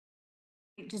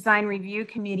Design Review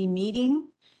Committee meeting.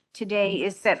 Today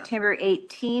is September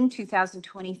 18,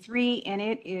 2023, and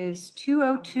it is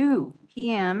 2:02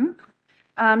 p.m.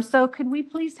 So could we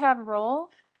please have a roll?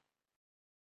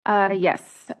 Yes.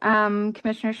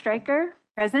 Commissioner Stryker,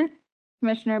 Present?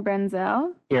 Commissioner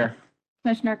Brenzel, Here.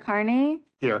 Commissioner Carney,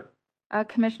 Here.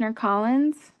 Commissioner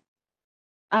Collins,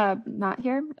 not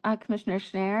here, Commissioner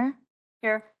Schneier,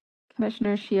 Here.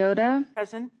 Commissioner Shiota,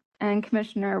 Present? and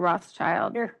Commissioner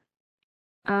Rothschild. Here.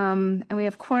 And we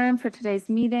have quorum for today's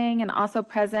meeting, and also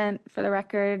present for the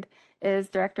record is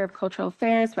Director of Cultural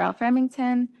Affairs, Ralph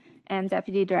Remington, and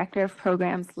Deputy Director of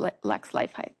Programs, Lex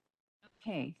Lifehite.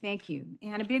 Okay, thank you.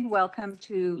 And a big welcome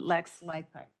to Lex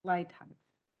Lifehite.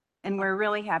 And we're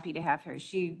really happy to have her.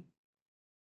 She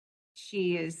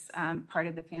is part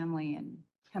of the family and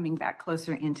coming back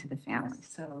closer into the family.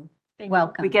 So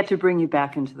welcome. We get to bring you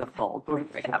back into the fold.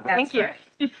 Thank you.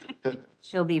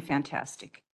 She'll be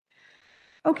fantastic.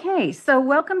 Okay, so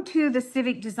welcome to the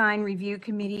Civic Design Review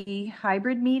Committee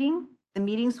hybrid meeting. The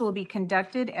meetings will be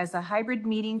conducted as a hybrid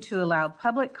meeting to allow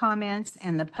public comments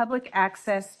and the public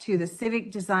access to the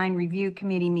Civic Design Review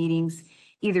Committee meetings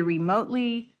either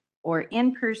remotely or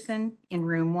in person in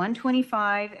room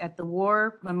 125 at the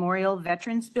War Memorial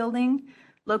Veterans Building,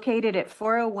 located at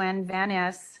 401 Van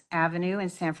Ness Avenue in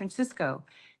San Francisco.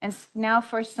 And now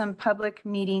for some public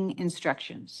meeting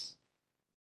instructions.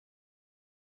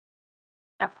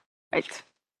 Right.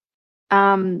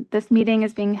 This meeting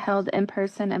is being held in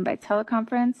person and by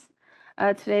teleconference.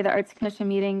 Today, the Arts Commission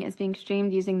meeting is being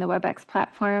streamed using the WebEx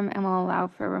platform and will allow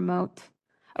for remote.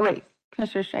 Oh, wait,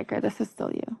 Commissioner Stryker, this is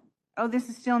still you. Oh, this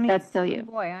is still me? That's still you.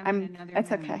 Boy, I'm in another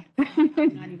That's room. okay.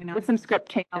 Not even on. With some script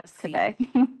changes today.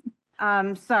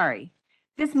 Sorry.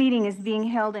 This meeting is being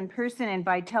held in person and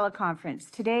by teleconference.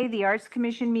 Today, the Arts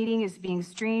Commission meeting is being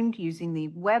streamed using the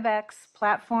WebEx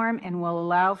platform and will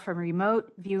allow for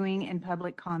remote viewing and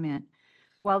public comment.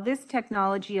 While this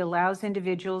technology allows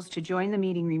individuals to join the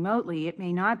meeting remotely, it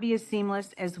may not be as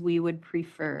seamless as we would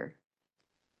prefer.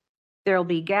 There will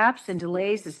be gaps and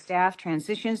delays as staff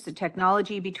transitions the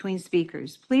technology between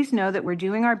speakers. Please know that we're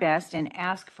doing our best and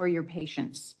ask for your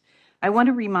patience. I want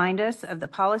to remind us of the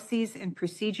policies and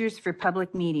procedures for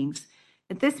public meetings.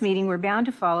 At this meeting, we're bound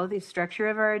to follow the structure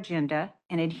of our agenda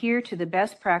and adhere to the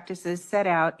best practices set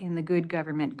out in the Good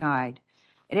Government Guide.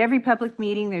 At every public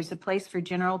meeting, there's a place for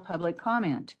general public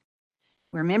comment,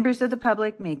 where members of the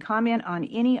public may comment on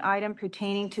any item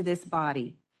pertaining to this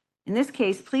body. In this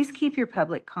case, please keep your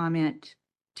public comment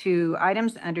to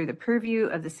items under the purview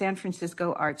of the San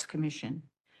Francisco Arts Commission.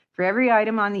 For every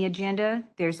item on the agenda,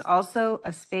 there's also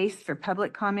a space for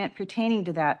public comment pertaining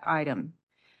to that item.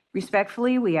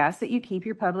 Respectfully, we ask that you keep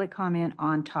your public comment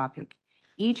on topic.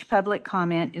 Each public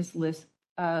comment is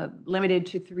limited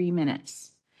to 3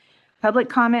 minutes. Public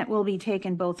comment will be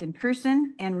taken both in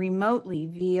person and remotely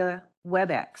via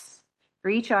WebEx. For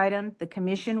each item, the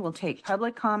Commission will take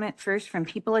public comment first from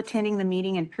people attending the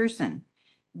meeting in person,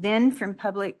 then from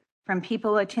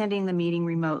people attending the meeting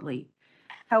remotely.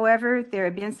 However, there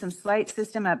have been some slight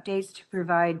system updates to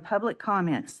provide public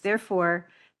comments. Therefore,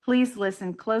 please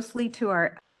listen closely to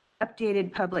our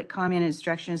updated public comment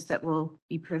instructions that will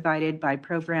be provided by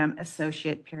Program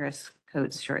Associate Paris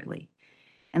Coates shortly.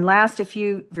 And last, a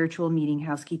few virtual meeting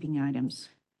housekeeping items.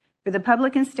 For the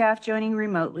public and staff joining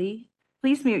remotely,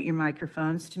 please mute your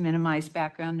microphones to minimize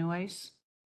background noise.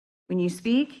 When you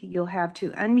speak, you'll have to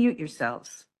unmute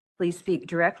yourselves. Please speak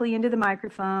directly into the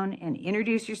microphone and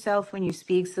introduce yourself when you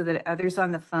speak so that others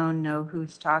on the phone know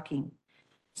who's talking.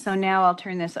 So now I'll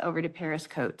turn this over to Paris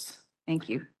Coates. Thank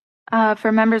you.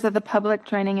 For members of the public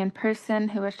joining in person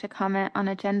who wish to comment on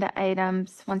agenda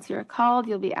items, once you are called,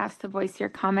 you'll be asked to voice your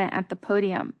comment at the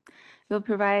podium. We'll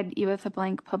provide you with a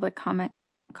blank public comment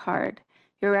card.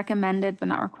 You're recommended but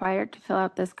not required to fill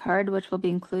out this card, which will be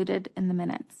included in the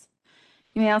minutes.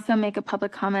 You may also make a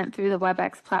public comment through the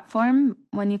WebEx platform.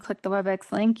 When you click the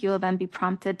WebEx link, you will then be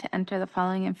prompted to enter the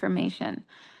following information: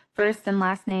 first and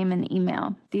last name and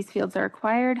email. These fields are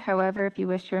required. However, if you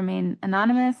wish to remain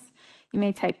anonymous, you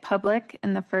may type public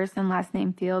in the first and last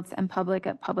name fields and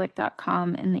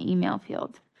public@public.com in the email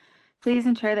field. Please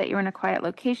ensure that you're in a quiet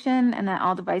location and that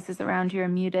all devices around you are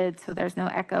muted so there's no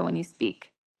echo when you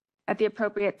speak. At the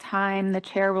appropriate time, the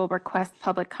chair will request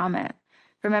public comment.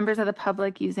 For members of the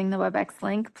public using the WebEx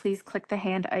link, please click the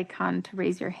hand icon to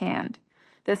raise your hand.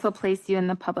 This will place you in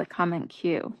the public comment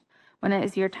queue. When it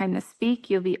is your time to speak,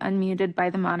 you'll be unmuted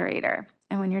by the moderator.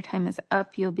 And when your time is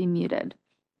up, you'll be muted.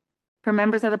 For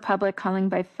members of the public calling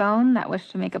by phone that wish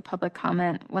to make a public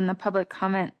comment, when the public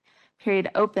comment period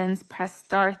opens, press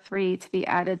 *3 to be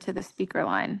added to the speaker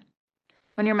line.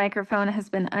 When your microphone has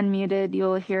been unmuted, you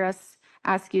will hear us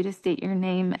ask you to state your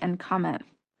name and comment.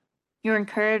 You're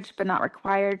encouraged but not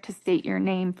required to state your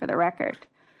name for the record.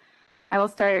 I will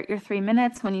start your 3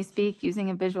 minutes when you speak using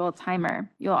a visual timer.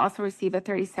 You'll also receive a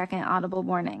 30-second audible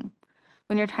warning.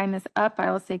 When your time is up,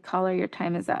 I will say, "Caller, your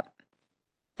time is up."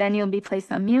 Then you'll be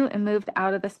placed on mute and moved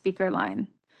out of the speaker line.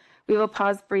 We will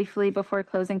pause briefly before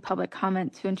closing public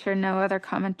comment to ensure no other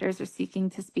commenters are seeking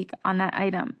to speak on that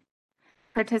item.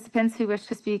 Participants who wish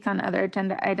to speak on other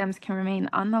agenda items can remain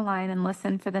on the line and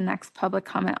listen for the next public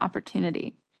comment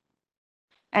opportunity.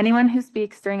 Anyone who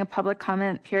speaks during a public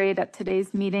comment period at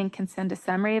today's meeting can send a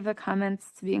summary of the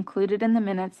comments to be included in the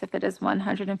minutes if it is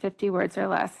 150 words or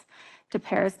less to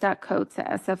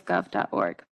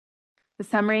paris.coats@sfgov.org. The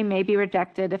summary may be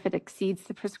rejected if it exceeds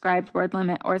the prescribed word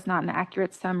limit or is not an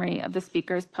accurate summary of the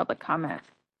speaker's public comment.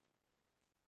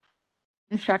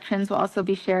 Instructions will also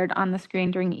be shared on the screen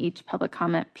during each public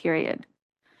comment period.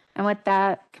 And with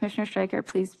that, Commissioner Stryker,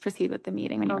 please proceed with the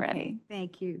meeting when you're ready. Okay,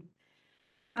 thank you.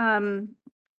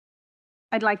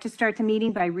 I'd like to start the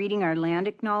meeting by reading our land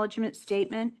acknowledgement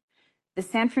statement. The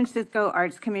San Francisco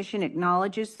Arts Commission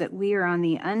acknowledges that we are on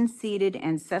the unceded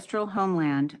ancestral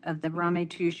homeland of the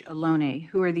Ramaytush Ohlone,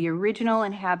 who are the original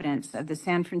inhabitants of the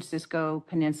San Francisco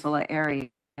Peninsula area.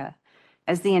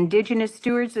 As the indigenous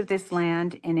stewards of this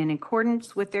land and in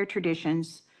accordance with their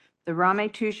traditions, the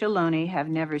Ramaytush Ohlone have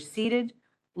never ceded,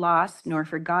 lost, nor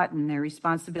forgotten their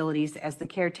responsibilities as the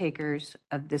caretakers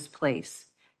of this place,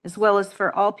 as well as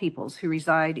for all peoples who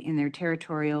reside in their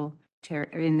traditional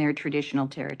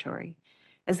territory.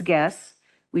 As guests,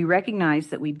 we recognize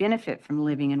that we benefit from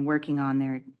living and working on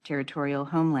their territorial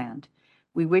homeland.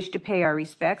 We wish to pay our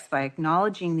respects by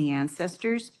acknowledging the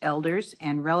ancestors, elders,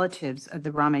 and relatives of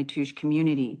the Ramaytush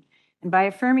community, and by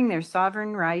affirming their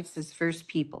sovereign rights as First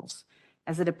Peoples.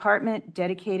 As a department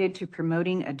dedicated to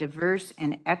promoting a diverse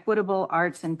and equitable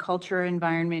arts and culture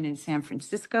environment in San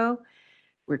Francisco,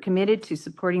 we're committed to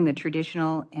supporting the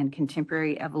traditional and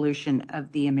contemporary evolution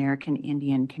of the American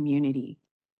Indian community.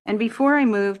 And before I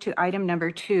move to item number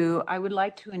 2, I would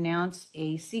like to announce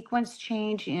a sequence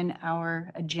change in our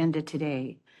agenda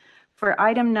today. For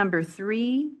item number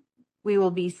 3, we will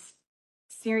be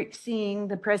seeing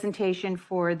the presentation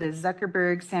for the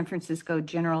Zuckerberg San Francisco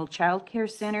General Child Care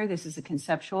Center. This is a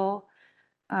conceptual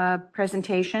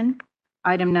presentation.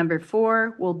 Item number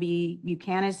 4 will be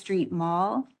Buchanan Street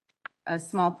Mall, a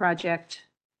small project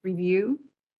review.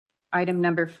 Item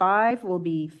number 5 will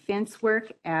be fence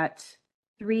work at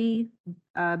 3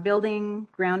 building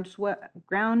I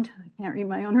can't read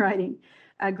my own writing,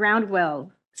 ground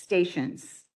well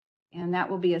stations. And that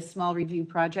will be a small review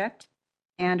project.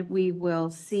 And we will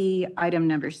see item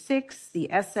number 6, the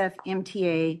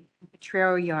SFMTA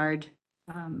Potrero Yard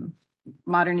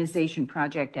modernization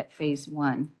project at phase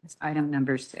 1. That's item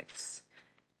number 6.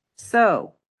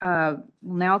 So we'll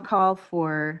now call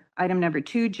for item number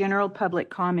 2, general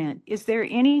public comment. Is there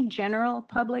any general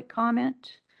public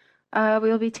comment? We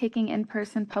will be taking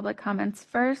in-person public comments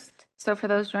first. So for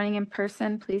those joining in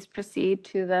person, please proceed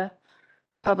to the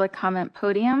public comment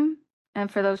podium.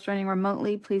 And for those joining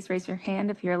remotely, please raise your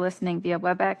hand if you're listening via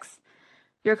WebEx.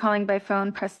 If you're calling by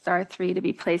phone, press *3 to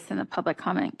be placed in the public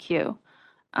comment queue.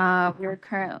 We're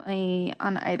currently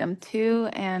on item 2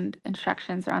 and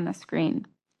instructions are on the screen.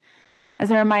 As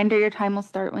a reminder, your time will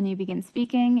start when you begin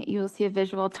speaking. You will see a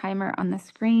visual timer on the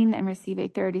screen and receive a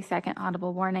 30-second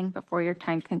audible warning before your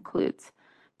time concludes.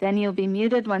 Then you'll be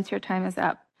muted once your time is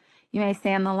up. You may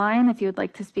stay on the line if you would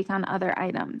like to speak on other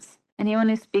items. Anyone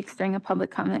who speaks during a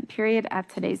public comment period at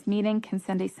today's meeting can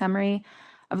send a summary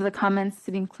of the comments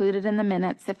to be included in the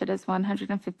minutes if it is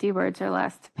 150 words or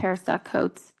less to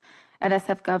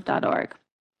paris.coats@sfgov.org.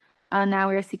 Now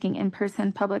we are seeking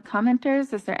in-person public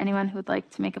commenters. Is there anyone who would like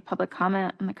to make a public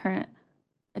comment on the current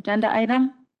agenda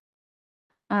item?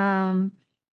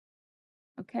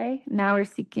 Okay, now we're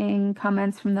seeking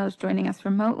comments from those joining us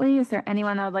remotely. Is there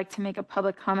anyone that would like to make a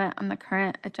public comment on the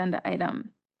current agenda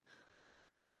item?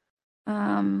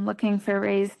 Looking for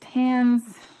raised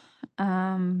hands.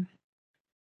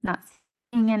 Not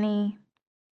seeing any.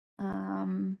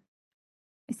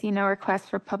 I see no requests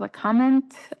for public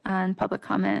comment, and public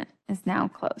comment is now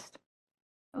closed.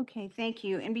 Okay, thank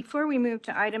you. And before we move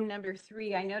to item number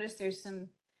 3, I noticed there's some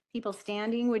people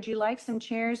standing. Would you like some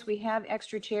chairs? We have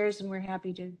extra chairs and we're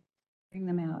happy to bring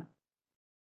them out.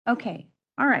 Okay,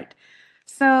 all right.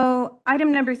 So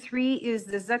item number 3 is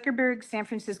the Zuckerberg San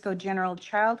Francisco General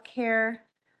Child Care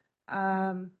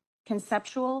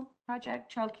conceptual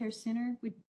project, Child Care Center.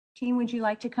 Team, would you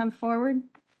like to come forward?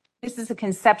 This is a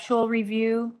conceptual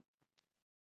review.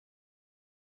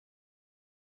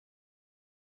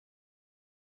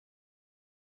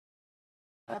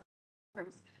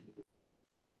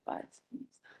 slides.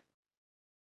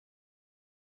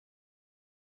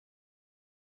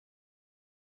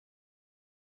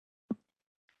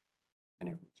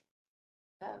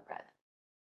 Red.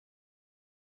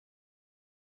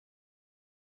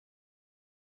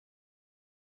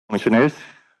 Commissioners,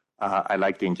 I'd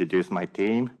like to introduce my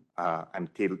team. I'm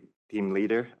team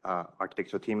leader,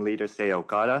 architectural team leader, Sei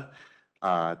Okada.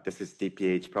 This is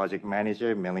DPH project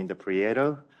manager, Melinda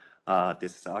Prieto.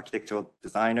 This is architectural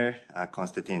designer,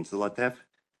 Konstantin Zulatev.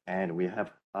 And we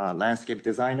have landscape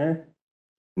designer,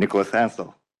 Nicholas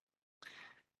Hansel.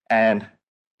 And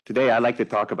today I'd like to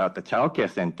talk about the childcare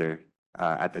center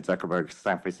at the Zuckerberg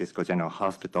San Francisco General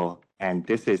Hospital. And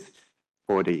this is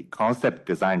for the concept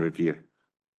design review.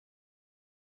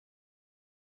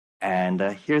 And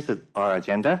here's our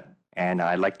agenda, and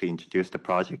I'd like to introduce the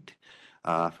project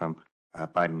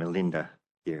by Melinda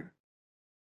here.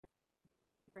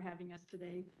 For having us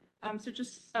today. So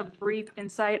just a brief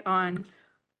insight on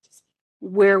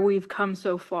where we've come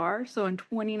so far. So in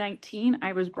 2019,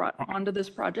 I was brought onto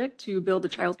this project to build a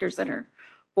childcare center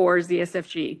for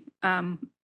ZSFG.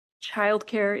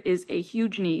 Childcare is a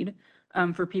huge need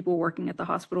for people working at the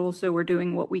hospital. So we're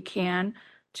doing what we can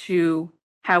to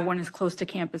have one as close to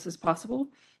campus as possible.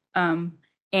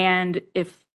 And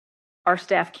if our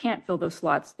staff can't fill those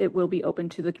slots, it will be open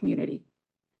to the community.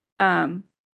 And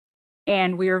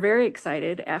we are very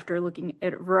excited after looking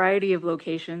at a variety of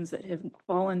locations that have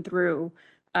fallen through.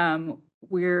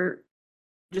 We're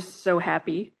just so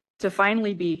happy to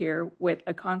finally be here with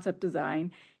a concept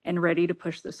design and ready to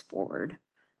push this forward.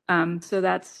 So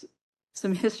that's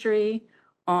some history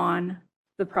on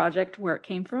the project, where it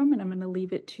came from, and I'm going to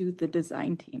leave it to the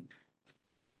design team.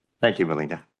 Thank you,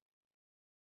 Melinda.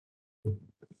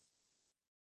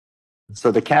 So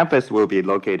the campus will be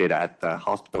located at the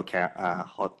hospital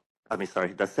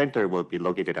the center will be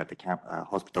located at the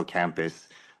hospital campus,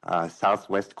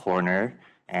 southwest corner,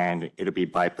 and it'll be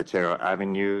by Pochero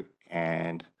Avenue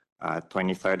and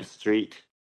 23rd Street.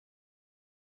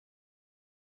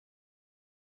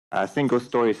 A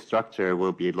single-story structure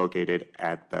will be located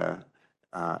at the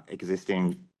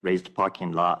existing raised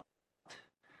parking lot,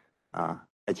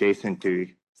 adjacent to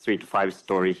 3 to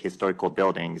 5-story historical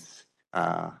buildings,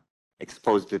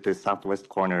 exposed to the southwest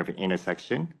corner of the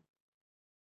intersection.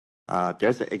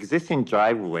 There's an existing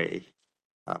driveway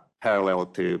parallel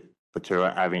to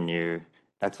Pochero Avenue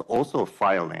that's also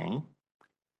 5-lane,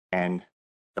 and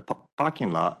the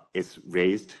parking lot is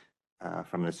raised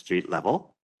from the street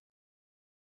level,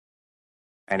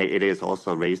 and it is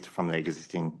also raised from the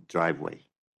existing driveway.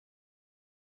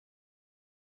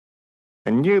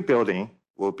 The new building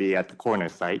will be at the corner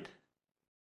site.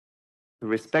 To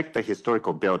respect the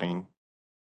historical building,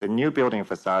 the new building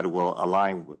facade will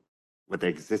align with the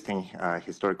existing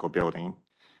historical building,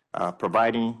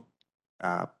 providing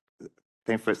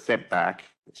 10-foot setback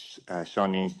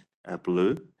shown in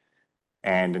blue.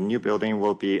 And the new building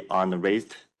will be on the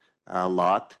raised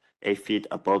lot 8 feet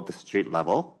above the street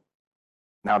level.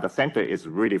 Now the center is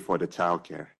really for the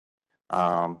childcare.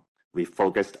 We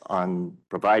focused on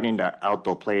providing the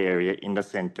outdoor play area in the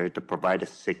center to provide a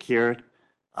secure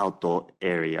outdoor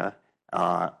area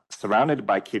surrounded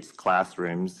by kids'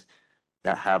 classrooms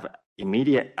that have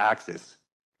immediate access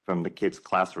from the kids'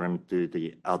 classroom to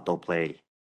the outdoor play.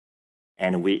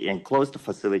 And we enclosed the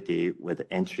facility with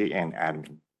entry and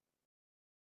admin.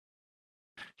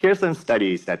 Here's some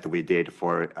studies that we did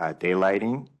for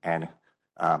daylighting and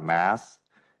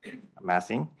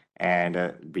massing.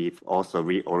 And we've also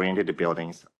reoriented the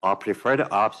buildings. Our preferred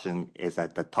option is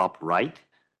at the top right.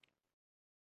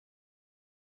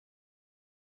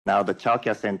 Now the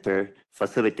childcare center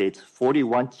facilitates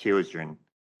 41 children,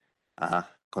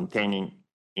 containing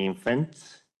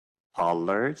infants,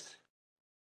 toddlers,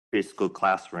 preschool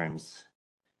classrooms.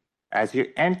 As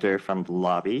you enter from the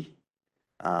lobby,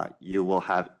 you will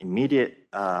have immediate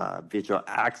visual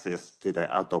access to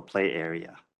the outdoor play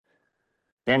area.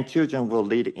 Then children will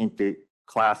lead into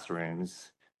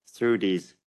classrooms through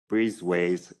these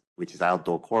breezeways, which is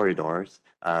outdoor corridors,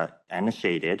 and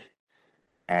shaded.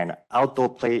 And outdoor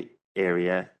play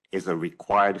area is a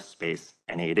required space,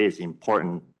 and it is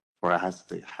important for us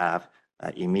to have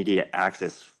immediate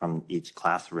access from each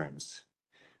classrooms.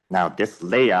 Now, this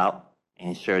layout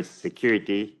ensures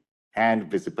security and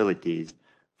visibility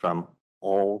from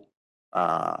all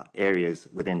areas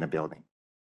within the building.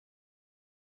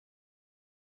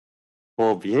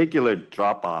 For vehicular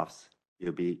drop-offs,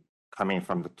 you'll be coming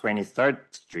from the 23rd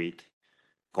Street,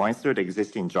 going through the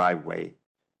existing driveway.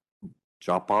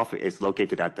 Drop-off is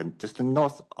located at just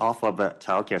north off of the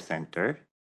childcare center.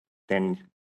 Then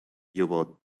you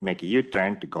will make a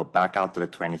U-turn to go back out to the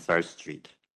 23rd Street.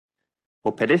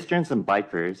 For pedestrians and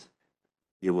bikers,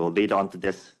 you will lead onto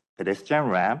this pedestrian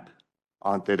ramp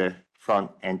onto the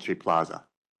front entry plaza.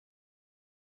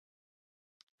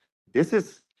 This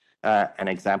is an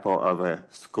example of a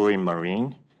school in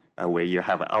Marine where you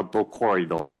have an outdoor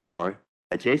corridor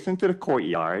adjacent to the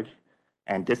courtyard,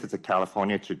 and this is a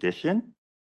California tradition.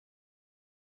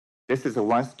 This is a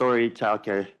one-story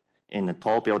childcare in a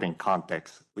tall building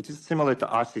context, which is similar to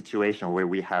our situation where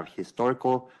we have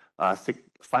historical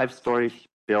 5-story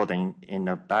building in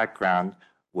the background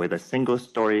with a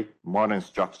single-story modern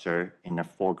structure in the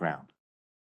foreground.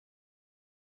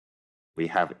 We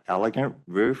have elegant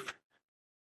roof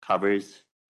covers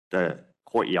the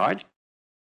courtyard,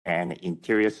 and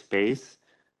interior space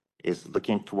is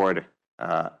looking toward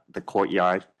the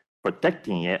courtyard,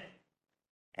 protecting it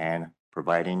and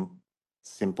providing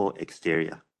simple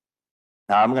exterior.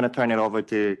 Now I'm going to turn it over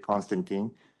to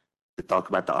Konstantin to talk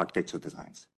about the architectural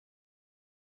designs.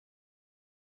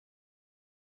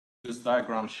 This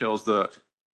diagram shows the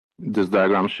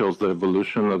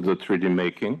evolution of the 3D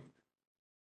making.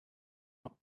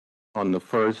 On the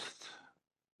first,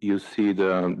 you see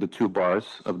the two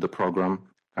bars of the program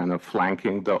kind of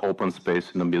flanking the open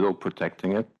space in the middle,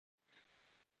 protecting it.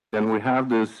 Then we have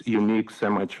this unique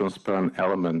semi-transparent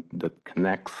element that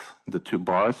connects the two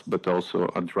bars, but also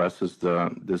addresses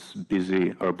this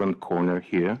busy urban corner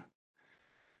here.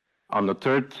 On the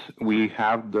third, we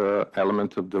have the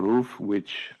element of the roof,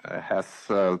 which has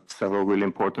several really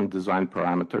important design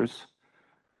parameters.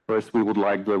 First, we would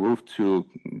like the roof to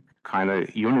kind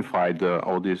of unify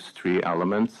all these three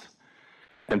elements.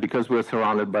 And because we're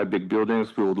surrounded by big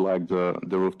buildings, we would like the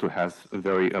roof to have a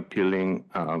very appealing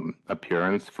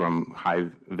appearance from high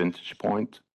vantage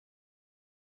point.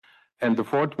 And the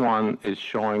fourth one is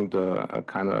showing the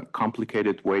kind of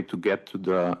complicated way to get to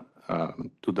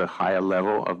the higher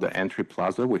level of the entry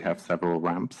plaza. We have several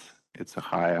ramps. It's a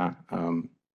higher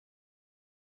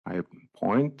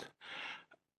point.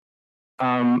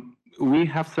 We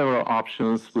have several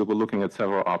options. We were looking at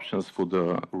several options for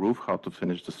the roof, how to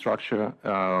finish the structure.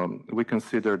 We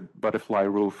considered butterfly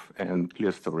roof and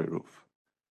clear story roof.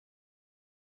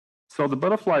 So the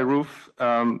butterfly roof,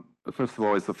 first of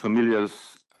all, is a familiar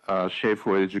shape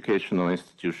for educational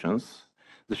institutions.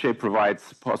 The shape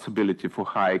provides possibility for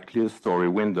high clear story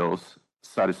windows,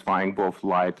 satisfying both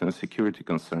light and security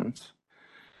concerns.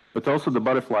 But also the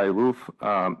butterfly roof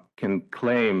can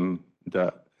claim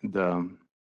the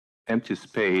empty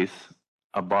space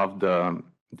above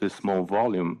the small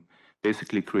volume,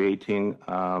 basically creating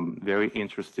very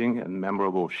interesting and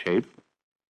memorable shape.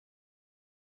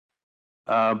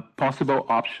 Possible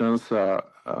options,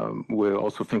 we're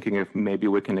also thinking if maybe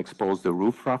we can expose the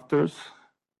roof rafters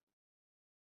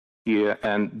here,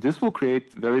 and this will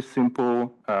create very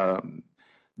simple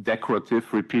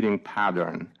decorative repeating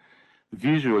pattern,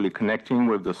 visually connecting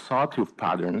with the sawtooth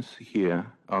patterns here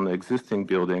on the existing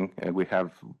building, and we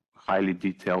have highly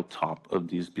detailed top of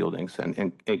these buildings,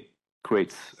 and it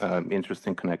creates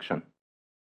interesting connection.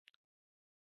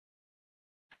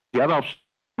 The other option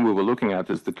we were looking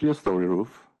at is the clear story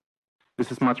roof.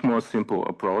 This is much more simple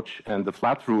approach, and the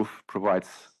flat roof provides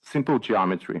simple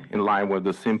geometry in line with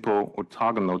the simple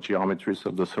orthogonal geometries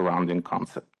of the surrounding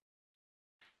concept.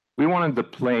 We wanted the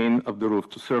plane of the roof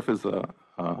to serve as a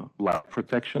light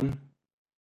protection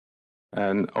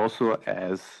and also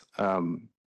as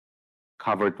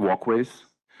covered walkways,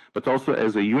 but also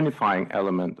as a unifying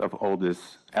element of all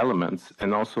these elements,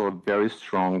 and also a very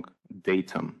strong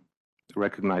datum,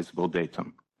 recognizable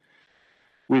datum.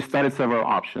 We studied several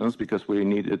options because we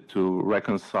needed to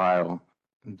reconcile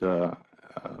the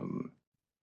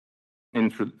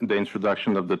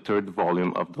introduction of the third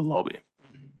volume of the lobby.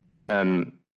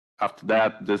 And after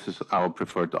that, this is our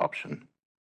preferred option.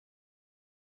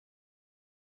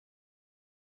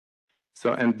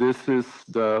 So, and this is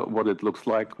what it looks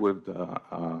like with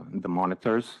the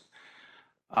monitors.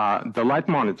 The light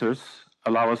monitors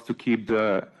allow us to keep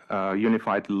the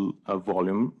unified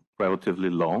volume relatively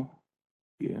low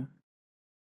here.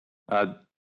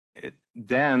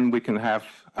 Then we can have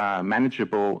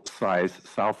manageable size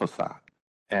south facade,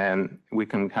 and we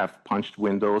can have punched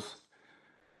windows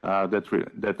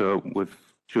that are with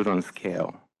children's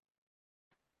scale.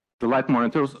 The light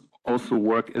monitors also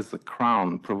work as a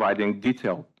crown, providing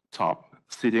detailed top,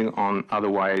 sitting on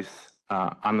otherwise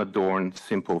unadorned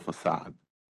simple facade.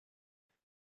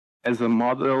 As a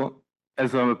model,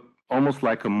 almost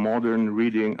like a modern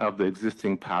reading of the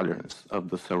existing patterns of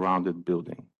the surrounded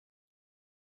building.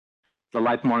 The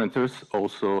light monitors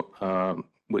also,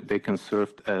 they can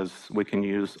serve as, we can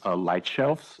use light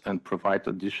shelves and provide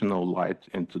additional light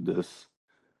into this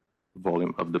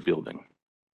volume of the building.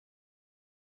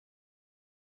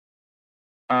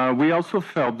 We also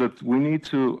felt that we need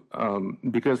to,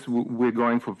 because we're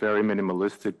going for very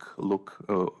minimalistic look,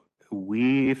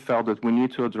 we felt that we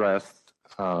need to address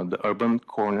the urban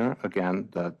corner, again,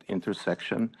 that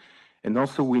intersection. And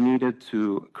also we needed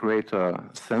to create a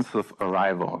sense of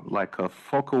arrival, like a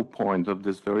focal point of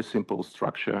this very simple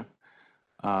structure.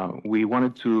 We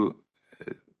wanted to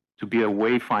be a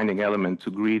wayfinding element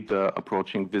to greet the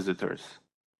approaching visitors.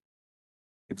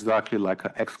 Exactly like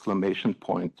an exclamation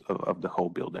point of the whole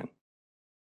building.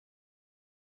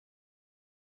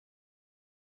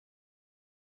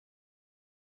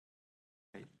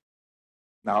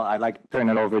 Now I'd like to turn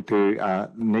it over to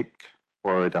Nick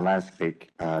for the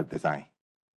landscape design.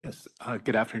 Yes,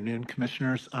 good afternoon,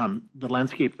 commissioners. The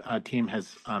landscape team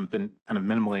has been kind of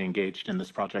minimally engaged in this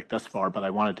project thus far, but I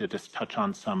wanted to just touch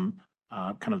on some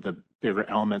kind of the bigger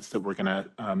elements that we're going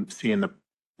to see in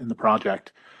the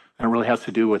project. And it really has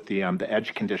to do with the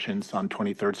edge conditions on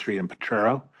 23rd Street and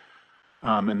Potrero.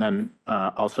 And then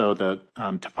also the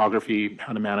topography,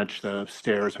 how to manage the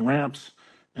stairs and ramps,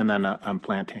 and then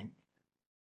planting.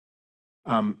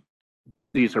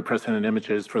 These are precedent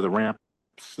images for the ramps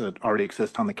that already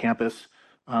exist on the campus.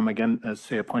 Again, as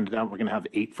Saya pointed out, we're going to have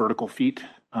 8 vertical feet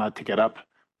to get up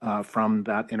from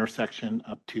that intersection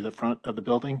up to the front of the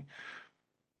building.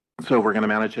 So we're going to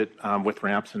manage it with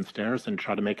ramps and stairs and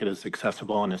try to make it as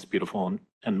accessible and as beautiful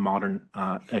and modern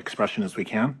expression as we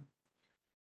can.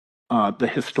 The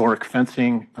historic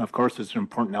fencing, of course, is an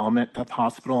important element of the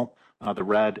hospital, the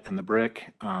red and the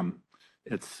brick.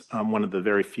 It's one of the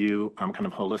very few kind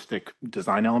of holistic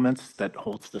design elements that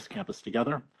holds this campus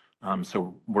together.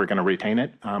 So we're going to retain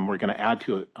it. We're going to add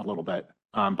to it a little bit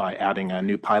by adding a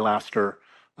new pilaster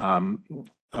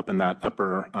up in that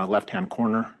upper left-hand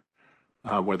corner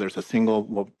where there's a single.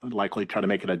 We'll likely try to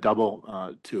make it a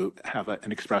double to have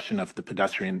an expression of the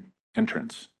pedestrian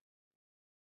entrance.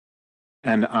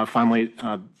 And finally,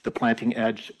 the planting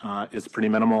edge is pretty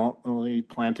minimally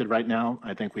planted right now.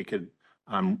 I think we could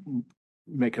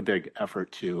make a big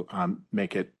effort to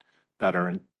make it better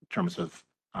in terms of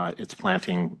its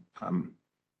planting,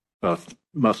 both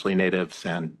mostly natives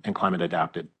and climate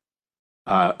adapted.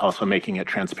 Also making it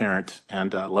transparent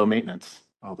and low maintenance,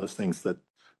 all those things that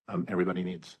everybody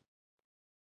needs.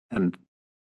 And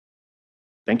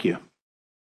thank you.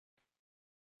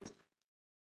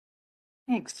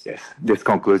 Thanks. Yes, this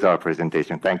concludes our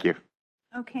presentation. Thank you.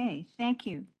 Okay, thank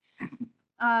you.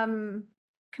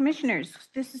 Commissioners,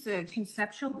 this is a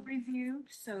conceptual review,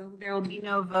 so there will be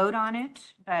no vote on it,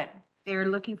 but they're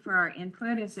looking for our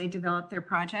input as they develop their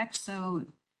project. So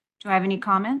do I have any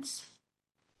comments?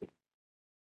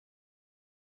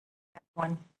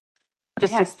 One.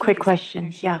 Just Yes, a quick please. question.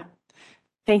 There's Yeah. Sheila.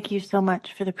 Thank you so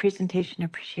much for the presentation.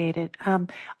 Appreciate it.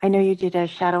 I know you did a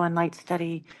shadow and light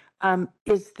study.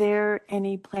 Is there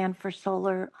any plan for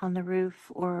solar on the roof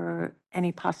or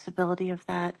any possibility of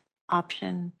that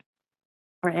option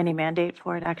or any mandate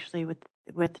for it actually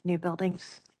with new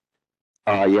buildings?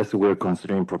 Yes, we're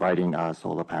considering providing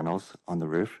solar panels on the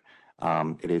roof.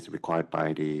 It is required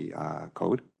by the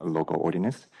code, local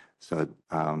ordinance. So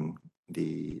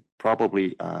we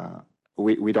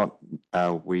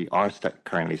are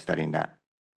currently studying that.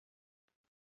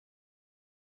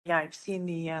 Yeah, I've seen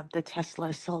the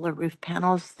Tesla solar roof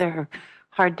panels. They're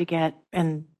hard to get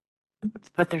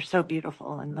but they're so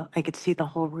beautiful, and I could see the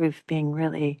whole roof being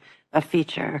really a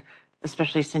feature,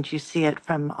 especially since you see it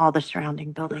from all the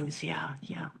surrounding buildings. Yeah,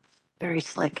 yeah, very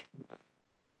slick.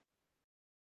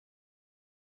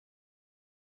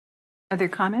 Other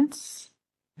comments?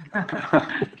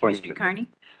 Mr. Carney?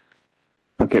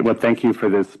 Okay, well, thank you for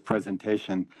this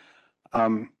presentation.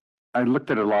 I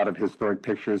looked at a lot of historic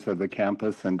pictures of the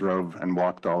campus and drove and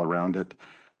walked all around it.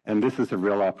 And this is a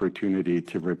real opportunity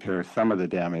to repair some of the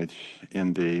damage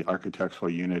in the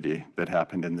architectural unity that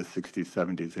happened in the 60s,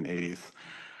 70s, and 80s.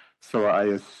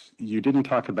 So you didn't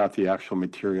talk about the actual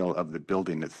material of the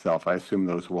building itself. I assume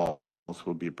those walls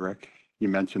will be brick. You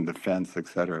mentioned the fence, et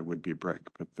cetera, would be brick,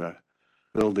 but the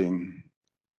building.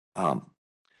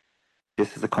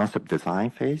 This is a concept design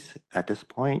phase at this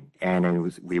point,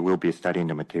 and we will be studying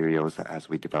the materials as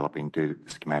we develop into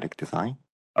schematic design.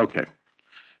 Okay.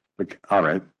 All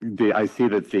right. I see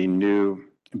that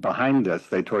behind us,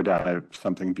 they tore down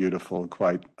something beautiful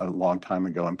quite a long time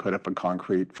ago and put up a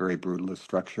concrete, very brutalist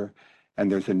structure.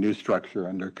 And there's a new structure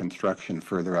under construction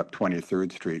further up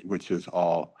 23rd Street, which is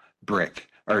all brick.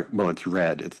 Well, it's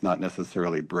red. It's not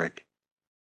necessarily brick.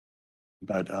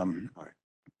 But all right.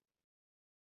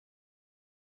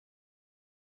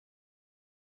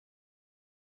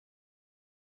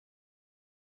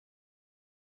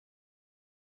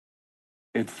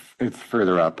 It's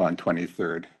further up on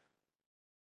 23rd.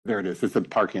 There it is. It's a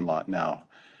parking lot now,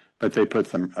 but they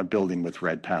put a building with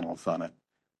red panels on it.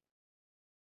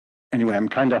 Anyway, I'm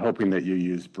kind of hoping that you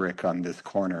use brick on this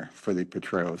corner for the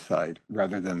Potrero side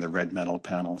rather than the red metal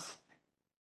panels.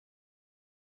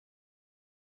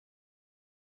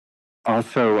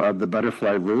 Also, the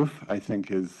butterfly roof, I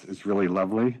think, is really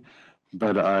lovely,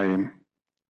 but I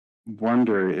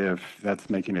wonder if that's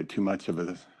making it too much of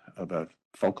a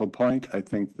focal point. I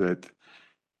think that,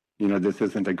 you know, this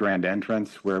isn't a grand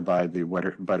entrance whereby the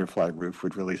butterfly roof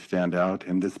would really stand out,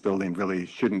 and this building really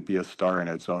shouldn't be a star in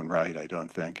its own right, I don't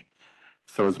think.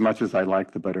 So as much as I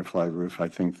like the butterfly roof, I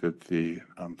think that the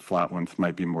flat ones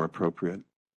might be more appropriate.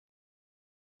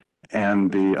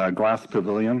 And the glass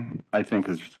pavilion, I think,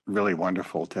 is really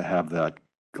wonderful to have that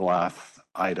glass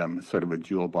item, sort of a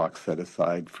jewel box set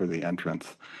aside for the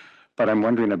entrance. But I'm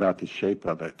wondering about the shape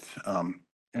of it.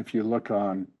 If you look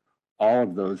on all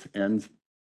of those ends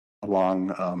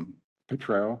along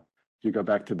Potrero, if you go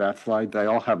back to that slide, they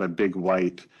all have a big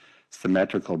white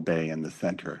symmetrical bay in the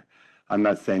center. I'm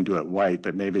not saying do it white,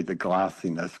 but maybe the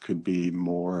glassiness could be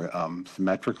more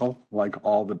symmetrical, like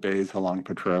all the bays along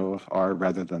Potrero are,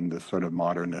 rather than this sort of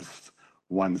modernist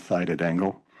one-sided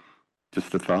angle.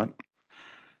 Just a thought.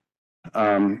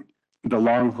 The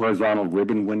long horizontal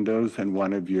ribbon windows in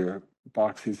one of your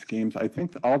boxy schemes, I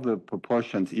think all the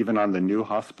proportions, even on the new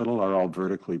hospital, are all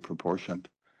vertically proportioned.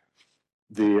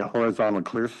 The horizontal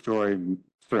clear story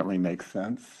certainly makes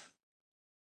sense.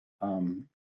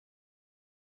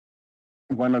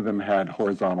 One of them had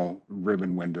horizontal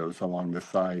ribbon windows along the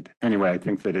side. Anyway, I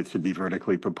think that it should be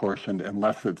vertically proportioned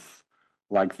unless it's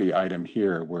like the item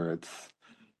here where it's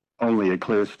only a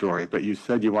clear story. But you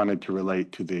said you wanted to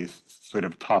relate to the sort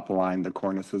of top line, the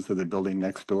cornices of the building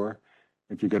next door.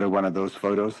 If you go to one of those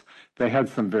photos, they had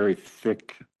some very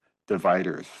thick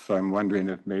dividers. So I'm wondering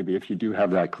if maybe if you do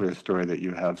have that clear story that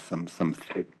you have some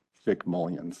thick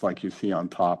mullions like you see on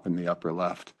top in the upper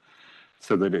left,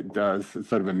 so that it does, it's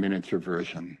sort of a miniature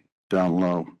version down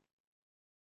low.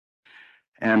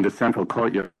 And the central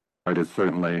courtyard is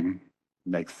certainly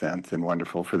makes sense and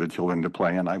wonderful for the children to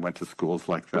play in. I went to schools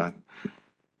like that.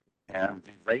 And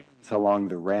the railings along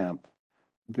the ramp,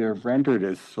 they're rendered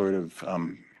as sort of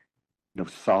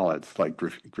solids like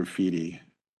graffiti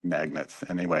magnets.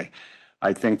 Anyway,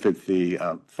 I think that the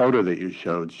photo that you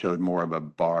showed more of a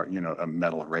bar, a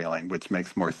metal railing, which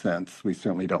makes more sense. We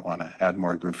certainly don't want to add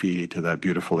more graffiti to that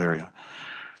beautiful area.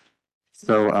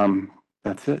 So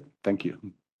that's it. Thank you.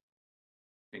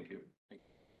 Thank you.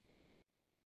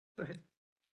 Go ahead.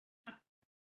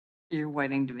 You're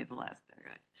waiting to be the last bit,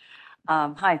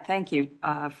 right? Hi, thank you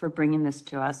for bringing this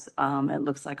to us. It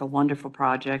looks like a wonderful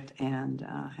project, and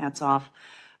hats off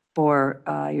for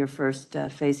your first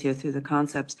phase here through the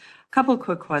concepts. A couple of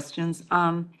quick questions.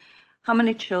 How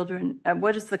many children,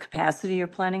 what is the capacity you're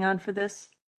planning on for this?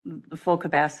 The full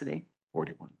capacity?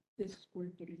 41.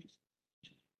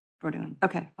 41,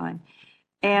 okay, fine.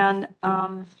 And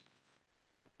I'm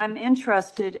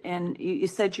interested in, you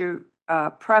said your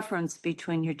preference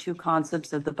between your two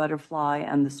concepts of the butterfly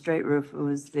and the straight roof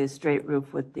was the straight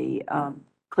roof with the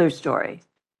clear story.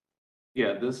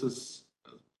 Yeah, this is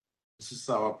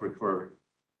our preferred.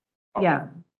 Yeah.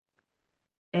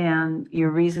 And your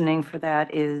reasoning for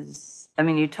that is, I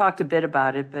mean, you talked a bit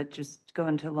about it, but just go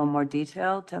into a little more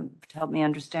detail to help me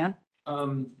understand.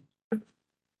 Part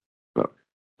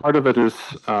of it is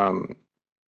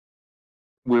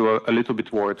we were a little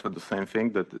bit worried for the same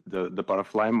thing, that the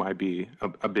butterfly might be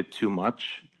a bit too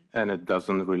much and it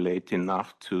doesn't relate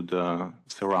enough to the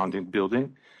surrounding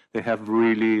building. They have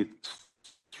really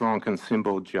strong and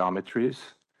simple geometries.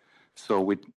 So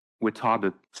we thought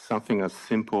that something as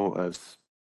simple as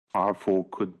powerful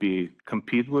could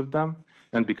compete with them.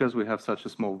 And because we have such a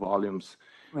small volumes,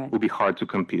 Right. it would be hard to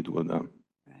compete with them.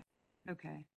 Right.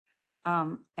 Okay.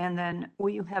 And then will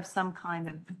you have some kind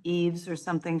of eaves or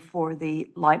something for the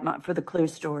for the clear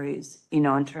stories,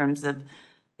 in terms of,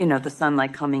 the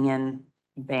sunlight coming in,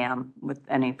 bam, with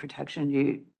any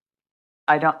protection?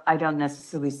 I don't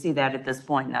necessarily see that at this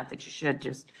point, not that you should,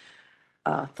 just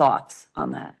thoughts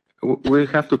on that. We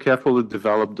have to carefully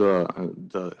develop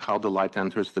how the light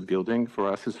enters the building. For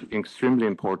us, it's extremely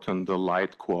important, the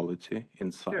light quality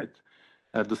inside. Sure.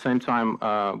 At the same time,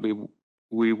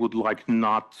 we would like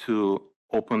not to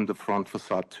open the front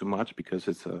facade too much because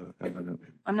it's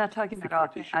I'm not talking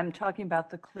about, issue. I'm talking about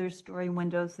the clear story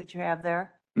windows that you have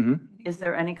there. Mhm. Is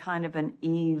there any kind of an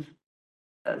eave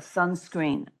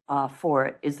sunscreen for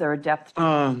it? Is there a depth?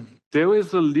 There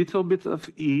is a little bit of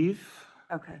eave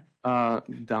Okay.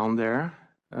 down there.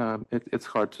 It's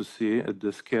hard to see at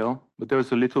this scale, but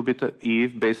there's a little bit of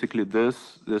eave. Basically,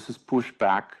 this is pushed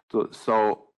back,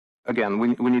 so again,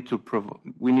 we need to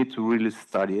we need to really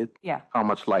study it, Yeah. how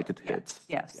much light it hits.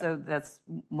 Yeah, so that's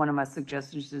one of my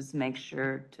suggestions is make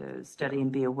sure to study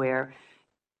and be aware.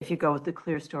 If you go with the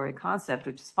clear story concept,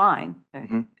 which is fine,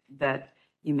 Mhm. that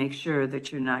you make sure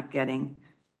that you're not getting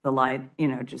the light,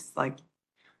 just like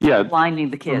Yeah,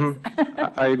 blinding the kids.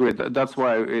 I agree. That's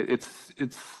why it's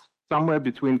somewhere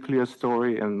between clear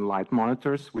story and light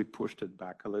monitors. We pushed it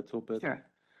back a little bit. Sure.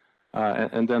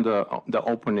 And then the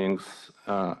openings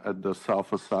at the south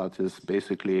facade is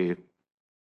basically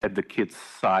at the kid's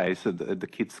size, at the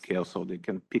kid's scale, so they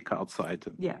can pick outside.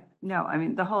 Yeah, no, I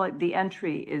mean, the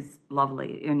entry is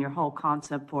lovely and your whole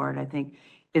concept for it, I think,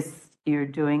 is you're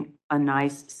doing a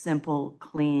nice, simple,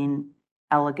 clean,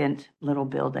 elegant little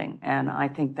building. And I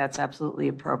think that's absolutely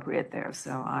appropriate there.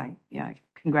 So I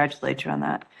congratulate you on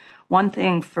that. One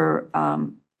thing for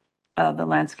the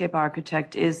landscape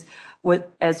architect is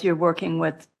as you're working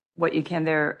with what you can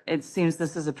there, it seems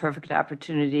this is a perfect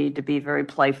opportunity to be very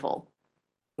playful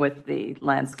with the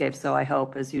landscape. So I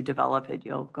hope as you develop it,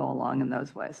 you'll go along in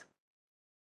those ways.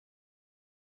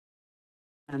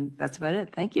 And that's about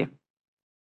it. Thank you.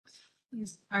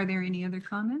 Are there any other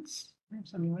comments?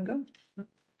 Something you want to go?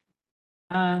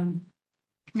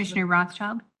 Commissioner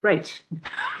Rothschild? Right.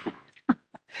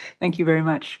 Thank you very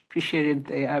much. Appreciated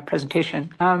the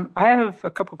presentation. I have a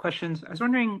couple questions. I was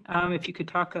wondering if you could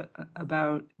talk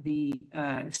about the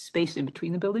space in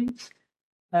between the buildings.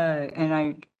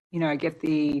 And I get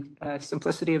the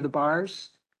simplicity of the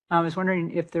bars. I was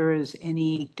wondering if there is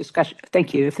any discussion,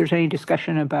 thank you, if there's any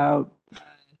discussion about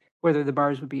whether the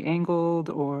bars would be angled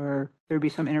or there'd be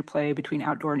some interplay between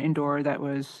outdoor and indoor that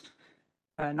was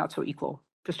not so equal.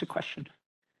 Just a question.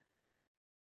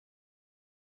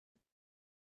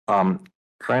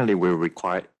 Currently, we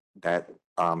require that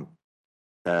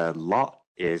the lot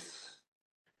is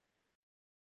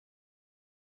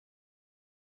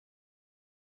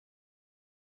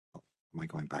am I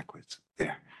going backwards?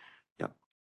 There. Yep.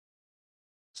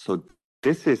 So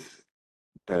this is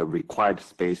the required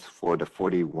space for the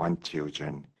 41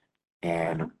 children,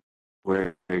 and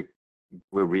we're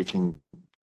reaching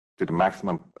to the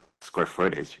maximum square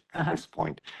footage at this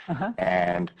point.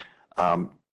 And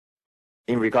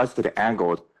in regards to the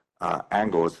angles,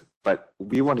 but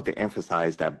we wanted to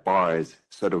emphasize that bars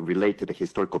sort of relate to the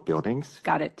historical buildings.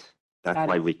 Got it. That's Got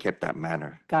why it. we kept that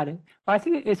manner. Got it. Well, I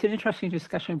think it's an interesting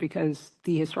discussion because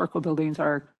the historical buildings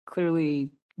are clearly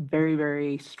very,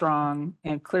 very strong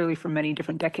and clearly from many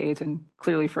different decades and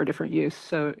clearly for a different use.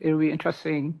 So it'll be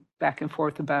interesting back and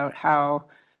forth about how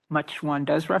much one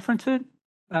does reference it.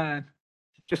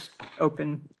 Just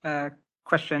open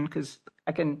question because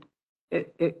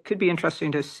it could be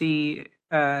interesting to see,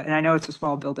 and I know it's a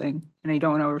small building and I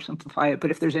don't want to oversimplify it,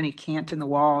 but if there's any cant in the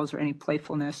walls or any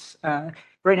playfulness,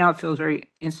 right now it feels very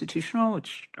institutional,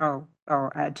 which I'll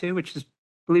add to, which is,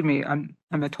 believe me, I'm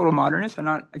a total modernist. I'm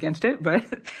not against it, but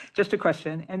just a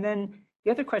question. And then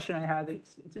the other question I have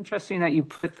is, it's interesting that you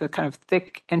put the kind of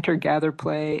thick enter gather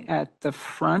play at the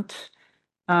front.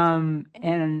 And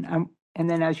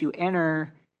then as you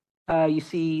enter, you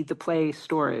see the play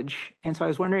storage. And so I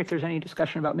was wondering if there's any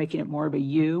discussion about making it more of a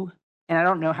U. And I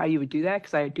don't know how you would do that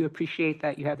because I do appreciate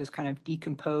that you have this kind of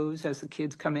decompose as the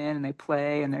kids come in and they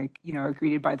play and they, are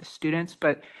greeted by the students.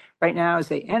 But right now, as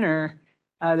they enter,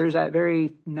 there's that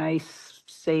very nice,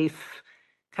 safe,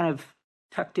 kind of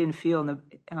tucked in feel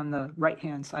on the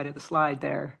right-hand side of the slide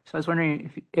there. So I was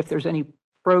wondering if there's any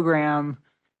program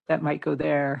that might go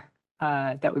there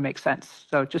that would make sense.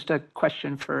 So just a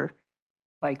question for,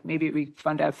 like, maybe it'd be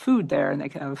fun to have food there and they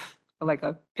can have like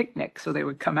a picnic so they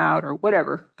would come out or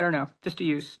whatever. I don't know,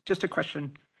 just a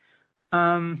question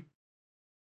for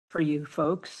you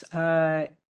folks. I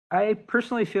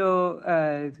personally feel,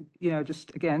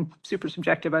 just again, super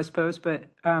subjective, I suppose, but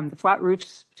the flat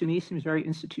roofs to me seems very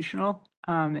institutional.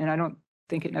 And I don't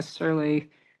think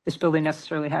this building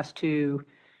necessarily has to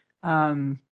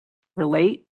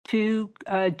relate to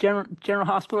general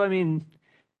hospital. I mean,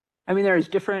 they're as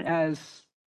different as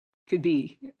could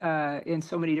be in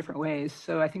so many different ways.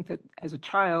 So I think that as a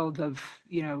child of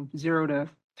 0 to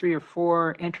 3 or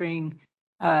 4 entering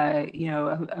a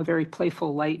very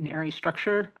playful, light and airy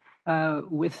structure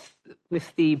with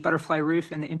the butterfly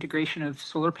roof and the integration of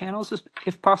solar panels,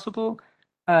 if possible,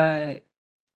 it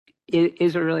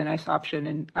is a really nice option.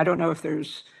 And I don't know if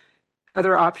there's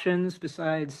other options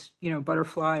besides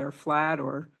butterfly or flat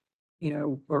or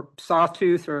or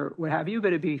sawtooth or what have you,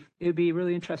 but it'd be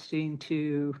really interesting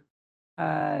to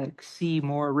see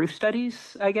more roof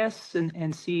studies, I guess,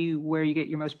 and see where you get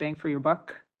your most bang for your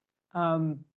buck.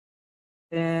 And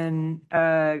then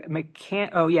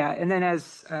and then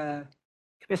as Mr.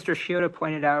 Shioda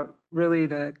pointed out, really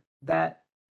the that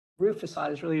roof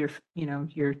facade is really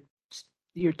your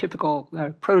typical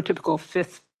prototypical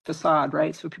fifth facade,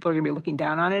 right? So people are going to be looking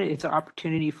down on it. It's an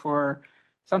opportunity for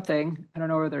something. I don't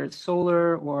know whether it's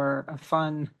solar or a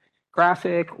fun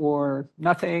graphic or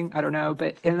nothing. I don't know.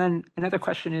 But and then another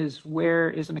question is, where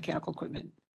is the mechanical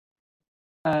equipment?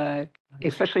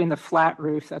 Especially in the flat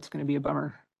roof, that's going to be a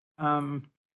bummer.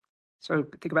 So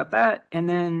think about that. And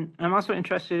then I'm also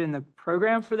interested in the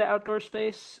program for the outdoor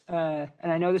space. And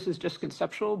I know this is just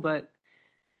conceptual, but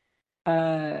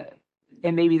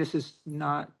and maybe this is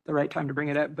not the right time to bring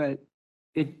it up, but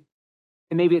and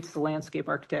maybe it's the landscape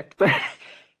architect, but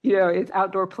it's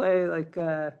outdoor play. Like,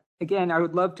 again, I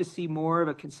would love to see more of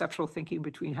a conceptual thinking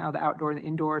between how the outdoor and the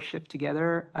indoor shift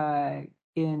together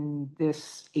in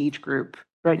this age group.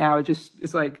 Right now,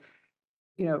 it's like,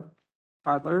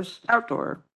 toddlers,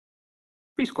 outdoor,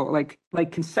 preschool,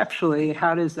 like conceptually,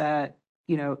 how does that,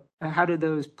 how do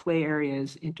those play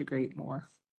areas integrate more?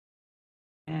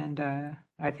 And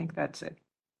I think that's it.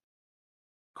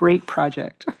 Great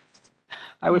project.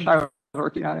 I wish I was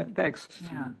working on it. Thanks.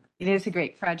 Yeah, it is a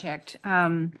great project.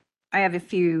 I have a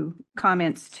few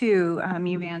comments too.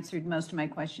 You've answered most of my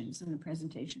questions in the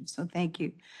presentation, so thank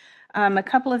you. A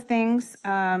couple of things.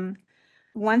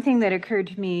 One thing that occurred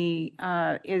to me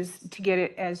is to get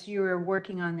it, as you were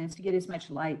working on this, to get as much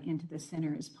light into the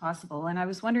center as possible. And I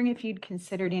was wondering if you'd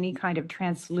considered any kind of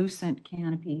translucent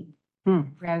canopy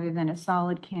rather than a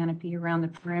solid canopy around the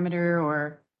perimeter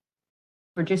or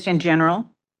just in general.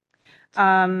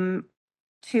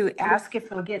 To ask if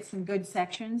we'll get some good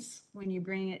sections when you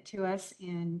bring it to us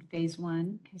in phase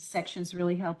 1, because sections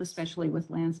really help, especially with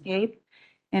landscape.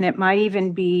 And it might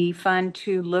even be fun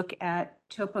to look at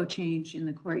topo change in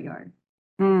the courtyard.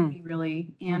 It'd be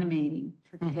really animating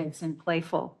for kids and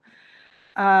playful.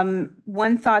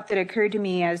 One thought that occurred to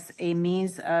me as a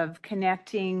means of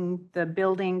connecting the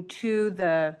building to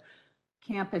the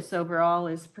campus overall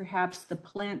is perhaps the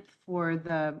plinth for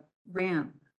the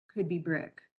ramp could be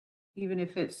brick. Even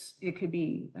if it could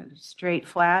be a straight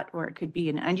flat, or it could be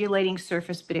an undulating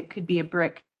surface, but it could be a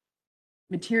brick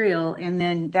material. And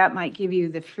then that might give you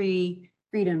the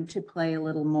freedom to play a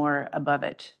little more above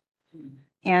it.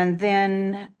 And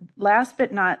then last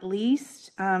but not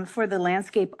least, for the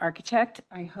landscape architect,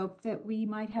 I hope that we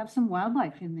might have some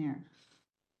wildlife in there.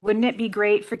 Wouldn't it be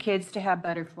great for kids to have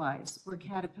butterflies or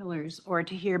caterpillars or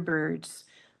to hear birds?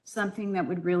 Something that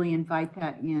would really invite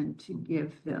that in to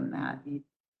give them that.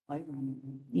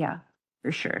 Yeah,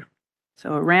 for sure.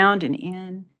 So around and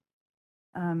in.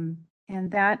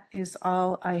 And that is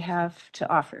all I have to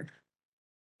offer.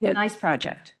 Yeah. Nice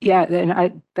project. Yeah,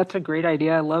 and that's a great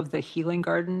idea. I love the healing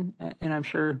garden, and I'm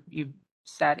sure you've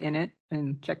sat in it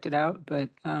and checked it out, but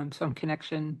some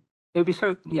connection. It would be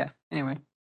anyway.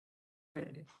 Great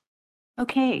idea.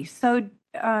 Okay, so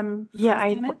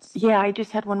I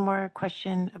just had one more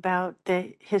question about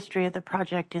the history of the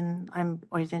project, and I'm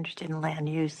always interested in land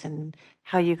use and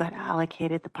how you got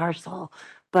allocated the parcel.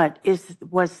 But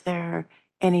was there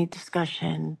any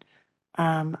discussion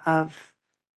of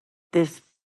this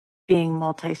being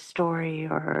multi-story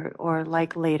or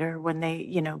like later when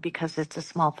they, because it's a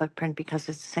small footprint, because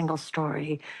it's single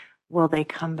story, will they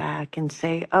come back and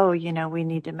say, oh, we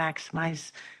need to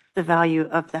maximize the value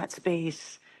of that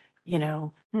space,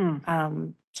 so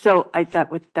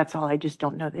that's all. I just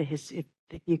don't know if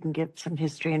you can give some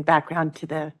history and background to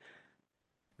the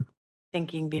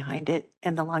thinking behind it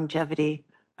and the longevity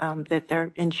that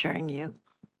they're ensuring you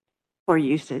for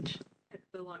usage.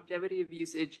 The longevity of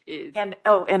usage is. And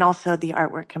also the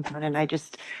artwork component. I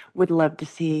just would love to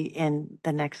see in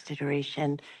the next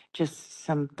iteration, just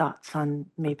some thoughts on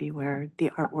maybe where the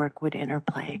artwork would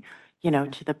interplay,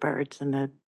 to the birds and the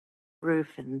roof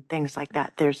and things like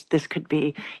that. This could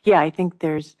be, I think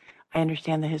I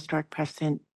understand the historic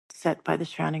precedent set by the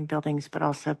surrounding buildings, but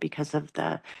also because of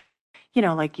the,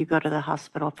 like you go to the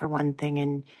hospital for one thing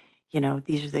and,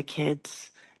 these are the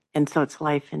kids. And so it's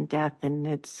life and death and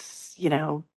it's,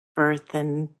 birth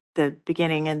and the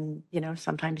beginning and,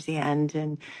 sometimes the end.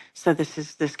 And so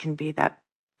this can be that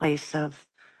place of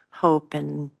hope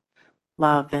and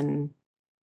love and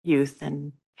youth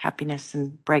and happiness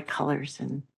and bright colors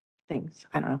and things.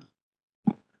 I don't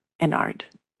know. And art,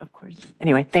 of course.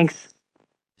 Anyway, thanks.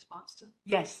 Response to.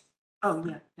 Yes. Oh,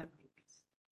 yeah.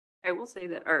 I will say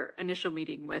that our initial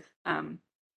meeting with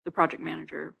the project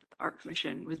manager of the Art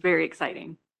Commission was very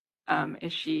exciting.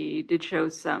 As she did show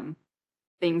some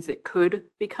things that could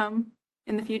become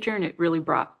in the future, and it really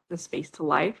brought the space to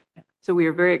life. So we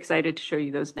are very excited to show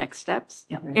you those next steps.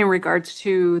 In regards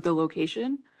to the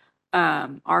location,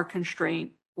 our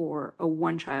constraint for a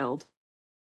one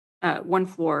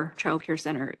floor childcare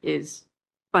center is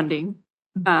funding.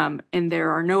 And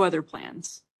there are no other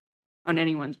plans on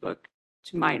anyone's book,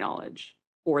 to my knowledge,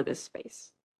 for this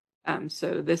space.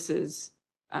 So this is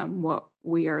what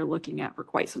we are looking at for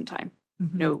quite some time.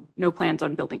 No plans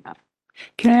on building that.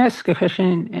 Can I ask a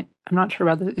question? I'm not sure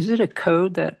about this. Is it a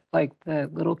code that like the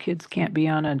little kids can't be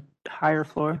on a higher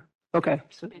floor? Okay,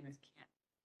 so, And this can't,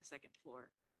 the second floor.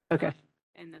 okay,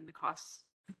 And then the costs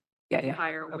yeah.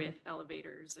 higher Okay. with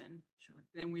elevators, and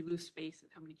then we lose space at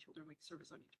how many children we can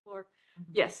service on each floor.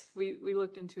 Yes, we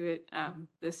looked into it.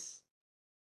 This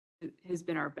has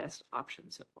been our best option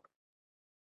so far.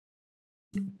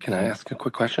 Can I ask a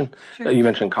quick question? Sure. You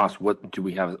mentioned cost. What do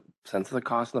we have a sense of the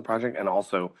cost of the project? And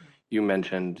also, you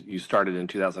mentioned you started in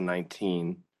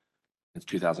 2019. It's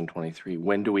 2023.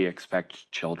 When do we expect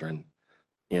children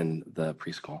in the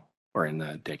preschool or in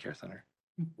the daycare center?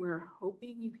 We're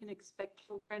hoping you can expect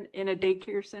children in a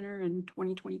daycare center in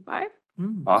 2025.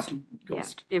 Awesome. Cool.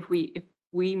 Yes, if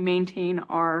we maintain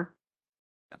our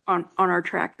on our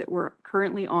track that we're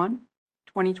currently on,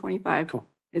 2025 Cool.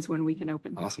 is when we can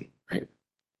open. Awesome. Great.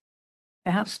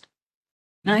 Fast.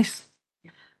 Nice.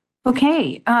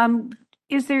 Okay,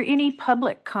 is there any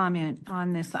public comment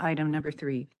on this item number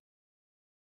 3?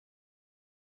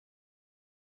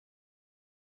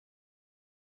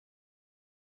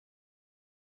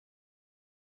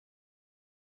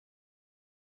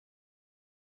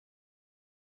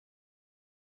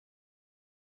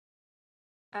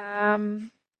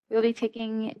 We'll be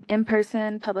taking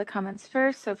in-person public comments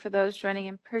first. So for those joining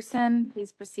in person,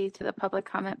 please proceed to the public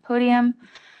comment podium.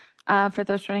 For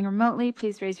those joining remotely,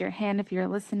 please raise your hand if you're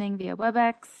listening via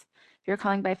WebEx. If you're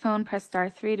calling by phone, press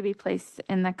 *3 to be placed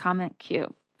in the comment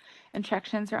queue.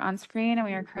 Instructions are on screen, and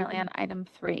we are currently on item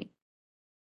 3.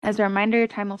 As a reminder, your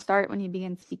time will start when you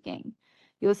begin speaking.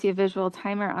 You will see a visual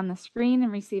timer on the screen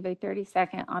and receive a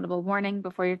 30-second audible warning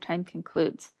before your time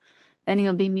concludes. Then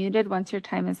you'll be muted once your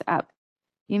time is up.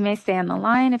 You may stay on the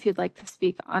line if you'd like to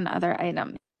speak on other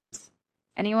items.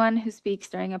 Anyone who speaks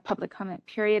during a public comment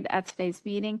period at today's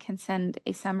meeting can send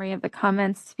a summary of the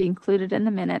comments to be included in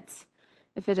the minutes.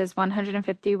 If it is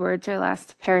 150 words or less,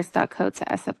 to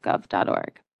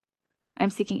paris.co.sfgov.org. I'm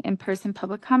seeking in-person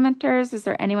public commenters. Is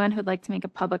there anyone who'd like to make a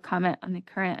public comment on the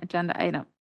current agenda item?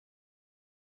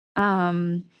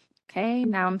 Okay,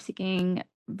 now I'm seeking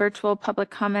virtual public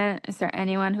comment. Is there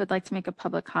anyone who would like to make a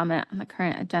public comment on the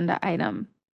current agenda item?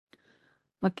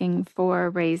 Looking for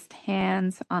raised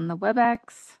hands on the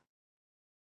WebEx.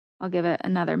 I'll give it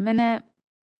another minute.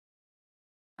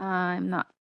 I'm not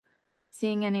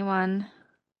seeing anyone.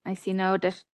 I see no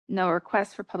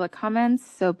requests for public comments,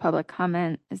 so public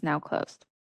comment is now closed.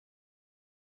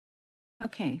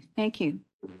 Okay, thank you.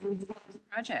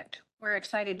 Project. We're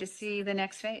excited to see the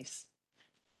next phase.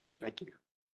 Thank you.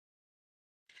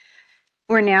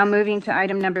 We're now moving to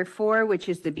item number 4, which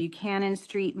is the Buchanan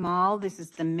Street Mall. This is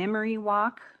the Memory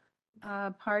Walk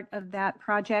part of that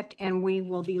project, and we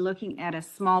will be looking at a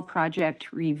small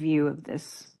project review of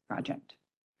this project.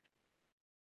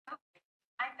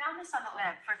 I found this on the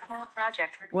web for the whole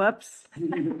project. Whoops.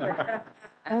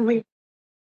 Whoops.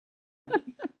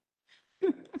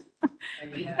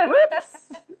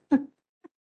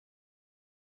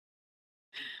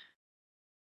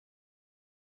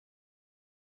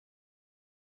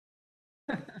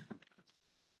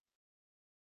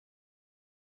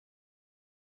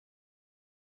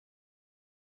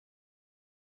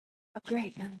 Oh,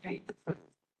 great, great.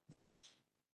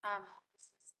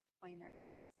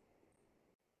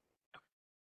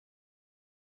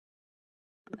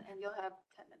 And you'll have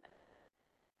 10 minutes.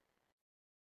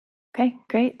 Okay,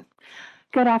 great.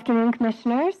 Good afternoon,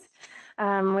 Commissioners.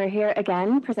 We're here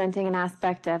again presenting an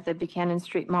aspect of the Buchanan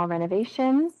Street Mall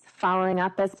renovations, following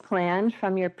up as planned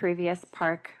from your previous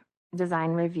park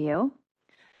design review.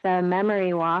 The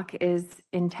Memory Walk is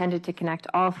intended to connect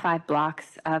all 5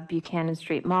 blocks of Buchanan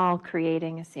Street Mall,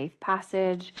 creating a safe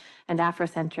passage and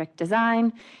Afrocentric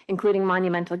design, including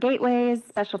monumental gateways,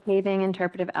 special paving,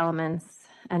 interpretive elements,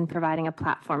 and providing a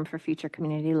platform for future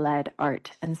community-led art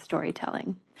and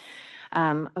storytelling.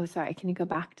 Oh, sorry, can you go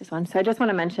back just one? So I just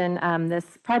want to mention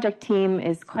this project team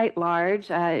is quite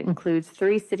large. It includes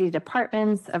 3 city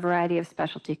departments, a variety of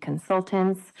specialty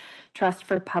consultants, Trust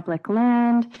for Public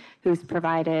Land, who's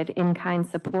provided in-kind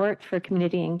support for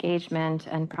community engagement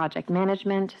and project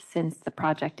management since the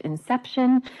project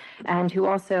inception, and who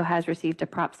also has received a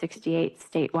Prop 68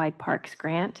 statewide parks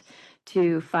grant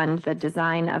to fund the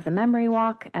design of the Memory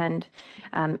Walk and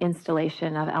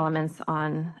installation of elements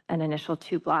on an initial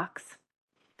 2 blocks,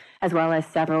 as well as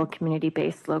several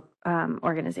community-based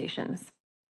organizations.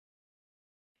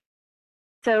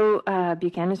 So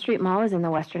Buchanan Street Mall is in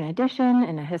the Western Addition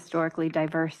in a historically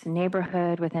diverse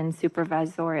neighborhood within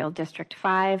Supervisorial District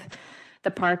 5.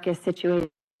 The park is situated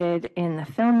in the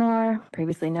Fillmore,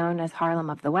 previously known as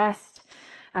Harlem of the West,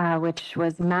 which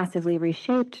was massively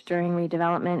reshaped during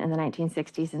redevelopment in the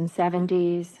 1960s and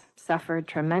 70s, suffered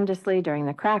tremendously during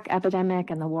the crack epidemic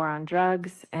and the war on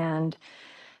drugs and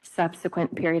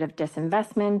subsequent period of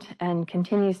disinvestment, and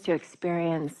continues to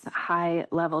experience high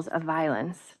levels of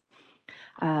violence.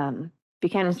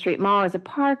 Buchanan Street Mall as a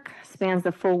park spans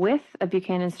the full width of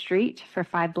Buchanan Street for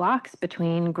 5 blocks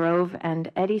between Grove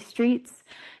and Eddy Streets,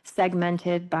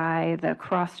 segmented by the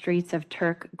cross streets of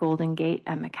Turk, Golden Gate,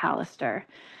 and McAllister.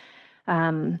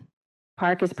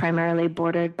 Park is primarily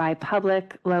bordered by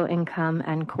public, low-income,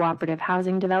 and cooperative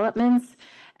housing developments,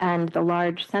 and the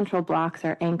large central blocks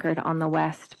are anchored on the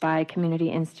west by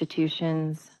community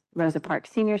institutions, Rosa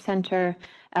Parks Senior Center,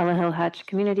 Ella Hill Hutch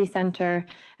Community Center,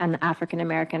 and the African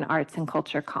American Arts and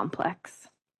Culture Complex.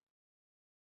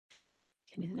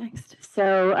 Can do the next.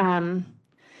 So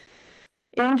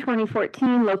in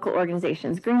 2014, local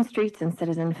organizations Green Streets and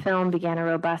Citizen Film began a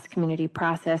robust community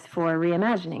process for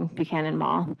reimagining Buchanan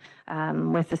Mall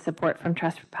with the support from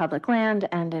Trust for Public Land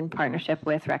and in partnership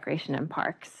with Recreation and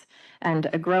Parks, and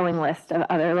a growing list of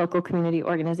other local community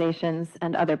organizations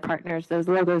and other partners. Those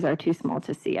logos are too small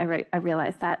to see. I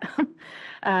realize that.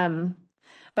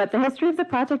 But the history of the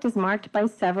project is marked by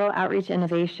several outreach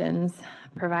innovations,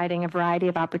 providing a variety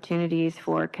of opportunities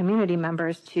for community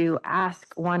members to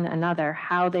ask one another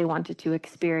how they wanted to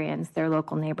experience their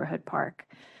local neighborhood park.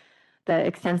 The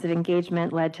extensive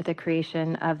engagement led to the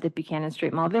creation of the Buchanan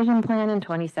Street Mall Vision Plan in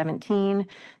 2017,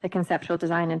 the conceptual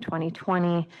design in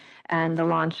 2020, and the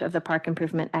launch of the Park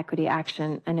Improvement Equity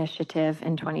Action Initiative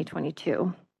in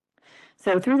 2022.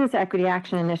 So through this Equity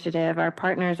Action Initiative, our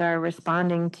partners are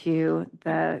responding to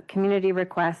the community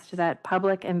request that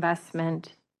public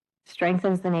investment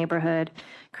strengthens the neighborhood,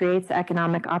 creates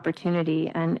economic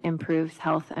opportunity, and improves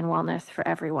health and wellness for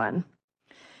everyone.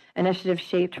 Initiatives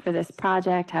shaped for this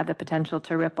project have the potential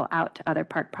to ripple out to other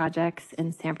park projects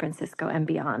in San Francisco and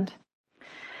beyond.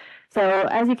 So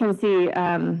as you can see,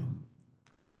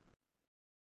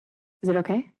 is it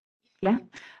okay? Yeah?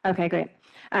 Okay, great.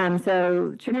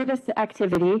 So tremendous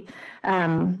activity.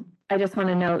 I just want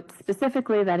to note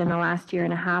specifically that in the last year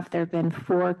and a half, there have been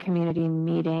 4 community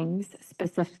meetings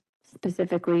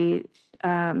specifically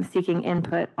seeking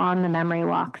input on the Memory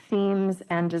Walk themes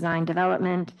and design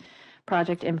development.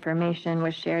 Project information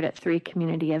was shared at 3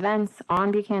 community events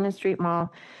on Buchanan Street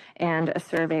Mall, and a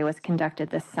survey was conducted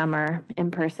this summer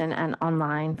in person and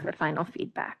online for final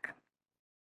feedback.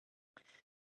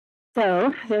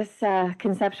 So this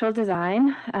conceptual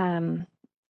design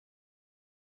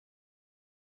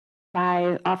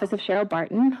by Office of Cheryl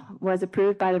Barton was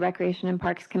approved by the Recreation and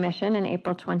Parks Commission in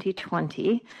April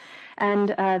 2020. And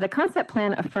the concept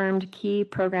plan affirmed key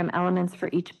program elements for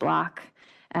each block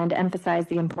and emphasized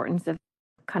the importance of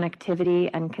connectivity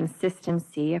and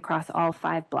consistency across all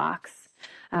 5 blocks,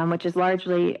 which is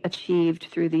largely achieved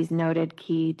through these noted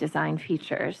key design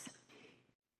features.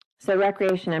 So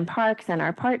Recreation and Parks and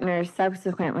our partners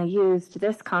subsequently used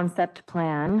this concept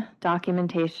plan,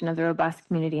 documentation of the robust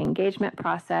community engagement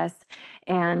process,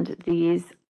 and these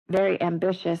very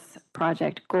ambitious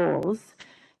project goals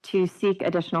to seek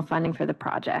additional funding for the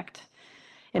project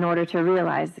in order to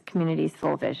realize the community's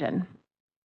full vision.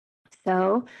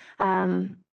 So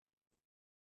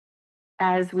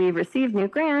as we receive new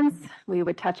grants, we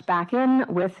would touch back in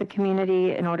with the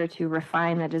community in order to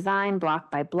refine the design block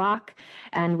by block.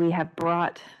 And we have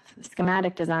brought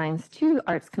schematic designs to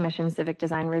Arts Commission Civic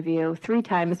Design Review 3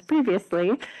 times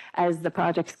previously as the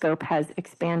project scope has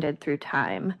expanded through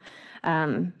time.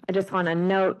 I just want to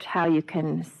note how you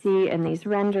can see in these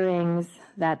renderings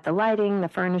that the lighting, the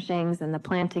furnishings, and the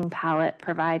planting palette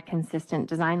provide consistent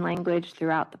design language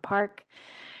throughout the park.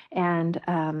 And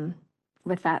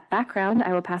with that background,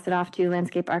 I will pass it off to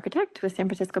landscape architect with San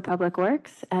Francisco Public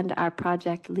Works and our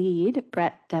project lead,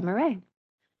 Brett Demarais.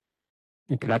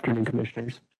 Good afternoon,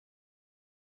 commissioners.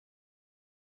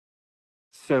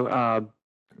 So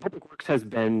Public Works has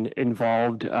been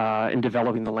involved in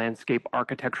developing the landscape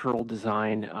architectural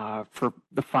design for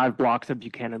the 5 blocks of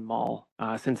Buchanan Mall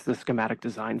since the schematic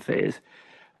design phase.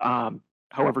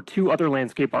 However, 2 other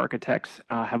landscape architects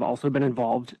have also been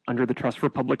involved under the Trust for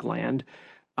Public Land,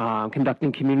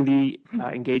 conducting community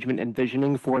engagement and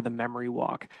visioning for the Memory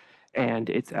Walk and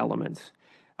its elements.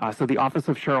 So the Office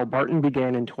of Cheryl Barton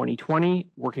began in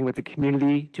 2020, working with the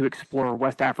community to explore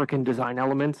West African design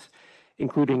elements,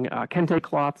 including kente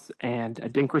cloths and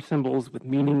adinkra symbols with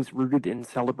meanings rooted in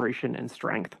celebration and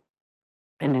strength.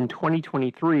 And in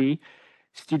 2023,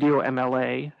 Studio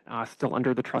MLA, still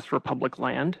under the Trust for Public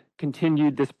Land,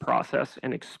 continued this process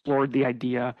and explored the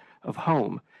idea of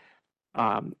home,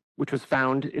 which was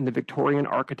found in the Victorian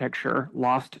architecture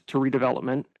lost to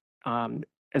redevelopment,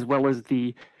 as well as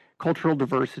the cultural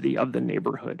diversity of the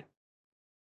neighborhood.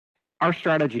 Our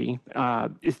strategy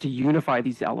is to unify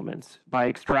these elements by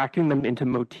extracting them into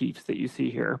motifs that you see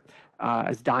here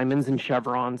as diamonds and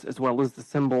chevrons, as well as the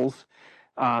symbols,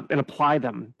 and apply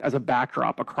them as a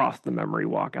backdrop across the memory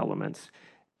walk elements.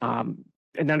 And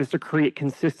that is to create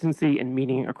consistency and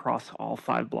meaning across all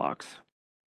 5 blocks.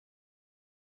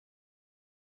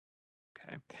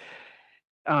 Okay.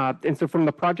 And so from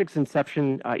the project's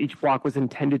inception, each block was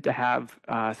intended to have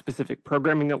specific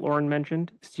programming that Lauren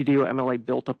mentioned. Studio MLA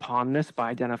built upon this by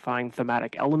identifying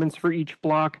thematic elements for each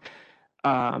block.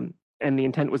 And the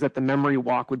intent was that the memory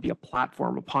walk would be a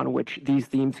platform upon which these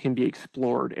themes can be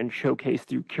explored and showcased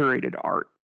through curated art,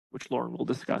 which Lauren will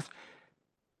discuss.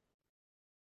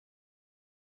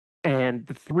 And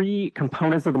the 3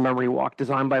 components of the memory walk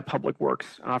designed by Public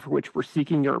Works, for which we're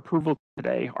seeking your approval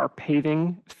today, are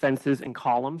paving, fences, and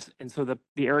columns. And so the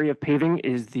area of paving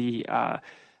is the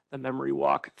memory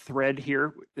walk thread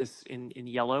here, this in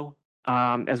yellow,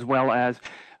 as well as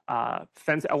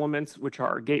fence elements, which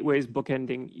are gateways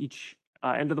bookending each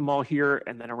end of the mall here,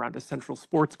 and then around a central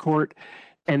sports court,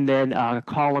 and then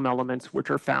column elements, which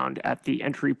are found at the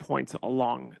entry points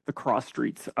along the cross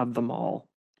streets of the mall.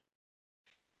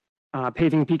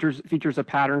 Paving features a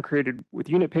pattern created with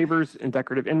unit pavers and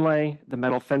decorative inlay, the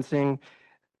metal fencing.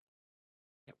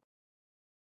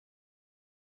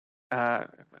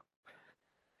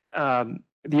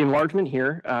 The enlargement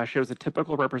here shows a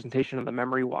typical representation of the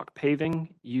memory walk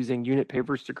paving using unit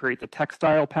pavers to create the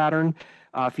textile pattern,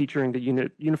 featuring the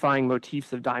unifying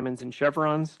motifs of diamonds and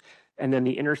chevrons. And then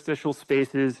the interstitial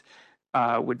spaces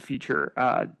would feature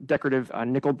decorative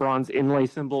nickel bronze inlay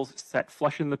symbols set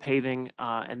flush in the paving,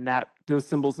 and those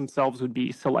symbols themselves would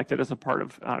be selected as a part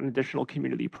of an additional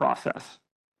community process.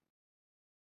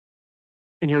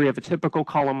 And here we have a typical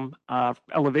column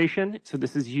elevation. So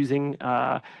this is using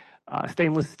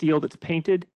stainless steel that's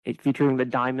painted, featuring the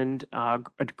diamond, a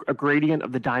gradient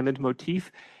of the diamond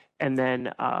motif, and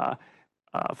then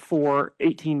 4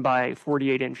 18 by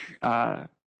 48 inch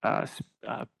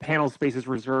panel spaces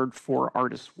reserved for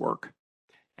artists' work.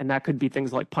 And that could be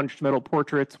things like punched metal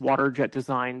portraits, water jet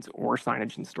designs, or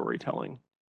signage and storytelling.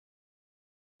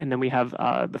 And then we have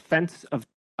the fence of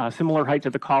similar height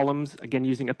to the columns, again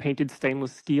using a painted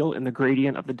stainless steel in the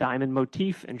gradient of the diamond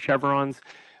motif and chevrons,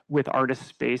 with artist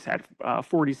space at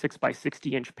 46 by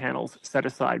 60 inch panels set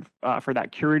aside for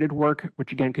that curated work,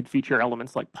 which again could feature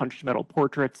elements like punched metal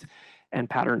portraits and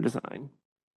pattern design.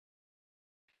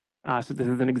 So this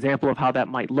is an example of how that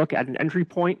might look at an entry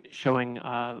point, showing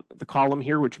the column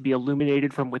here, which would be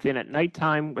illuminated from within at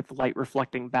nighttime with light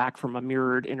reflecting back from a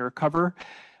mirrored inner cover,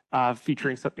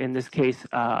 featuring, in this case,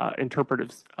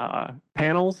 interpretive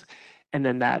panels, and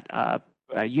then that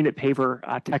unit paver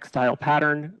textile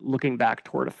pattern looking back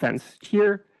toward a fence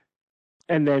here,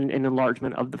 and then an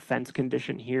enlargement of the fence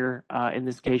condition here, in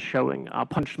this case showing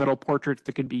punched metal portraits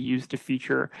that could be used to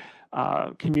feature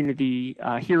community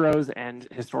heroes and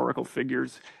historical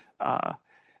figures, as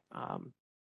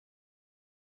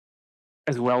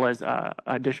well as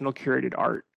additional curated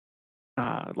art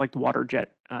like the water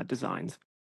jet designs.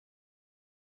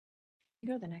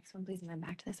 Go to the next one, please, and then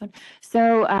back to this one.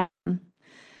 So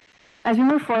as we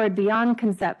move forward beyond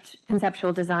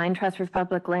conceptual design, Trust for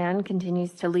Public Land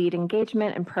continues to lead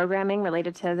engagement and programming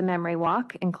related to the Memory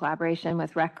Walk in collaboration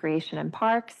with Recreation and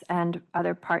Parks and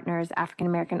other partners, African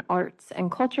American Arts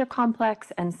and Culture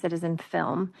Complex and Citizen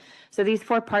Film. So these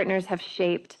 4 partners have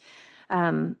shaped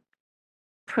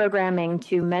programming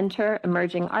to mentor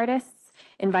emerging artists,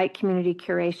 invite community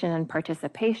curation and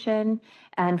participation,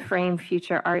 and frame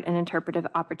future art and interpretive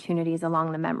opportunities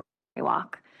along the Memory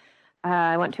Walk.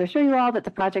 I want to assure you all that the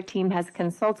project team has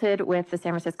consulted with the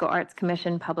San Francisco Arts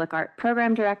Commission Public Art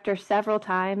Program Director several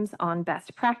times on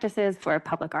best practices for a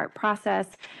public art process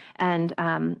and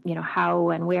how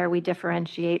and where we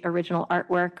differentiate original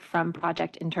artwork from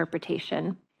project interpretation.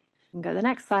 You can go to the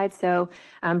next slide. So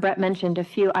Brett mentioned a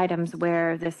few items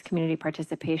where this community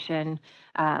participation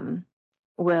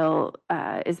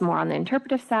is more on the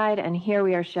interpretive side, and here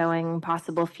we are showing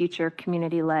possible future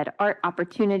community-led art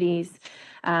opportunities.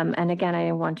 And again,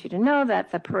 I want you to know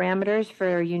that the parameters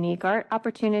for unique art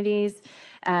opportunities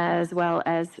as well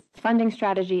as funding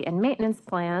strategy and maintenance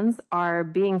plans, are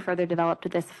being further developed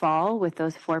this fall with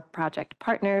those 4 project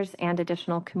partners and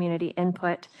additional community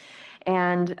input.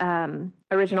 And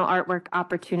original artwork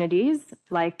opportunities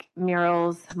like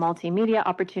murals, multimedia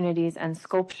opportunities, and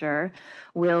sculpture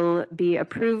will be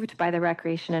approved by the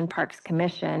Recreation and Parks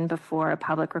Commission before a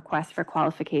public request for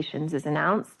qualifications is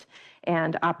announced.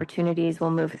 And opportunities will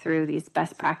move through these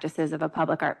best practices of a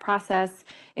public art process,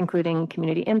 including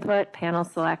community input, panel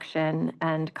selection,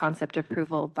 and concept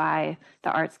approval by the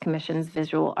Arts Commission's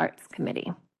Visual Arts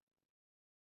Committee.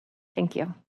 Thank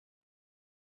you.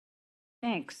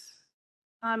 Thanks.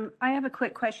 I have a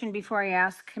quick question before I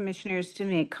ask commissioners to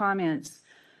make comments.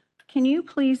 Can you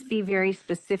please be very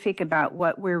specific about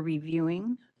what we're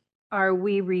reviewing? Are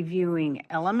we reviewing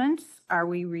elements? Are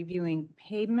we reviewing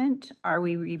pavement? Are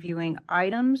we reviewing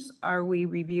items? Are we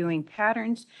reviewing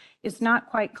patterns? It's not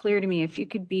quite clear to me. If you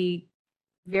could be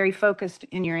very focused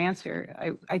in your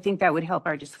answer, I think that would help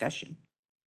our discussion.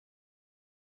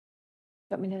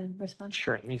 Want me to respond?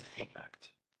 Sure, let me think back.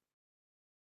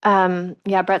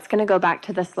 Yeah, Brett's going to go back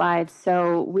to the slides.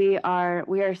 So we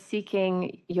are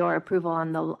seeking your approval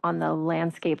on the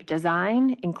landscape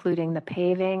design, including the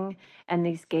paving and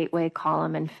these gateway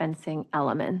column and fencing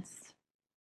elements.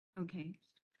 Okay.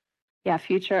 Yeah,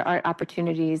 future art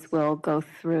opportunities will go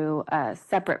through a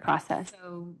separate process.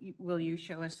 So will you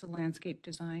show us the landscape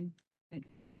design that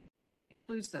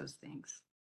includes those things?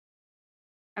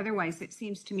 Otherwise, it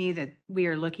seems to me that we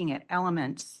are looking at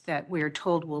elements that we're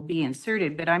told will be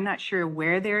inserted, but I'm not sure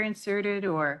where they're inserted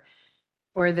or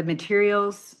the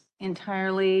materials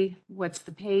entirely, what's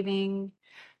the paving.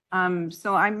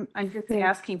 So I'm just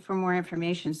asking for more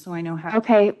information so I know how.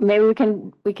 Okay, maybe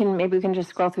we can just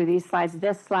scroll through these slides.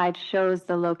 This slide shows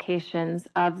the locations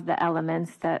of the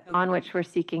elements that on which we're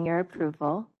seeking your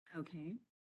approval. Okay.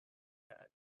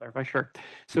 Clarify, sure.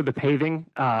 So the paving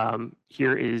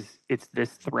here it's this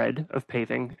thread of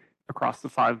paving across the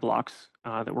 5 blocks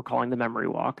that we're calling the memory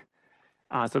walk.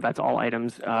 So that's all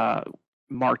items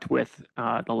marked with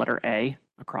the letter A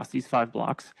across these 5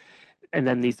 blocks. And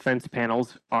then these fence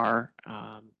panels are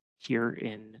here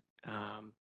in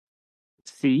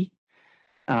C.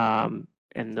 And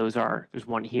there's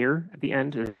one here at the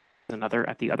end, there's another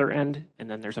at the other end, and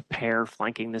then there's a pair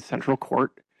flanking the central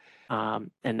court.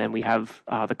 And then we have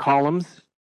the columns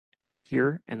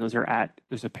here, and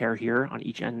there's a pair here on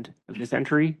each end of this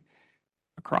entry,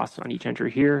 across on each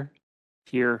entry here,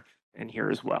 here, and here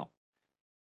as well.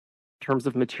 In terms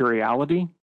of materiality,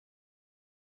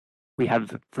 we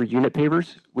have for unit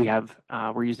pavers,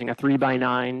 we're using a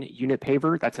 3x9 unit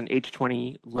paver. That's an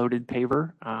H20 loaded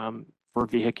paver for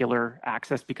vehicular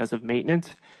access because of maintenance.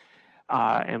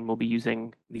 And we'll be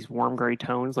using these warm gray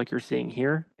tones like you're seeing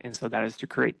here. And so that is to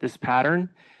create this pattern.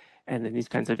 And then these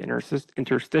kinds of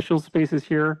interstitial spaces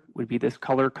here would be this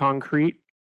color concrete,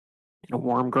 a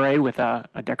warm gray with a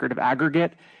decorative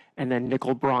aggregate, and then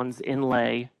nickel bronze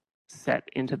inlay set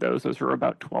into those. Those are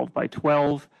about 12 by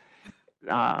 12,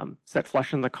 set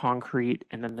flush in the concrete.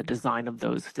 And then the design of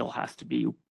those still has to be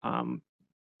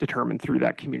determined through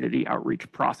that community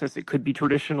outreach process. It could be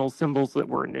traditional symbols that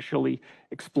were initially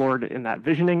explored in that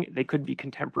visioning. They could be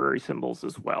contemporary symbols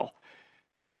as well.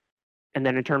 And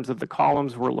then in terms of the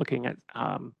columns, we're looking at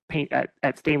paint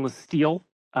at stainless steel.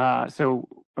 So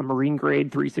a marine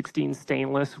grade 316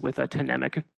 stainless with a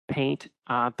Tnemec paint,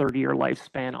 30-year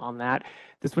lifespan on that.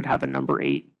 This would have a number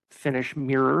 8 finish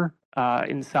mirror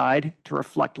inside to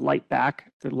reflect light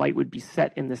back. The light would be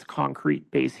set in this concrete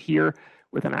base here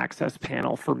with an access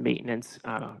panel for maintenance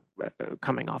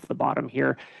coming off the bottom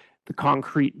here. The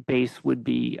concrete base would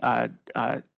be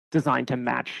designed to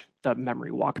match the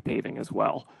memory walk paving as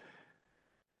well.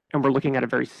 And we're looking at a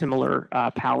very similar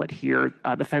palette here.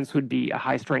 The fence would be a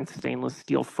high-strength stainless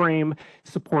steel frame,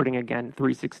 supporting, again,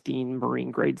 316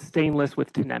 marine grade stainless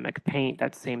with Tnemec paint,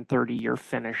 that same 30-year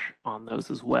finish on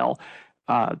those as well.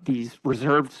 These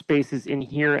reserved spaces in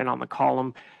here and on the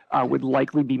column would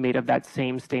likely be made of that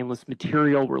same stainless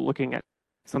material. We're looking at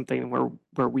something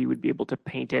where we would be able to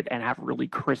paint it and have really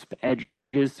crisp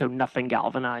edges, so nothing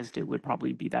galvanized. It would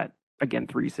probably be that, again,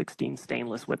 316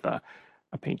 stainless with a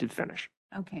painted finish.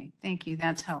 Okay, thank you.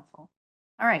 That's helpful.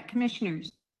 All right,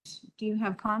 commissioners, do you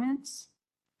have comments?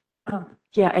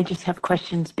 Yeah, I just have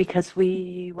questions because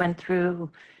we went through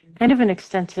kind of an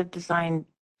extensive design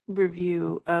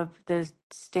review of the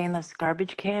stainless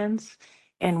garbage cans.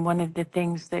 And one of the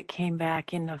things that came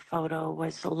back in the photo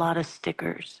was a lot of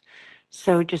stickers.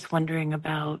 So just wondering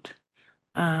about,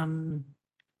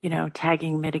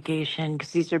 tagging mitigation,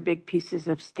 because these are big pieces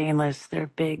of stainless, they're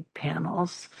big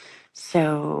panels.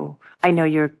 So I know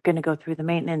you're going to go through the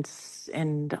maintenance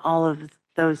and all of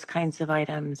those kinds of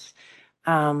items.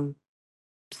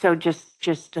 So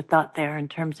just a thought there in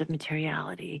terms of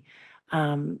materiality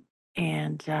and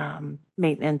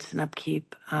maintenance and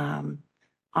upkeep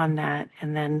on that.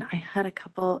 And then I had a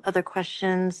couple other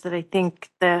questions that I think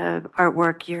the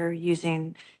artwork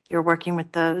you're working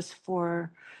with those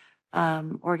for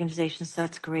organizations, so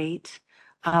that's great.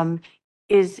 You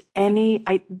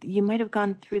might have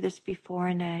gone through this before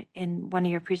in one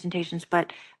of your presentations,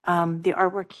 but the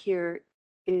artwork here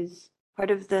is part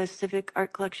of the Civic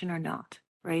art collection or not,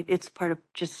 right? It's part of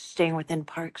just staying within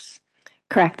parks.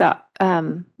 Correct.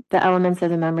 The elements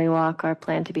of the memory walk are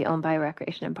planned to be owned by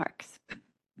Recreation and Parks.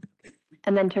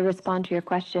 And then to respond to your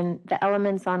question, the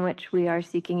elements on which we are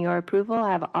seeking your approval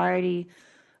have already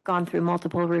gone through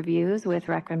multiple reviews with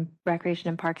Recreation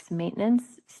and Parks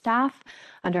maintenance staff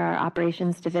under our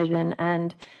operations division,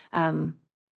 and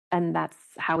that's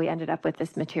how we ended up with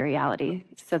this materiality,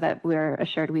 so that we're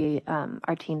assured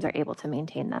our teams are able to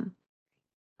maintain them.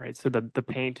 Right. So the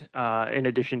paint, in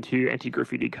addition to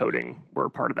anti-graffiti coating, were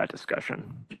part of that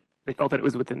discussion. They felt that it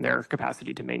was within their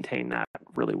capacity to maintain that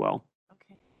really well.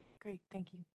 Okay, great,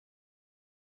 thank you.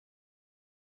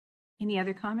 Any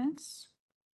other comments?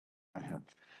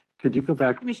 Could you go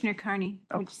back? Commissioner Carney.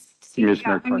 Oh, I'm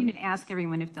Commissioner going Carney. to ask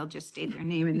everyone if they'll just state their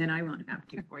name, and then I won't have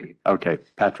to for you. Okay,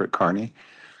 Patrick Carney.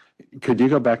 Could you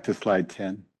go back to slide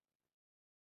 10?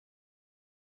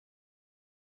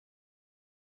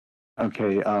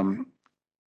 Okay,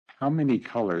 how many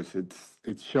colors?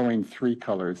 It's showing 3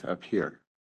 colors up here,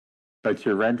 but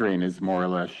your rendering is more or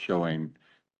less showing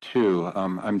 2.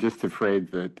 I'm just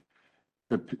afraid that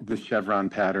the chevron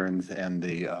patterns and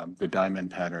the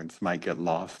diamond patterns might get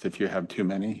lost if you have too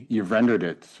many. You've rendered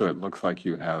it so it looks like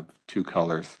you have 2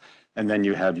 colors, and then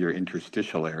you have your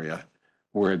interstitial area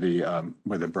where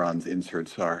the bronze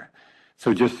inserts are.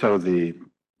 So just so the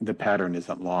pattern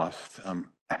isn't lost,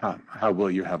 how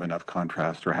will you have enough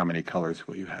contrast, or how many colors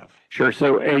will you have? Sure.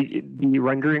 So the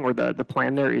rendering or the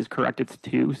plan there is correct. It's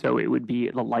 2. So it would be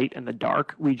the light and the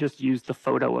dark. We just used the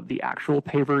photo of the actual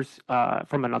pavers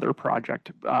from another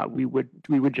project. We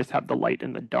would just have the light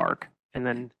and the dark. And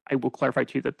then I will clarify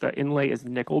too that the inlay is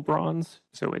nickel bronze.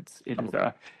 So it is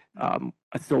a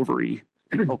silvery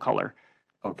color.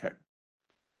 Okay.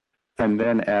 And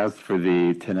then as for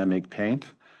the Tenemic paint,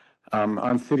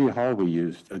 on City Hall, we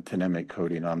used a Tenemic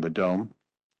coating on the dome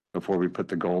before we put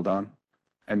the gold on.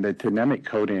 And the Tenemic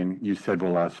coating, you said,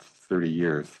 will last 30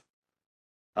 years.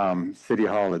 City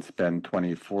Hall, it's been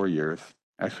 24 years,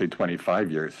 actually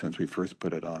 25 years since we first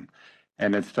put it on.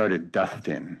 And it started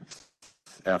dusting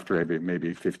after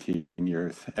maybe 15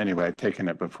 years. Anyway, I've taken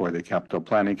it before the Capital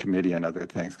Planning Committee and other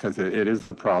things, because it is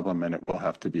a problem and it will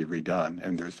have to be redone,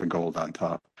 and there's the gold on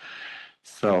top.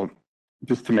 So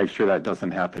just to make sure that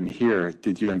doesn't happen here,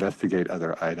 did you investigate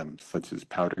other items such as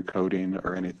powder coating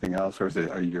or anything else, or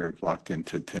are you locked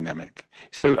into Tenemic?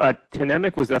 So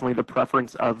Tenemic was definitely the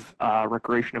preference of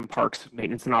Recreation and Parks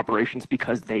maintenance and operations,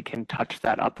 because they can touch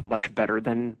that up much better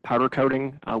than powder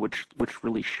coating, which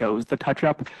really shows the touch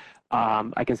up.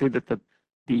 I can say that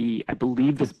I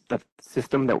believe the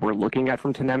system that we're looking at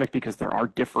from Tenemic, because there are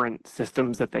different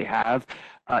systems that they have,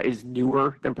 is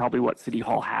newer than probably what City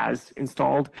Hall has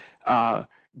installed.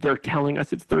 They're telling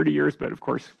us it's 30 years, but of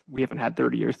course we haven't had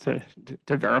 30 years to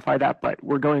verify that, but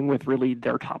we're going with really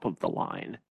their top of the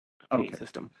line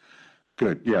system.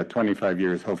 Good. Yeah, 25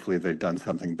 years. Hopefully they've done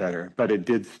something better. But it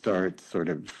did start sort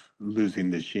of losing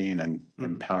the sheen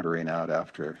and powdering out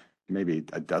after maybe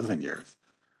a dozen years.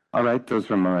 All right, those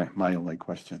are my only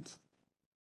questions.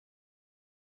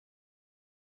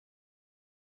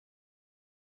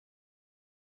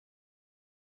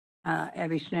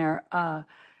 Abby Schneier,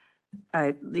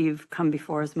 you've come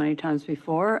before us many times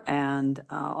before, and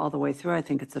all the way through, I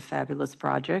think it's a fabulous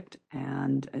project,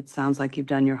 and it sounds like you've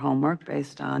done your homework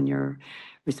based on your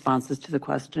responses to the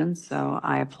questions, so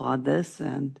I applaud this,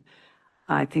 and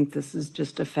I think this is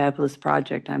just a fabulous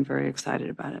project. I'm very excited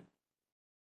about it.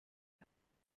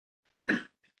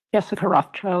 Jessica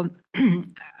Rothschild.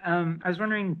 I was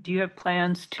wondering, do you have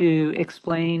plans to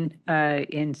explain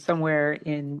in somewhere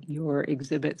in your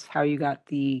exhibits how you got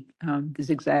the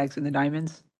zigzags and the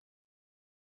diamonds?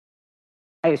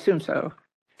 I assume so,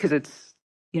 because it's,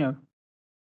 go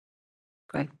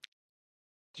ahead.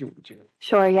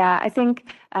 Sure, yeah. I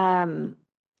think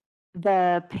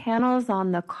the panels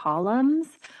on the columns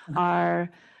are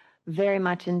very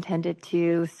much intended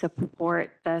to support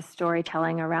the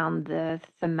storytelling around the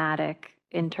thematic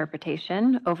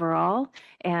interpretation overall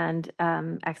and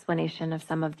explanation of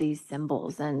some of these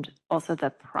symbols and also the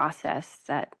process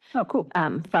that Oh, cool.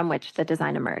 from which the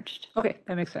design emerged. Okay,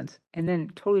 that makes sense. And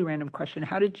then totally random question.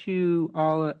 How did you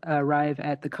all arrive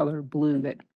at the color blue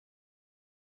that?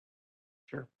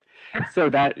 Sure. So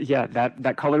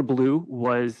that color blue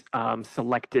was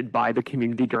selected by the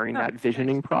community during that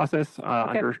visioning process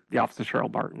under the Office of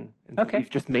Cheryl Barton. And so Okay. we've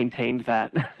just maintained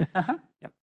that. Uh-huh.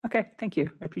 Yep. Okay, thank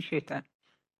you. I appreciate that.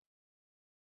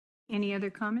 Any other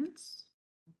comments?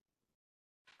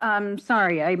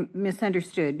 Sorry, I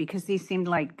misunderstood because these seemed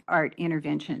like art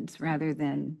interventions rather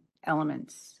than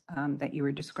elements that you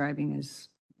were describing as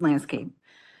landscape.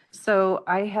 So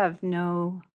I have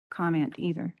no comment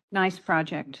either. Nice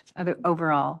project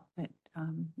overall, but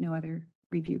no other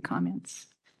review comments.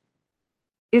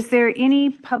 Is there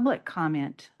any public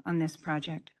comment on this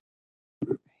project?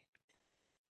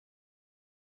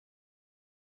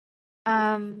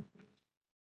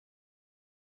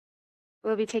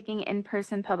 We'll be taking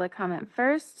in-person public comment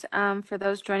first. For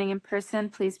those joining in person,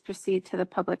 please proceed to the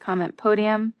public comment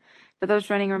podium. For those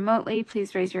joining remotely,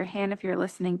 please raise your hand if you're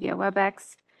listening via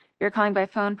WebEx. If you're calling by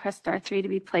phone, press *3 to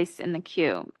be placed in the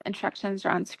queue. Instructions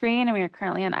are on screen, and we are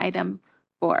currently on item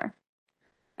 4.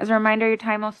 As a reminder, your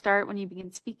time will start when you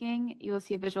begin speaking. You will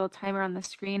see a visual timer on the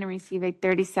screen and receive a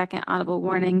 30-second audible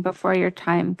warning before your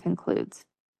time concludes.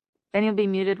 Then you'll be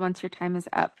muted once your time is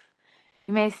up.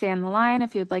 You may stay on the line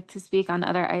if you would like to speak on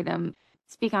other items.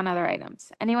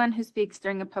 Anyone who speaks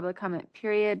during a public comment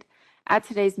period at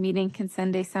today's meeting can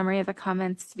send a summary of the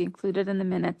comments to be included in the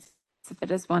minutes if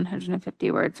it is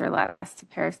 150 words or less to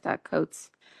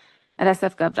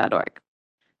paris.coates@sfgov.org.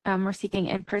 We're seeking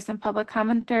in-person public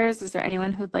commenters. Is there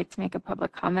anyone who'd like to make a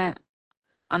public comment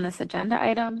on this agenda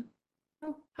item?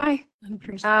 Oh, hi.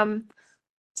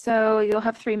 So you'll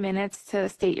have 3 minutes to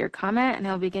state your comment, and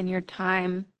I'll begin your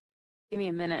time. Give me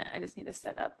a minute. I just need to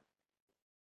set up.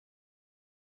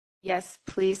 Yes,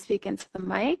 please speak into the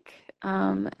mic.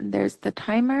 There's the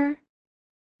timer.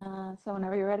 So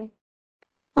whenever you're ready.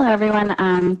 Hello, everyone.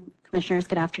 Commissioners,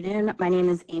 good afternoon. My name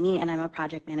is Amy, and I'm a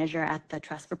project manager at the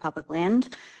Trust for Public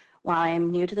Land. While I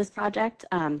am new to this project,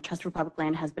 Trust for Public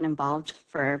Land has been involved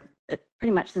for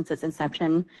pretty much since its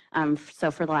inception,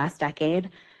 so for the last decade.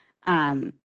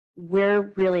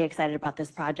 We're really excited about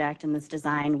this project and this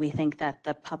design. We think that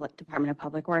the Department of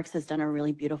Public Works has done a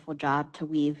really beautiful job to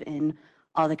weave in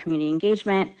all the community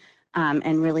engagement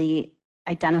and really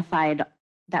identified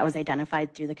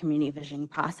through the community visioning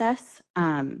process.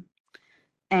 And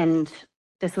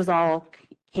this was all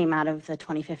came out of the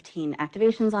 2015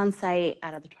 activations on site,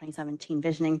 out of the 2017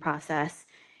 visioning process,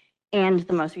 and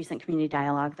the most recent community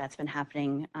dialogue that's been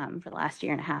happening for the last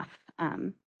year and a half.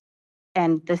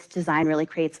 And this design really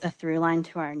creates a through line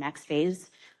to our next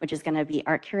phase, which is going to be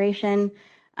art curation,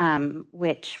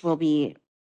 which will be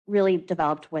really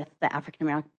developed with the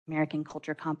African American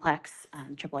Culture Complex,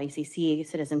 AAACC,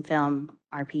 Citizen Film,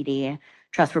 RPD,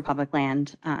 Trust for Public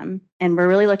Land. And we're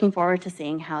really looking forward to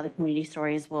seeing how the community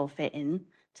stories will fit in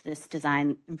to this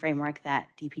design and framework that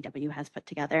DPW has put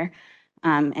together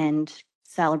and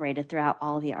celebrated throughout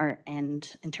all of the art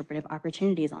and interpretive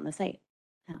opportunities on the site.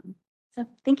 So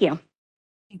thank you.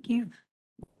 Thank you.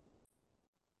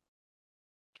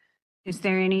 Is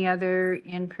there any other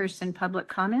in-person public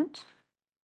comment?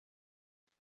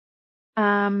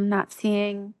 Not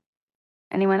seeing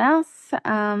anyone else.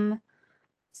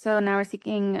 So now we're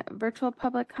seeking virtual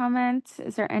public comment.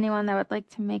 Is there anyone that would like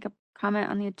to make a comment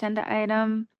on the agenda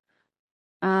item?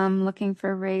 Looking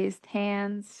for raised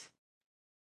hands.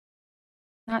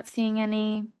 Not seeing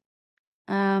any.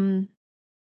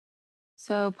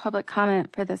 So public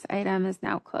comment for this item is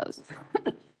now closed.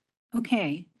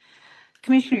 Okay.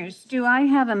 Commissioners, do I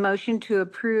have a motion to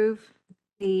approve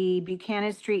the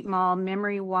Buchanan Street Mall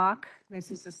Memory Walk?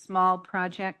 This is a small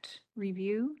project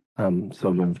review.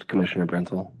 So moved, Commissioner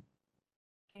Brenzel.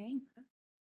 Okay.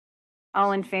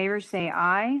 All in favor, say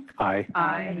aye. Aye.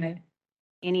 Aye.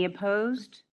 Any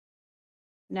opposed?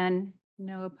 None,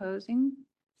 no opposing.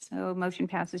 So motion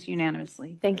passes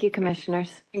unanimously. Thank you,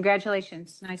 commissioners.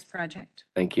 Congratulations. Nice project.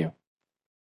 Thank you.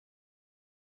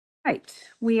 Right,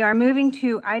 we are moving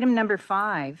to item number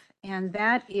 5, and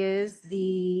that is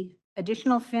the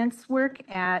additional fence work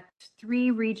at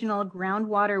 3 regional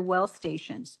groundwater well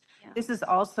stations. Yeah. This is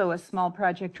also a small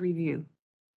project review.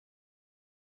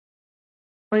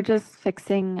 We're just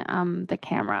fixing the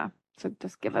camera. So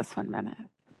just give us 1 minute.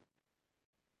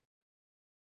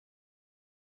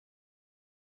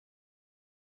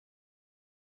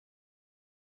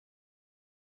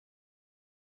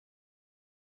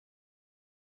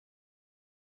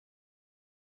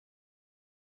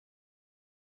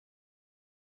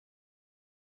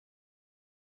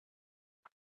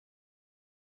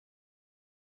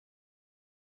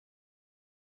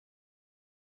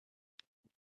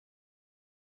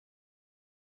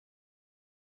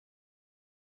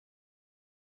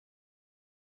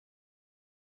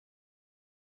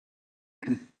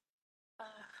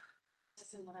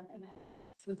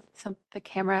 So the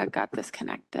camera got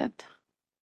disconnected.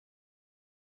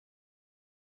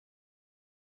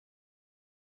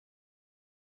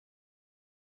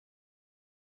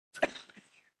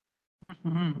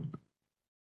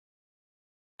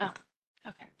 Oh,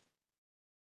 okay.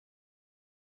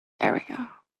 There we go.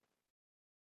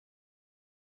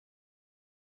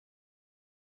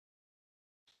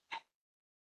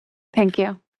 Thank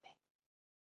you.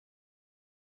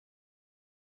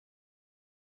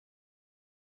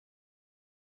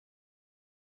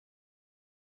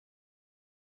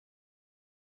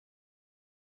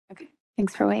 Okay,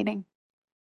 thanks for waiting.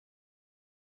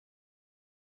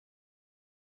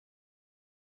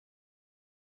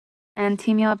 And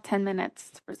team, you'll have 10 minutes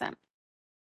to present.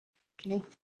 Okay,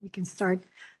 we can start.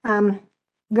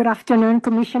 Good afternoon,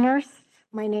 commissioners.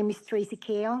 My name is Tracy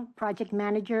Kale, project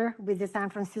manager with the San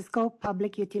Francisco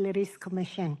Public Utilities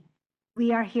Commission.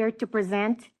 We are here to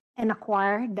present and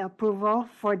acquire the approval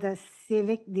for the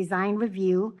Civic Design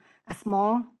Review, a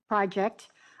small project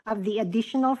of the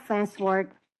additional fence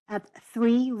work at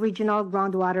 3 regional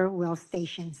groundwater well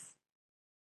stations.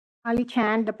 Ali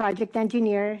Chan, the project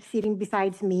engineer sitting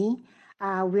beside me,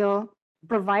 will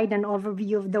provide an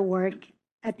overview of the work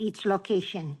at each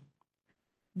location.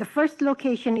 The first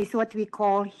location is what we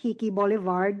call Hickey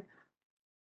Boulevard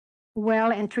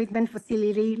Well and Treatment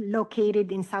Facility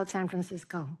located in South San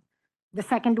Francisco. The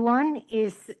second one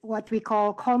is what we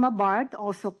call Colma Bart,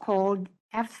 also called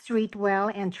F Street Well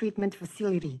and Treatment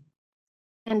Facility.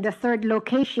 And the third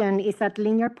location is at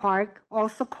Linear Park,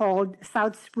 also called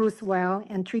South Spruce Well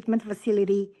and Treatment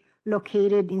Facility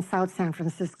located in South San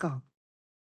Francisco.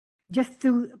 Just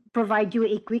to provide you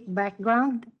a quick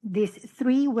background, these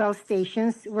 3 well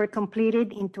stations were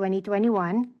completed in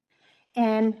 2021,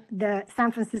 and the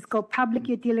San Francisco Public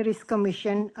Utilities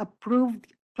Commission approved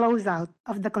closeout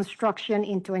of the construction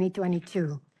in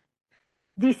 2022.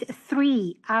 These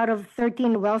 3 out of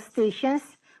 13 well stations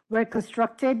were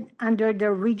constructed under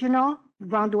the Regional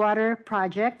Groundwater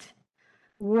Project,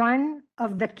 one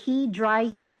of the key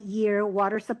dry year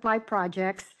water supply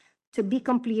projects to be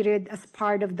completed as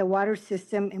part of the Water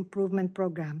System Improvement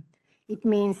Program. It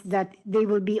means that they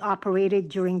will be operated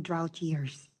during drought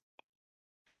years.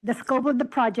 The scope of the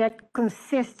project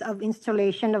consists of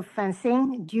installation of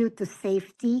fencing due to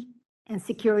safety and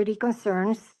security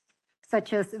concerns,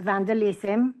 such as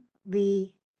vandalism.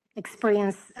 We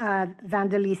experience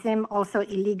vandalism, also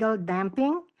illegal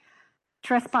damping,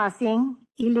 trespassing,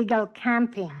 illegal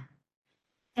camping.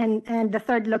 And the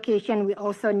third location, we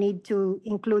also need to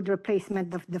include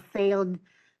replacement of the failed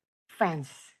fence.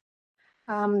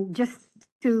 Just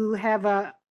to have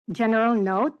a general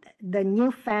note, the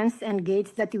new fence and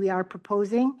gates that we are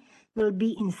proposing will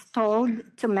be installed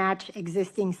to match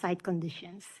existing site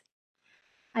conditions.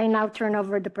 I now turn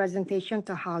over the presentation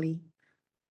to Holly.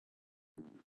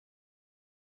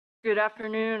 Good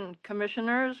afternoon,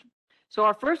 commissioners. So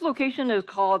our first location is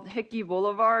called Hickey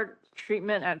Boulevard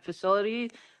Treatment and Facility.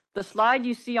 The slide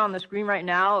you see on the screen right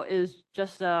now is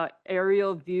just an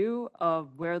aerial view of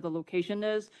where the location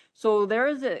is. So there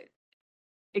is a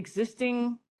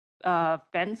existing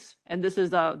fence, and this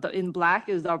is the in black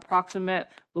is the approximate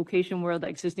location where the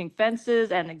existing fence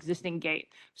is and existing gate.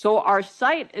 So our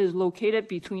site is located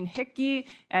between Hickey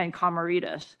and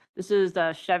Camaritas. This is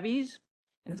the Chevys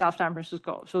in South San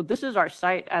Francisco. So this is our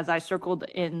site as I circled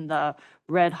in the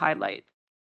red highlight.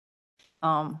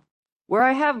 Where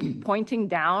I have pointing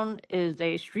down is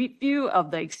a street view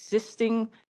of the existing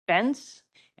fence,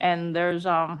 and there's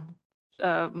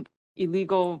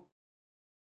illegal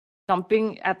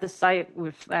dumping at the site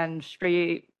and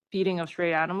stray feeding of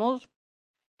stray animals.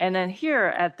 And then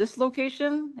here at this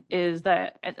location is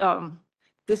that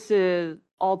this is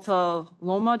Alta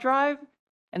Loma Drive,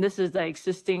 and this is the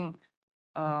existing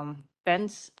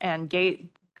fence and gate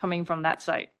coming from that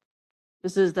site.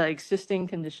 This is the existing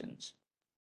conditions.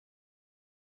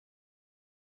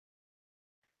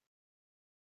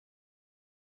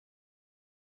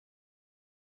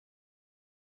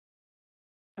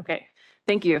 Okay,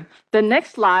 thank you. The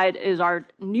next slide is our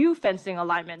new fencing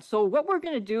alignment. So what we're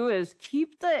going to do is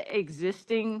keep the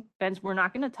existing fence. We're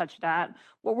not going to touch that.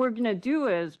 What we're going to do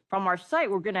is from our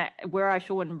site, we're going to, where I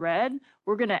show in red,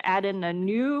 we're going to add in a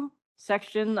new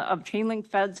section of chain link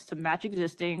fence to match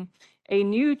existing, a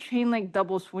new chain link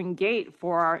double swing gate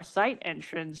for our site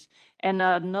entrance, and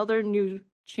another new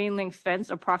chain link fence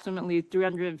approximately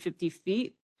 350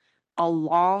 feet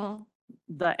along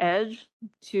the edge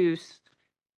to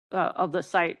of the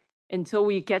site until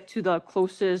we get to the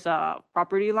closest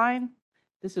property line.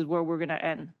 This is where we're going to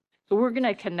end. So we're going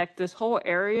to connect this whole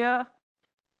area.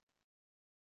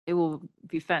 It will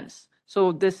be fenced.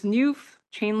 So this new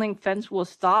chain link fence will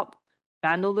stop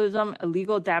vandalism,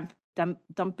 illegal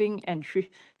dumping, and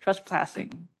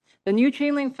trespassing. The new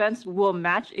chain link fence will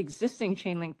match existing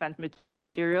chain link fence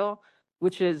material,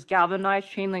 which is galvanized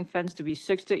chain link fence to be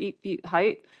 6 to 8 feet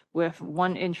height with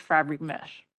 1-inch fabric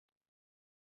mesh.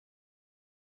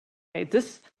 Okay,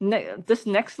 this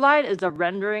next slide is a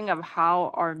rendering of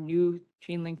how our new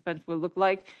chain link fence will look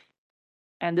like.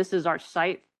 And this is our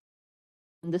site,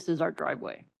 and this is our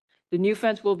driveway. The new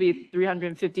fence will be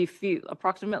 350 feet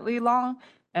approximately long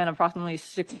and approximately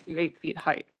 6 to 8 feet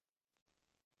height.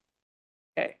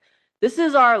 Okay, this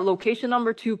is our location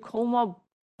number 2 Coma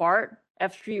Bart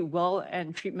F Street Well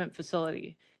and Treatment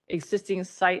Facility, existing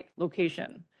site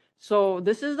location. So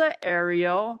this is the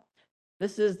aerial.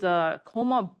 This is the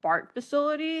Coma Bart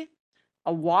facility,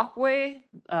 a walkway.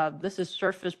 This is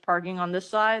surface parking on this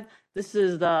side. This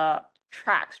is the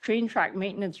tracks, train track,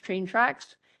 maintenance train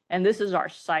tracks, and this is our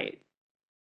site.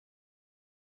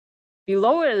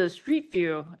 Below it is a street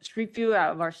view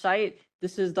of our site.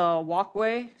 This is the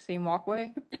walkway, same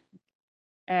walkway.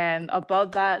 And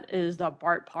above that is the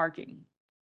BART parking.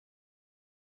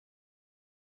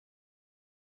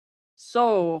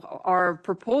 So our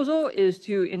proposal is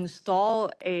to install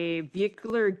a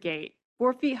vehicular gate,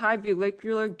 4 feet high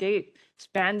vehicular gate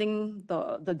spanning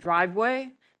the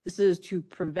driveway. This is to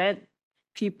prevent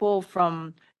people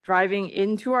from driving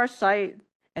into our site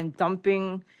and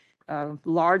dumping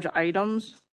large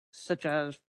items such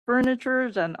as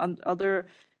furnitures and other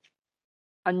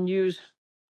unused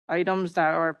items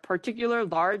that are particularly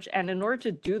large. And in order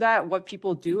to do that, what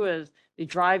people do is they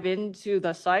drive into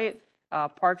the site,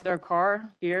 park their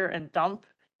car here and dump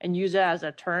and use it as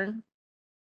a turn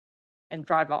and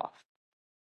drive off.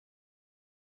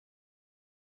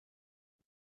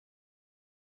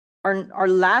 Our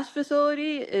last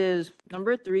facility is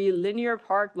number 3, Linear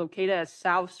Park, located at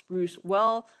South Spruce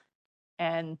Well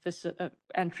and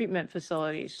treatment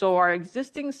facility. So our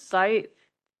existing site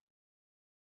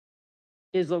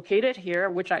is located here,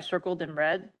 which I circled in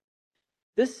red.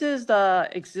 This is the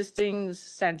existing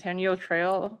Centennial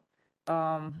Trail.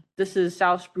 This is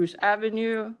South Spruce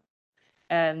Avenue,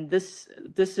 and this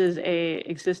is a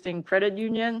existing credit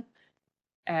union,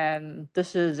 and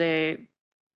this is a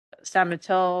San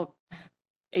Mateo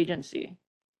agency.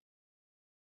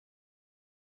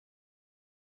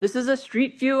 This is a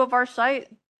street view of our site,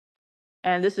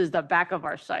 and this is the back of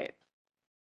our site.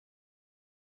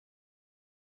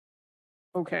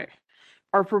 Okay,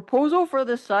 our proposal for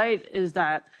the site is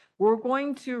that we're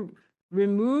going to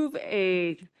remove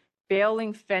a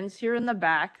failing fence here in the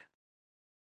back,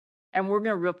 and we're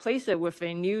going to replace it with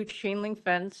a new chain link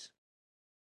fence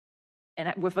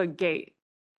and with a gate.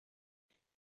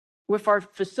 With our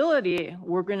facility,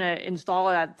 we're going to install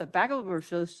at the back of our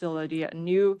facility a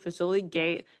new facility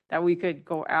gate that we could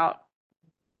go out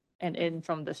and in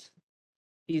from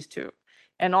these two.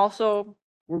 And also,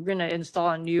 we're going to install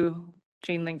a new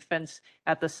chain link fence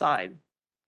at the side.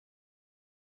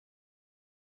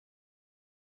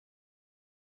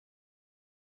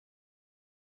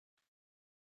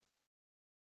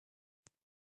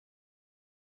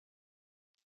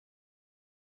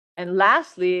 And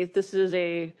lastly, this is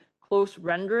a close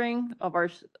rendering of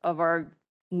our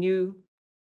new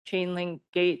chain link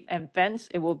gate and fence.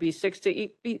 It will be 6 to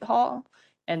 8 feet tall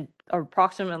and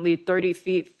approximately 30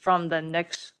 feet from the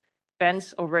next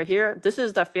fence over here. This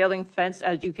is the failing fence.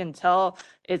 As you can tell,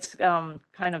 it's kind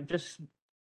of just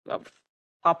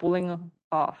toppling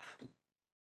off.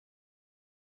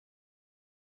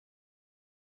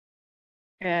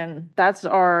 And that's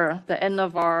the end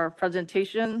of our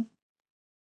presentation.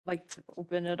 I'd like to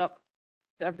open it up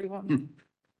to everyone.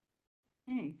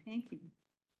 Okay, thank you.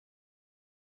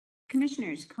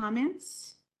 Commissioners,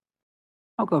 comments?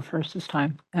 I'll go first this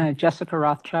time. Jessica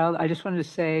Rothschild, I just wanted to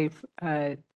say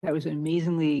that was an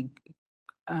amazingly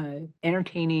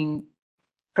entertaining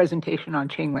presentation on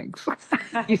chain links.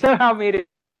 You somehow made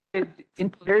it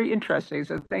very interesting,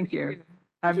 so thank you.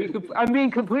 I'm being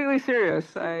completely serious.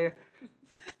 I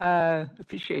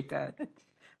appreciate that.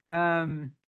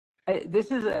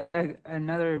 This is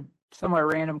another somewhat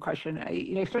random question,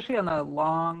 especially on the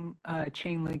long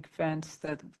chain link fence,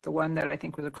 the one that I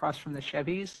think was across from the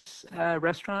Chevy's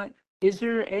restaurant. Is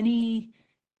there any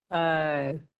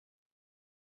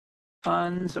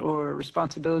funds or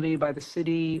responsibility by the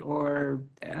city or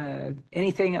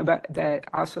anything about that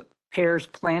also pairs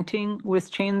planting with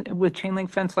chain link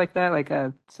fence like that, like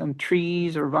some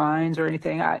trees or vines or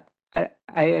anything? I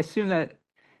assume that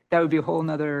would be a whole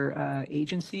nother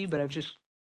agency, but I've just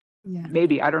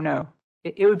maybe, I don't know.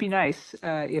 It would be nice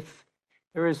if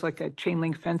there was like a chain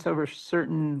link fence over a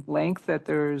certain length, that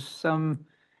there's some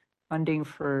funding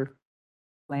for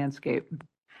landscape?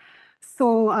 So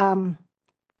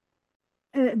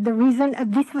the reason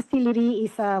this facility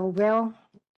is a well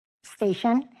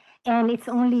station and it's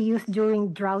only used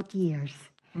during drought years.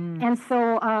 And so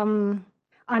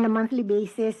on a monthly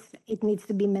basis, it needs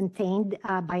to be maintained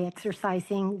by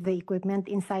exercising the equipment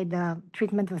inside the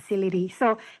treatment facility.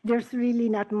 So there's really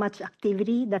not much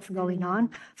activity that's going on.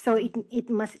 So it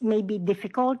may be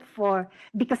difficult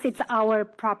because it's our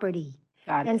property.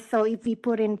 Got it. And so if we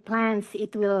put in plants,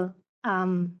 it will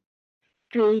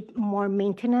create more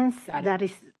maintenance. Got it. That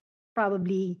is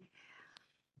probably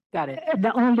Got it.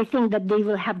 the only thing that they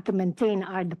will have to maintain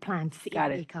are the plants if Got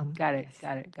they it. come. Got it.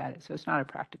 Got it. Got it. So it's not a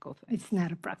practical thing. It's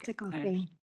not a practical I thing. understand.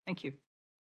 Thank you.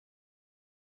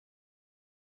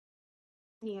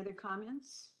 Any other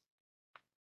comments?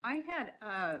 I had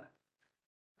a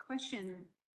question,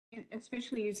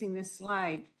 especially using this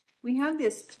slide. We have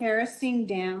this terracing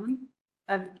down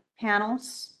of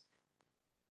panels.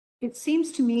 It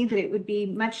seems to me that it would be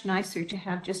much nicer to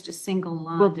have just a single Will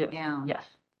line do. down. Yes.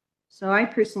 So I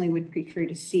personally would prefer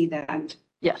to see that. I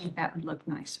Yes. think that would look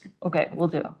nicer. Okay, we'll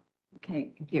do.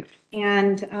 Okay. Thank you.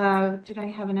 And did I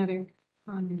have another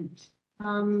comment?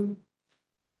 I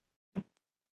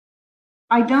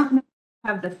don't know if I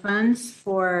have the funds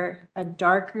for a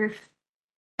darker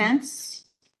fence,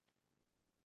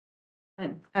 a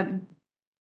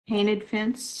painted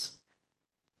fence,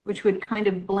 which would kind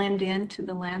of blend into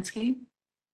the landscape.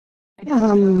 I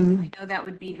know that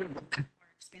would be more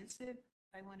expensive.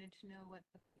 I wanted to know what.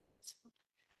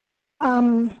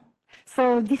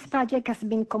 So this project has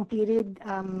been completed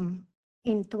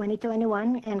in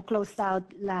 2021 and closed out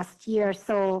last year.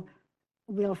 So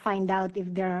we'll find out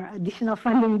if there are additional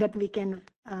funding that we can.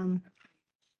 All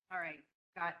right,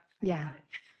 Yeah.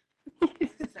 got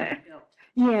it.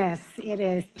 Yes, it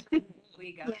is.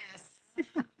 We go. Yes.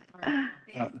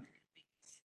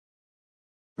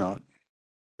 No,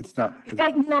 it's not.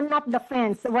 Not the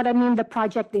fence. What I mean, the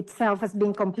project itself has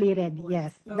been completed.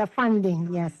 Yes, the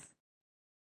funding. Yes.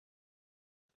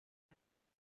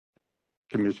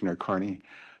 Commissioner Carney.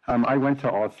 I went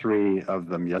to all three of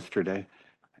them yesterday,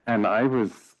 and I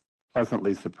was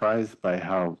pleasantly surprised by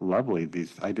how lovely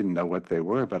these, I didn't know what they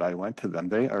were, but I went to them.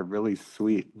 They are really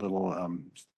sweet little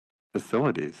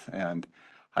facilities, and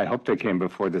I hope they came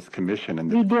before this commission.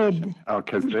 And We did. Oh,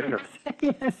 because they are.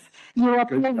 Yes, you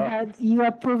approved that. You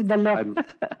approved the look.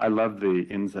 I love the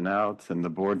ins and outs and the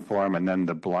board form, and then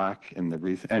the black in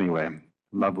the anyway,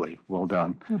 lovely, well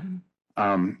done.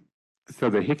 So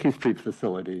the Hickey Street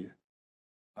facility,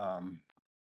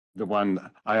 the one,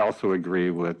 I also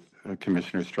agree with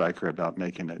Commissioner Stryker about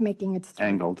making it straight,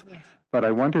 angled. yes. But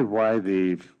I wonder why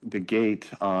the gate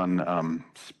on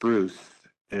Spruce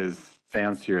is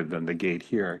fancier than the gate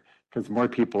here, because more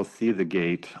people see the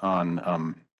gate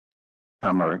on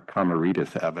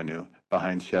Carmaritas Avenue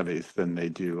behind Chevy's than they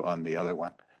do on the other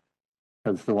one.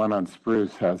 Because the one on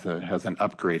Spruce has an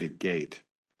upgraded gate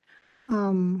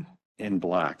in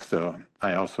black. So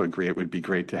I also agree it would be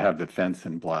great to have the fence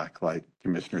in black, like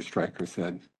Commissioner Stryker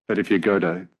said. But if you go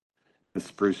to the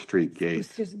Spruce Street gate,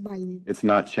 It's just by it's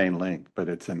not chain link, but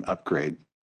it's an upgrade.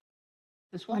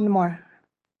 This one more.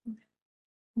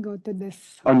 Go to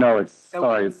this. Oh, no,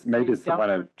 maybe it's the one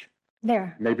at,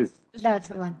 There. maybe it's, That's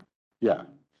the one. yeah.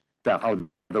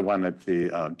 The one at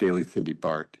the Daly City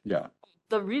BART, yeah.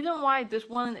 The reason why this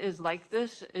one is like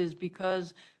this is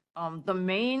because the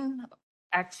main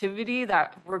activity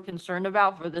that we're concerned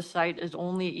about for this site is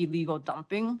only illegal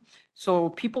dumping. So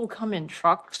people come in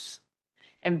trucks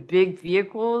and big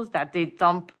vehicles that they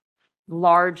dump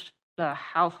large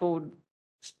household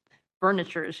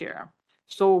furnitures here.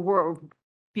 So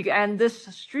and this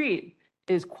street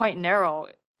is quite narrow.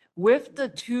 With the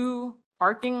two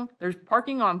parking, there's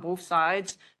parking on both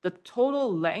sides. The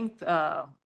total length,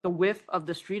 the width of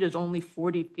the street is only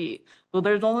 40 feet. So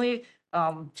there's only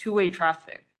two-way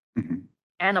traffic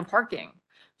and a parking.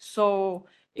 So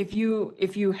if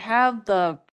you have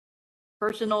the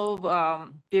personal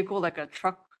vehicle like a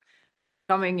truck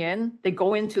coming in, they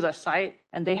go into the site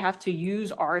and they have to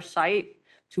use our site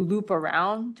to loop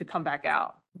around to come back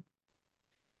out.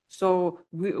 So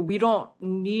we don't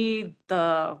need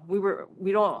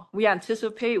we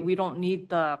anticipate we don't need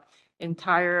the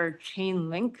entire chain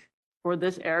link for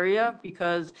this area,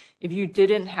 because if you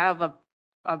didn't have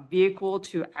a vehicle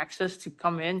to access to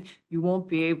come in, you won't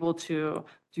be able to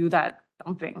do that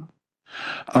dumping.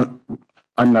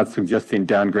 I'm not suggesting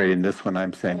downgrading this one.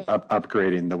 I'm saying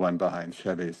upgrading the one behind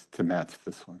Chevy's to match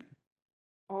this one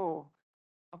Oh,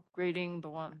 upgrading the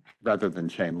one. rather than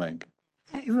chain link.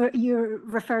 You're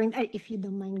referring, if you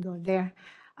don't mind, go there.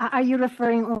 Are you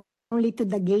referring only to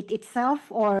the gate itself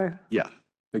or? Yeah.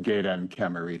 The gate on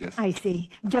Camaritas. I see,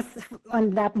 just on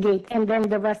that gate, and then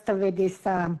the rest of it is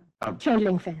chain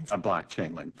link fence. A black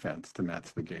chain link fence to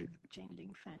match the gate. Chain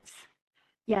link fence.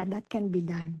 Yeah, that can be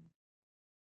done.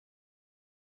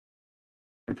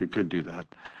 If you could do that.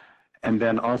 And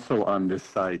then also on this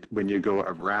site, when you go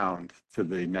around to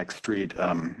the next street,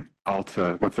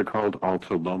 Alta, what's it called?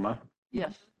 Alta Loma?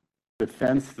 Yes. The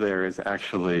fence there is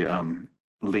actually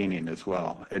leaning as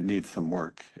well. It needs some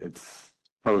work. It's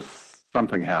posts,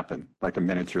 something happened, like a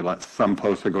miniature, some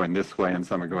posts are going this way and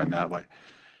some are going that way.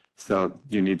 So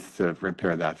you need to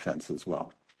repair that fence as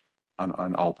well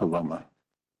on Alta Loma.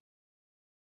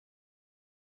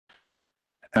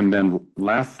 And then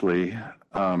lastly,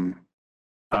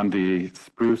 on the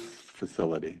spruce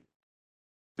facility,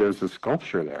 there's a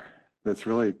sculpture there that's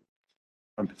really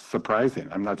surprising.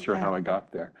 I'm not sure how I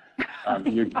got there.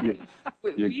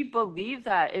 We believe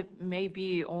that it may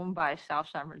be owned by South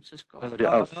San Francisco.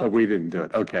 Oh, so we didn't do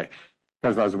it. Okay.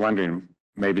 Because I was wondering,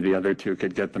 maybe the other two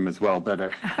could get them as well, but I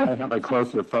have a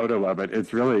closer photo of it.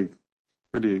 It's really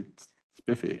pretty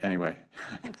spiffy anyway.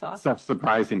 That's awesome. So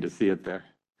surprising to see it there.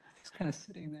 It's kind of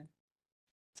sitting there.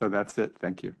 So that's it.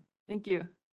 Thank you. Thank you.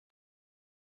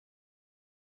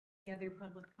 Any other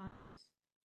public comments?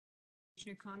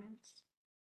 Commissioner comments?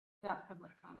 Not public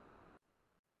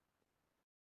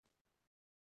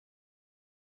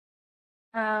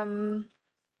comment.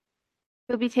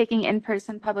 We'll be taking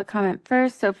in-person public comment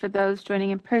first. So for those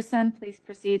joining in person, please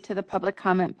proceed to the public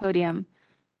comment podium.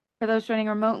 For those joining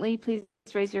remotely, please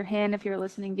raise your hand if you're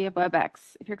listening via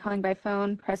WebEx. If you're calling by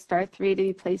phone, press *3 to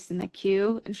be placed in the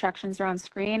queue. Instructions are on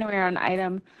screen. We're on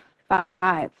item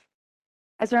 5.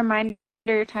 As a reminder,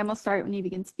 your time will start when you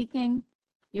begin speaking.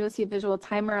 You will see a visual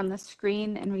timer on the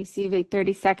screen and receive a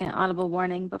 30-second audible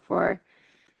warning before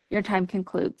your time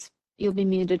concludes. You'll be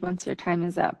muted once your time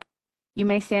is up. You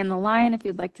may stay on the line if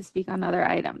you'd like to speak on other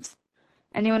items.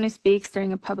 Anyone who speaks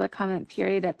during a public comment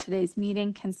period at today's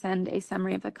meeting can send a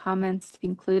summary of the comments to be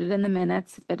included in the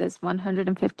minutes if it is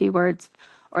 150 words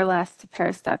or less to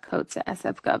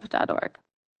paris.coates@sfgov.org.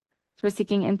 So we're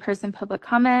seeking in-person public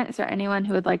comment. Is there anyone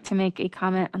who would like to make a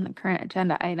comment on the current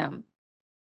agenda item?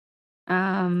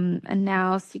 And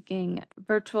now seeking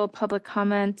virtual public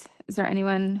comment. Is there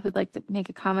anyone who'd like to make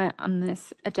a comment on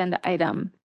this agenda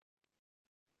item?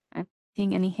 I'm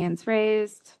seeing any hands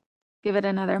raised. Give it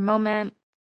another moment.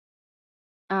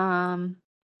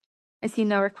 I see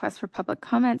no request for public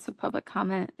comment, so public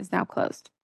comment is now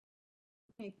closed.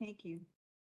 Okay, thank you.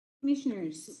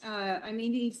 Commissioners, I may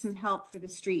need some help for the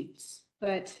streets,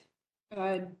 but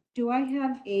do I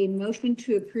have a motion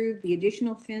to approve the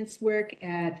additional fence work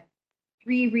at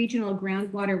 3 regional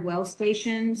groundwater well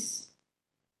stations?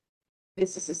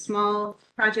 This is a small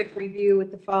project review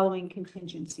with the following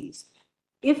contingencies.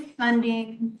 If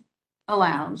funding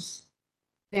allows,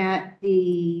 that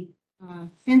the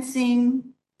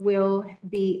fencing will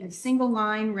be a single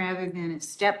line rather than a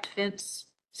stepped fence,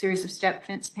 series of stepped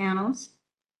fence panels,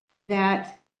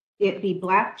 that it be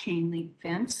black chain link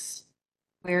fence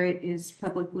where it is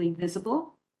publicly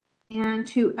visible, and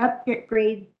to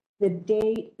upgrade the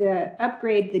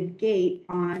gate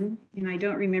on, and I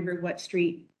don't remember what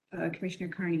street, Commissioner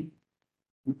Carney.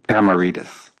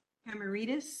 Camaritas.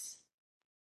 Camaritas.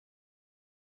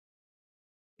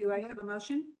 Do I have a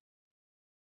motion?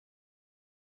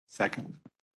 Second.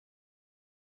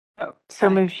 Oh, So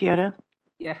move Shiota.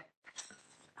 Yeah.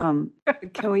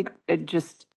 Can we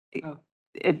just,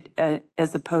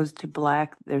 as opposed to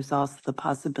black, there's also the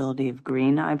possibility of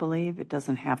green, I believe. It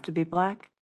doesn't have to be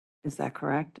black. Is that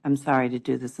correct? I'm sorry to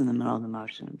do this in the middle of the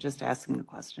motion. I'm just asking the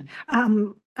question.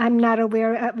 I'm not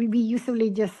aware, we usually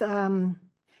just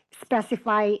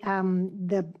specify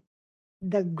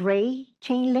the gray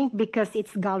chain link because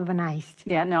it's galvanized.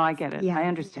 Yeah, no, I get it. Yeah. I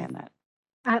understand that.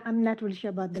 I'm not really sure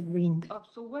about the green.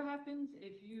 So what happens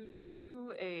if you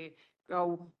do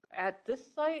go at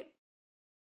this site?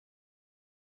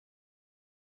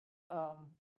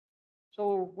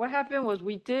 So what happened was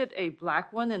we did a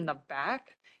black one in the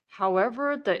back.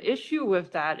 However, the issue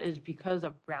with that is because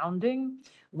of grounding.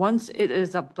 Once it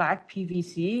is a black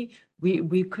PVC,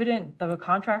 we couldn't, the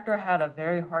contractor had a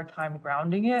very hard time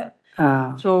grounding it.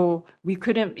 So we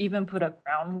couldn't even put a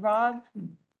ground rod.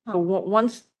 So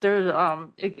once there's,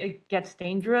 it gets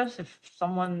dangerous if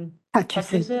someone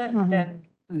touches it, then.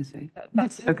 Let me see.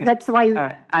 Okay. That's why. All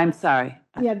right, I'm sorry.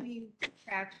 Yeah. You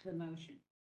retract the motion.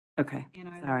 Okay, And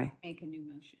I will sorry. make a new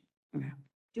motion. Okay.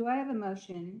 Do I have a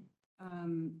motion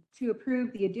to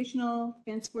approve the additional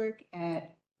fence work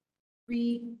at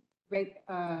 3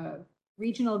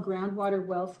 regional groundwater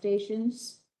well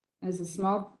stations as a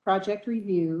small project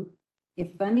review,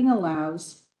 if funding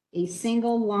allows, a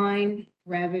single line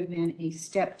rather than a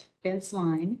stepped fence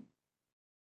line.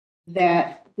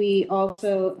 That we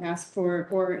also ask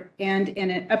for, and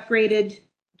an upgraded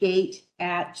gate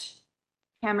at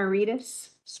Camaritas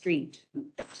Street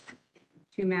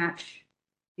to match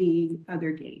the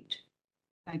other gate.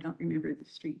 I don't remember the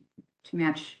street, to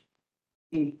match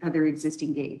the other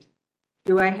existing gate.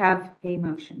 Do I have a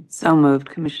motion? So moved,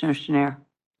 Commissioner Schenier.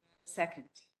 Second.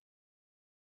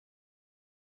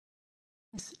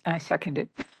 I second it.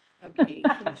 Okay,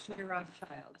 Commissioner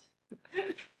Rothschild.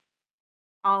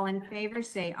 All in favor,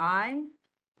 say aye.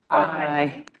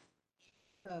 Aye.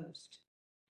 Opposed.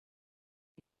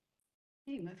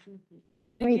 Okay, motion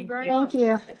approved. Great, thank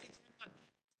you.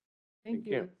 Thank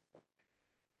you.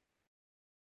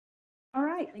 All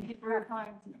right, thank you for your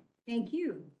time. Thank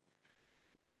you.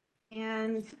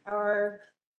 And our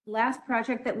last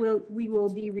project that we will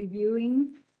be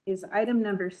reviewing is item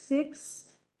number 6,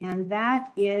 and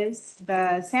that is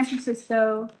the San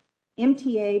Francisco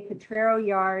MTA Potrero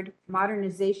Yard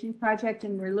Modernization Project,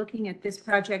 and we're looking at this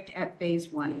project at phase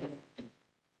 1.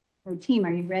 So team,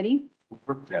 are you ready?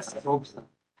 Yes, I hope so.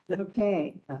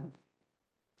 Okay.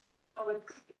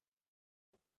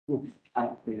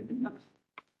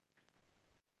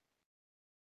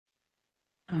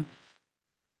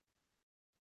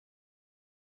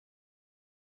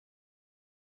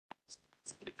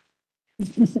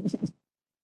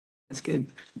 That's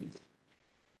good.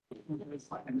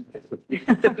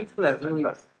 That really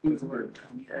You know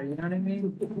what I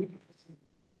mean?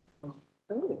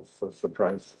 So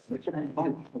surprised. Is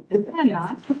that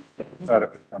not? Thought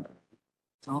it was coming.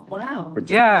 Oh, wow.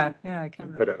 Yeah, I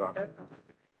can. Put it on.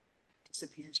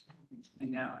 Disappears. I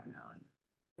know.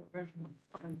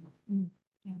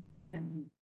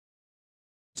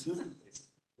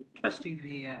 Trusting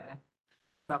the,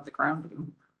 about the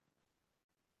ground.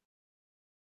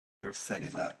 They're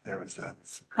setting up. There was a.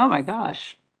 Oh my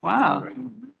gosh, wow.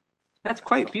 That's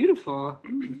quite beautiful.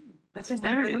 That's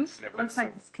there it is. Looks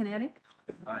like it's kinetic.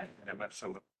 And it went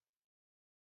so.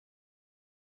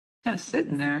 Kind of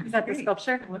sitting there. Is that the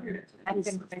sculpture?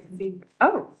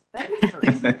 Oh.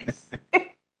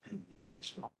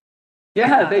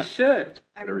 Yeah, they should.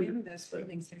 I remember those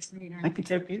feelings. They're sweet, aren't I think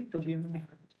they're beautiful.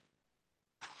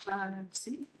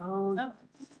 See? Oh.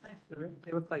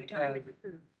 They look like,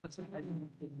 what's it?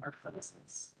 Our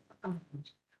fences.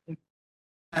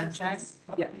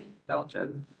 Yeah,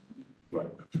 Belgian.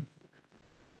 Wow.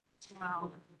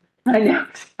 I know.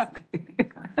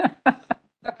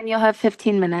 And you'll have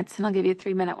 15 minutes, and I'll give you a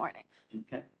 3-minute warning.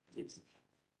 Okay. Can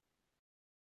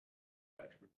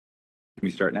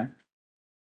we start now?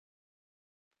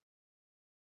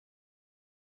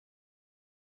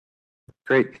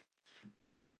 Great.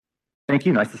 Thank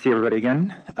you. Nice to see everybody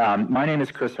again. My name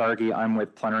is Chris Hargy. I'm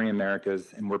with Plenary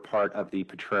Americas, and we're part of the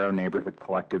Potrero Neighborhood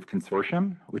Collective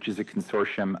Consortium, which is a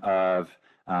consortium of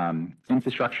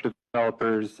infrastructure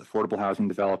developers, affordable housing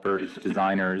developers,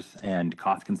 designers, and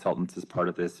cost consultants as part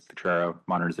of this Potrero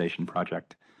modernization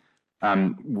project.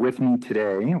 With me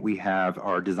today, we have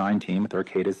our design team with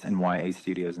Arcadis and YA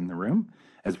Studios in the room,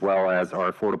 as well as our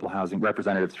affordable housing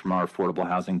representatives from our affordable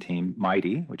housing team,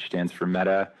 MIGHTY, which stands for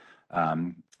Meta,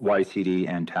 YCD,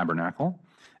 and Tabernacle.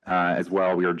 As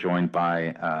well, we are joined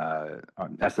by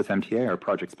SFMTA, our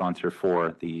project sponsor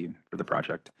for the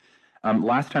project.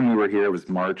 Last time we were here was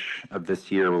March of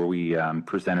this year, where we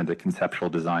presented the conceptual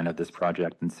design of this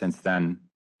project, and since then,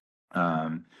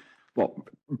 well,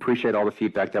 appreciate all the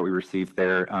feedback that we received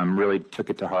there. Really took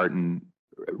it to heart, and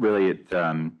really it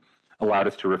allowed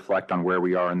us to reflect on where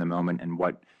we are in the moment and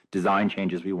what design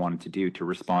changes we wanted to do to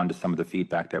respond to some of the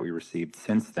feedback that we received.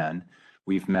 Since then,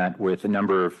 we've met with a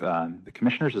number of the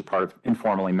commissioners as part of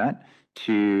informally met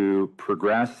to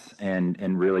progress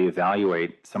and really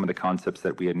evaluate some of the concepts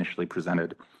that we initially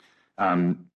presented.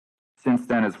 Since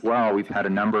then as well, we've had a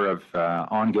number of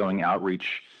ongoing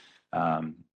outreach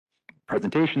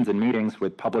presentations and meetings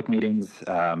with public meetings,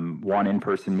 one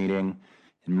in-person meeting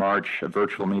in March, a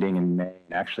virtual meeting in May,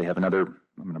 and actually have another,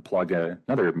 I'm going to plug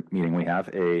another meeting we have,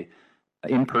 a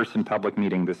in-person public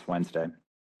meeting this Wednesday.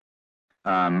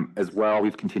 As well,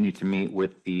 we've continued to meet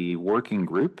with the working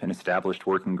group, an established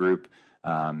working group,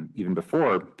 even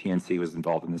before PNC was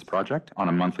involved in this project, on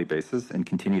a monthly basis, and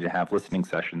continue to have listening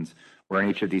sessions where in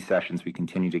each of these sessions we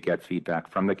continue to get feedback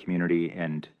from the community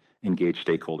and engage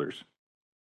stakeholders.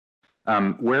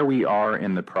 Where we are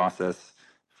in the process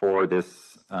for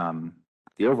this,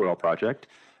 the overall project,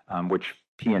 which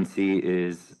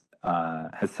PNC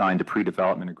has signed a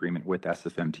pre-development agreement with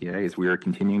SFMTA, is we are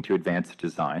continuing to advance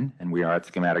design, and we are at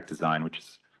schematic design, which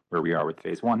is where we are with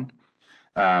phase 1.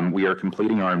 We are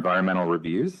completing our environmental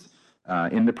reviews,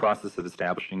 in the process of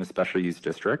establishing a special use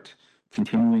district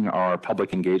continuing our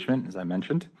public engagement, as I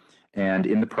mentioned, and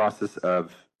in the process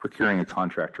of procuring a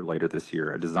contractor later this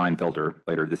year, a design builder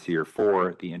later this year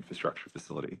for the infrastructure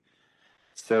facility.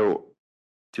 So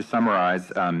to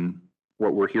summarize,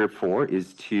 what we're here for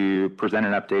is to present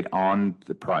an update on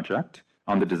the project,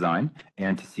 on the design,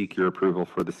 and to seek your approval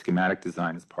for the schematic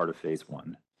design as part of phase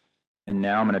 1. And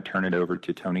now I'm going to turn it over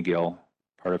to Tony Gill,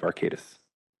 part of Arcadis.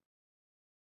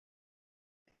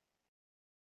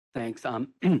 Thanks.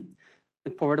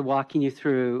 Look forward to walking you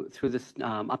through this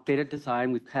updated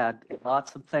design. We've had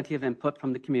plenty of input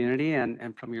from the community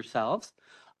and from yourselves.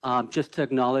 Just to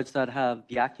acknowledge that I have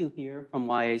Yaku here from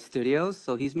YA Studios.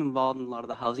 So he's been involved in a lot of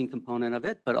the housing component of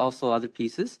it, but also other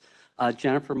pieces.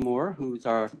 Jennifer Moore, who's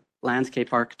our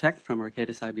landscape architect from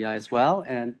Arcadis IBI as well,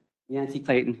 and Nancy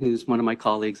Clayton, who's one of my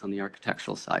colleagues on the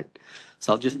architectural side.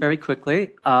 So just very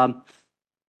quickly,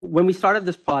 when we started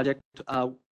this project,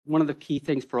 one of the key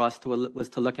things for us was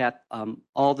to look at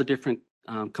all the different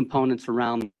components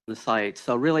around the site.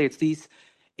 So really, it's these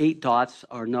 8 dots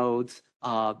or nodes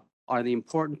are the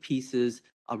important pieces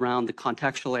around the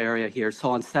contextual area here.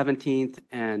 So on 17th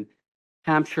and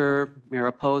Hampshire,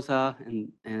 Mariposa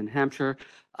and Hampshire,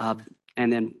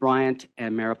 and then Bryant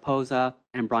and Mariposa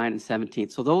and Bryant and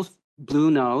 17th. So those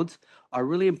blue nodes are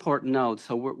really important nodes.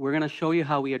 So we're going to show you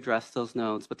how we address those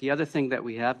nodes. But the other thing that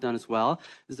we have done as well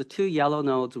is the 2 yellow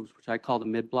nodes, which I call the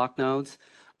mid-block nodes.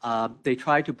 They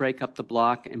try to break up the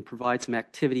block and provide some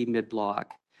activity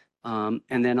mid-block. And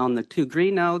then on the 2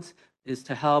 green nodes is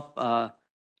to help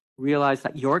realize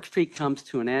that York Street comes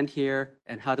to an end here,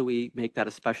 and how do we make that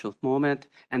a special moment?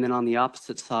 And then on the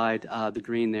opposite side, the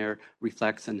green there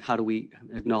reflects and how do we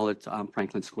acknowledge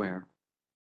Franklin Square.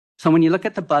 So when you look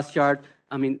at the bus yard,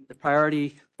 I mean, the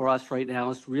priority for us right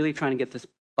now is really trying to get this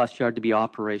bus yard to be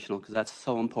operational because that's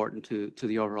so important to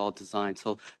the overall design.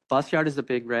 So bus yard is the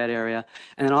big red area.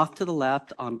 And then off to the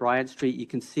left on Bryant Street, you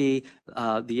can see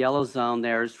the yellow zone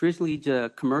there is usually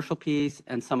the commercial piece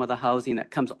and some of the housing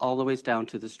that comes all the way down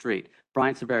to the street.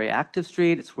 Bryant's a very active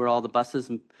street. It's where all the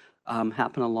buses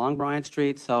happen along Bryant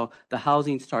Street. So the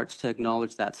housing starts to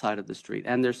acknowledge that side of the street.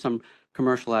 And there's some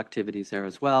commercial activities there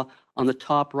as well. On the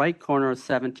top right corner of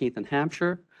 17th and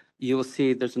Hampshire, you will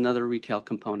see there's another retail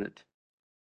component.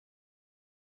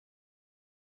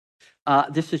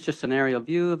 This is just an aerial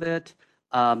view of it.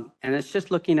 And it's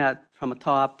just looking at from a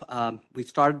top. We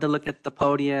started to look at the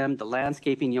podium, the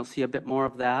landscaping, you'll see a bit more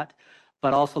of that,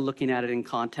 but also looking at it in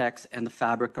context and the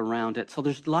fabric around it. So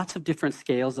there's lots of different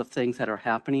scales of things that are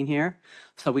happening here.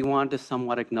 So we wanted to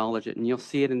somewhat acknowledge it, and you'll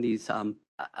see it in these and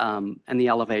the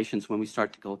elevations when we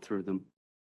start to go through them.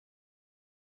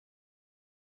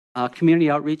 Community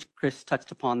outreach, Chris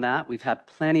touched upon that. We've had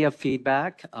plenty of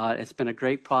feedback. It's been a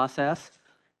great process.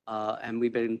 And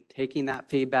we've been taking that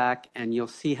feedback, and you'll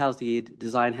see how the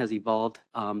design has evolved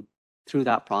through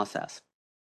that process.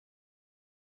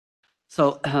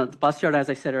 So the bus yard, as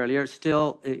I said earlier,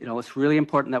 still, it's really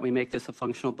important that we make this a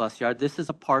functional bus yard. This is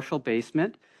a partial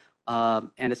basement,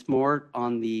 and it's more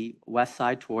on the west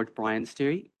side towards Bryant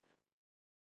Street.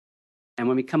 And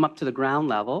when we come up to the ground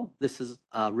level, this is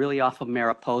really off of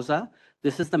Mariposa.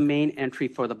 This is the main entry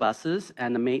for the buses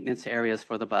and the maintenance areas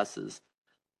for the buses.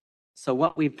 So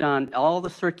what we've done, all the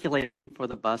circulation for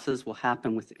the buses will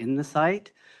happen within the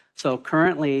site. So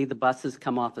currently the buses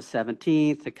come off of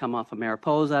 17th, they come off of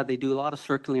Mariposa, they do a lot of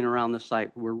circling around the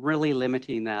site. We're really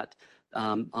limiting that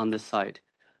on this site.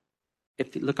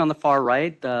 If you look on the far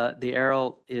right, the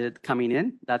arrow is coming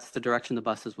in, that's the direction the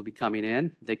buses will be coming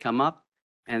in. They come up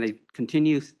and they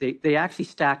continue, they actually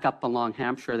stack up along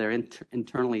Hampshire there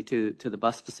internally to the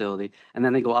bus facility, and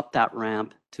then they go up that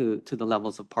ramp to the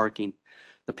levels of parking.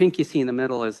 The pink you see in the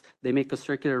middle is they make a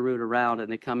circular route around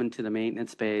and they come into the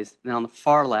maintenance bays. And on the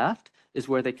far left is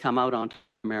where they come out onto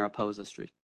Mariposa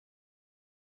Street.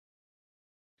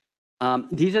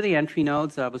 These are the entry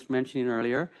nodes that I was mentioning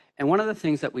earlier. And one of the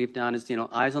things that we've done is,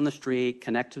 eyes on the street,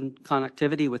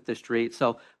 connectivity with the street.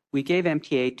 So we gave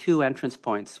MTA 2 entrance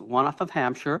points, one off of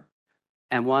Hampshire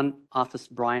and one off of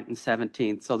Bryant and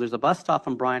 17th. So there's a bus stop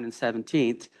on Bryant and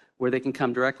 17th where they can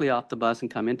come directly off the bus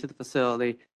and come into the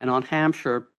facility. And on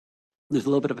Hampshire, there's a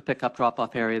little bit of a pickup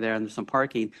drop-off area there, and there's some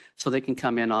parking, so they can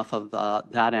come in off of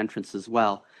that entrance as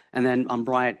well. And then on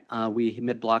Bryant,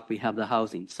 mid-block, we have the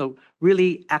housing. So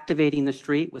really activating the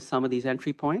street with some of these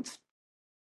entry points.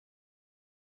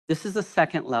 This is the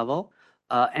second level,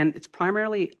 and it's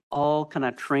primarily all kind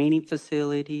of training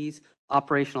facilities,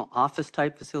 operational office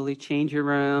type facility, changing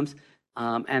rooms,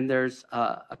 and there's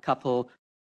a couple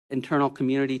internal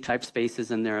community type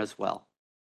spaces in there as well.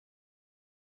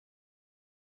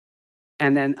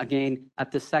 And then again,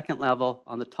 at the second level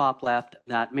on the top left,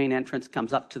 that main entrance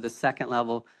comes up to the second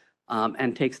level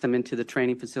and takes them into the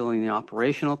training facility and the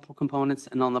operational components.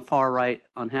 And on the far right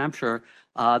on Hampshire,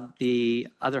 the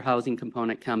other housing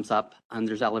component comes up and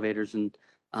there's elevators and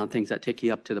things that take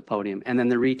you up to the podium. And then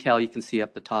the retail you can see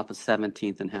up the top of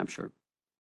 17th and Hampshire.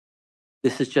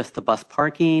 This is just the bus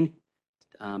parking,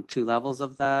 2 levels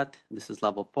of that. This is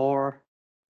level 4.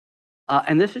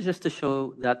 And this is just to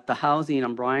show that the housing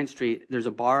on Bryant Street, there's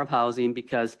a bar of housing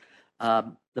because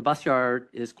the bus yard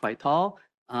is quite tall.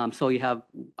 So you have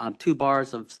 2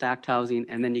 bars of stacked housing,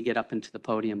 and then you get up into the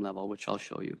podium level, which I'll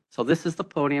show you. So this is the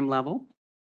podium level,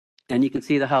 and you can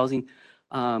see the housing,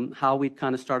 how we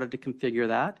kind of started to configure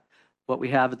that. What we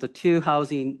have is the 2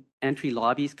 housing entry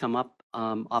lobbies come up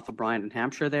off of Bryant and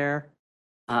Hampshire there.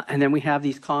 And then we have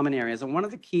these common areas. And one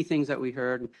of the key things that we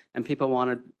heard and people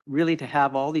wanted really to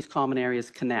have all these common areas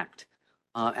connect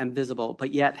and visible,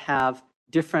 but yet have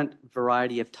different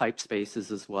variety of type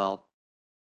spaces as well.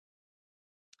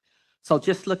 So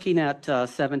just looking at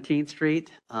 17th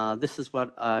Street, this is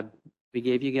what we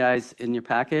gave you guys in your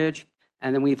package.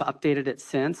 And then we've updated it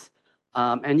since.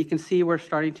 And you can see we're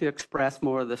starting to express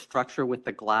more of the structure with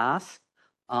the glass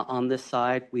on this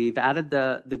side. We've added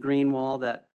the green wall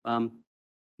that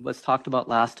was talked about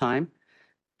last time.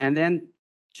 And then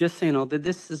just so you know that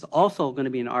this is also going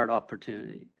to be an art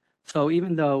opportunity. So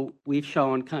even though we've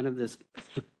shown kind of this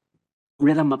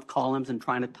rhythm of columns and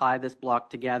trying to tie this block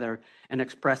together and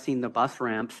expressing the bus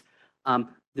ramps,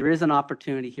 there is an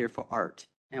opportunity here for art.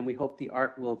 And we hope the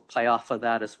art will play off of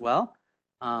that as well.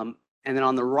 And then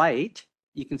on the right,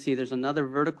 you can see there's another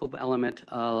vertical element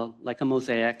like a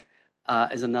mosaic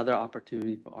is another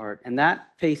opportunity for art. And that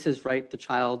faces right the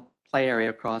child play area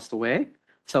across the way.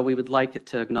 So we would like it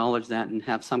to acknowledge that and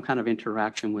have some kind of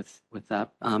interaction with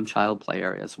that child play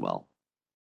area as well.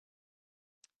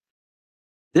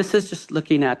 This is just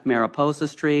looking at Mariposa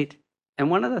Street.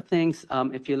 And one of the things,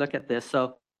 if you look at this,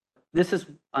 so this is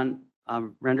a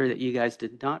render that you guys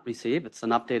did not receive. It's an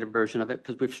updated version of it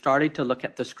because we've started to look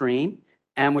at the screen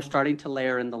and we're starting to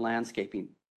layer in the landscaping.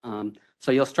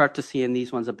 So you'll start to see in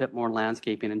these ones a bit more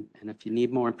landscaping. And if you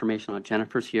need more information on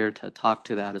Jennifer's here to talk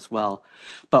to that as well.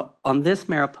 But on this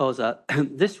Mariposa,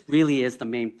 this really is the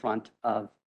main front of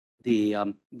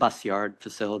the bus yard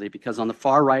facility because on the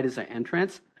far right is an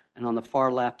entrance and on the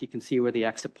far left you can see where the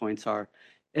exit points are.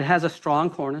 It has a strong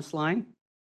cornice line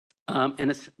and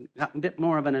it's got a bit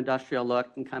more of an industrial look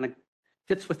and kind of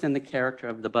fits within the character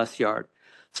of the bus yard.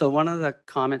 So one of the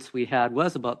comments we had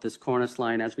was about this cornice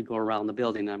line as we go around the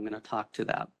building. I'm going to talk to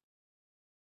that.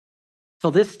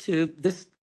 So this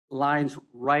line's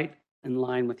right in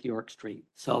line with York Street.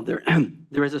 So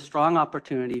there is a strong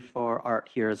opportunity for art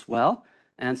here as well.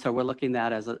 And so we're looking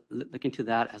to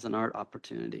that as an art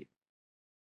opportunity.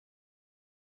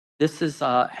 This is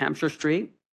Hampshire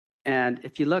Street. And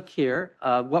if you look here,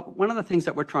 one of the things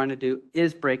that we're trying to do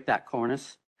is break that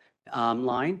cornice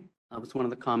line. That was one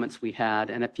of the comments we had.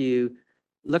 And if you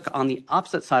look on the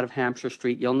opposite side of Hampshire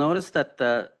Street, you'll notice that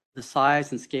the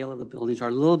size and scale of the buildings are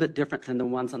a little bit different than the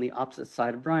ones on the opposite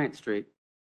side of Bryant Street.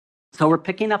 So we're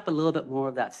picking up a little bit more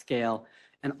of that scale.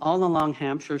 And all along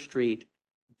Hampshire Street,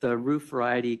 the roof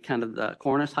variety, kind of the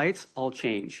cornice heights all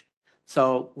change.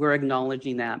 So we're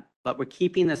acknowledging that, but we're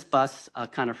keeping this bus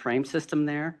kind of frame system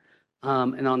there.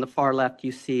 And on the far left,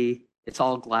 you see it's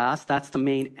all glass. That's the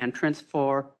main entrance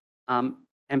for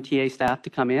MTA staff to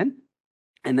come in.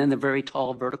 And then the very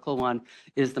tall vertical one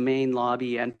is the main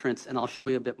lobby entrance. And I'll show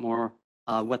you a bit more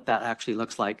what that actually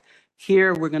looks like.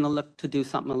 Here, we're going to look to do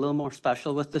something a little more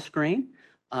special with the screen.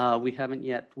 We haven't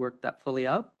yet worked that fully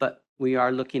out, but we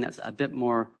are looking at a bit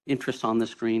more interest on the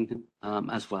screen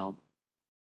as well.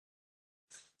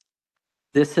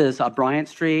 This is Bryant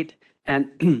Street.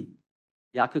 And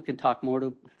Yaku can talk more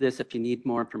to this if you need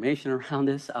more information around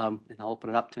this, and I'll open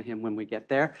it up to him when we get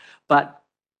there. But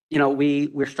you know,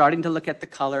 we're starting to look at the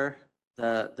color,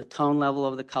 the tone level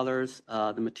of the colors,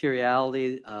 the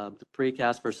materiality, the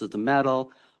precast versus the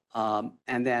metal,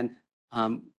 and then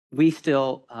we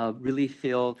still really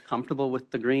feel comfortable with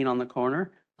the green on the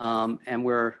corner,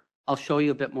 and I'll show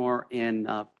you a bit more in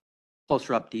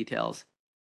closer up details.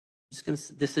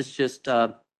 This is just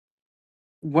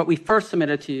what we first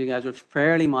submitted to you guys was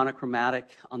fairly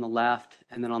monochromatic on the left,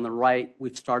 and then on the right,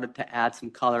 we've started to add some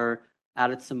color,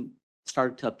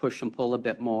 started to push and pull a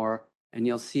bit more, and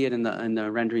you'll see it in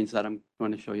the renderings that I'm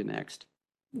going to show you next.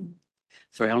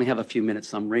 Sorry, I only have a few minutes,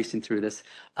 so I'm racing through this.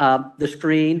 The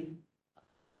screen,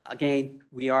 again,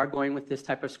 we are going with this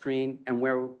type of screen, and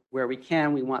where we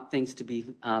can, we want things to be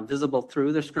visible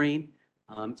through the screen.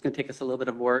 It's going to take us a little bit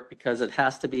of work because it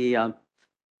has to be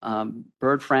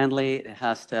bird friendly. It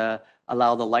has to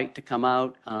allow the light to come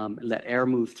out, let air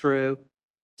move through.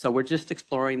 So we're just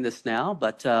exploring this now,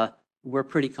 but we're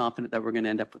pretty confident that we're going to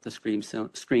end up with a screen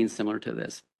similar to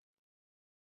this.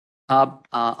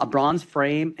 A bronze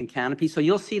frame and canopy. So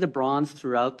you'll see the bronze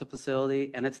throughout the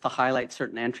facility, and it's to highlight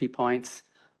certain entry points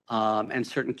and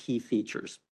certain key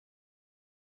features.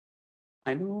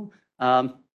 I know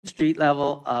street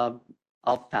level,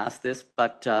 I'll pass this,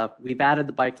 but we've added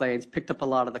the bike lanes, picked up a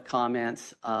lot of the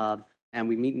comments, and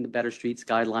we meet in the Better Streets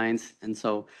guidelines, and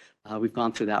so we've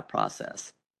gone through that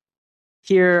process.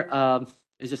 Here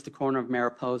is just the corner of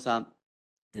Mariposa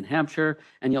in Hampshire,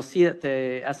 and you'll see at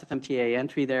the SFMTA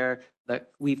entry there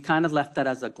that we've kind of left that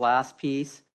as a glass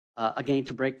piece, again,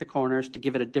 to break the corners, to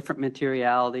give it a different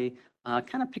materiality,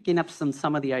 kind of picking up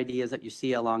some of the ideas that you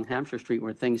see along Hampshire Street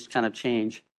where things kind of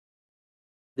change.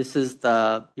 This is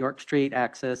the York Street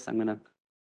axis.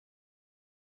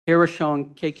 Here we're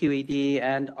showing KQED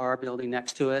and our building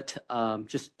next to it,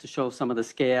 just to show some of the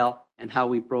scale and how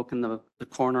we've broken the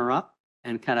corner up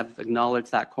and kind of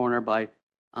acknowledge that corner by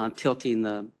tilting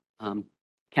the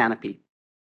canopy.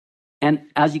 And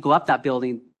as you go up that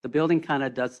building, the building kind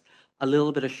of does a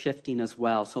little bit of shifting as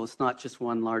well. So it's not just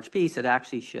one large piece, it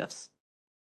actually shifts.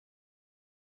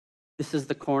 This is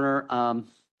the corner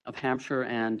of Hampshire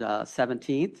and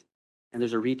 17th, and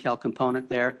there's a retail component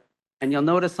there. And you'll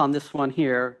notice on this one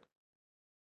here,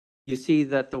 you see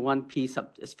that the one piece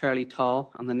up is fairly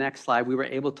tall. On the next slide, we were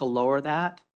able to lower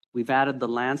that. We've added the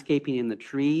landscaping in the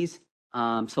trees.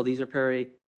 So these are very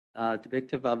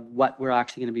depictive of what we're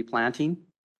actually going to be planting.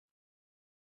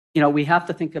 You know, we have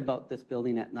to think about this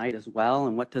building at night as well,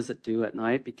 and what does it do at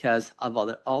night because of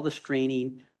all the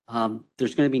straining.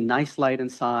 There's going to be nice light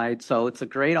inside, so it's a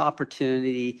great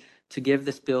opportunity to give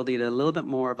this building a little bit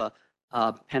more of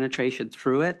a penetration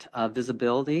through it,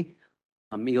 visibility.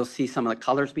 You'll see some of the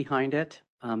colors behind it.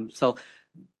 So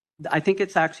I think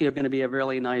it's actually going to be a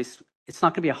really nice, it's not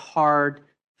going to be a hard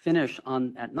finish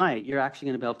on at night. You're actually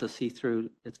going to be able to see through,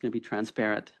 it's going to be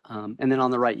transparent. And then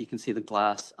on the right, you can see the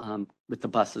glass with the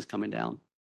buses coming down.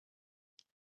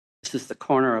 This is the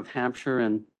corner of Hampshire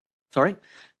and,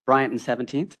 Bryant and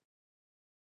 17th.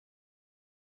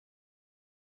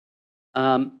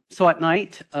 So at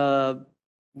night,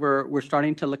 we're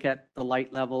starting to look at the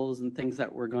light levels and things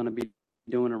that we're going to be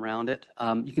doing around it.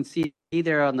 You can see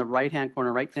there on the right-hand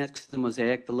corner, right next to the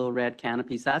mosaic, the little red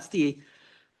canopies. That's the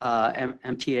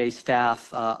MTA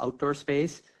staff outdoor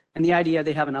space. And the idea,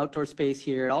 they have an outdoor space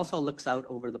here. It also looks out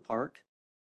over the park.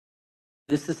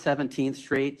 This is 17th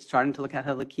Street, starting to look at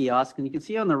how the kiosk. And you can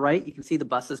see on the right, you can see the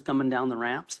buses coming down the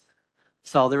ramps.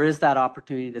 So there is that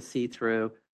opportunity to see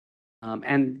through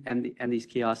and these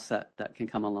kiosks that can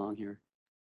come along here.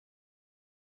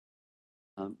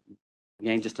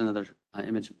 Again, just another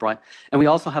image of Bryant. And we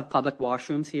also have public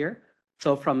washrooms here.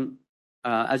 So from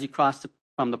as you cross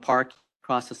from the park,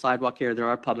 across the sidewalk here, there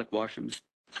are public washrooms.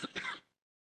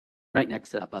 Right next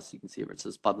to that bus, you can see where it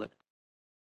says public.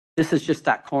 This is just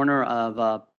that corner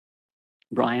of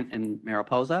Bryant and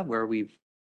Mariposa where we've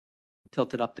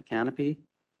tilted up the canopy.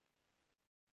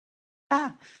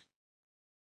 I've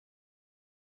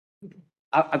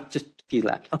just a few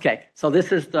left. Okay, so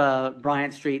this is the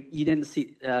Bryant Street. You didn't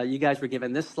see, you guys were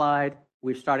given this slide.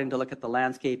 We're starting to look at the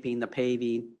landscaping, the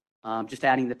paving, just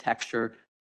adding the texture.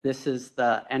 This is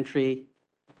the entry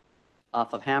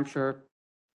off of Hampshire.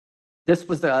 This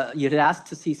was you'd asked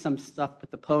to see some stuff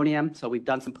with the podium, so we've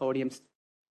done some podiums.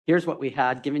 Here's what we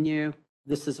had given you.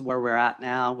 This is where we're at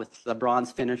now with the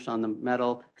bronze finish on the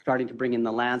metal, starting to bring in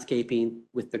the landscaping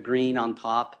with the green on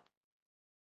top.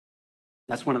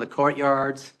 That's one of the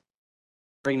courtyards,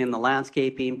 bringing in the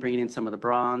landscaping, bringing in some of the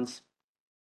bronze.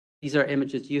 These are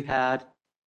images you had.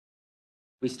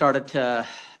 We started to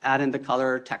add in the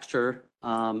color, texture,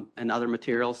 and other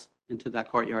materials into that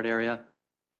courtyard area.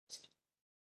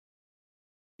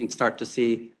 You can start to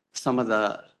see some of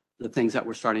the things that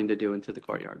we're starting to do into the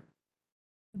courtyard.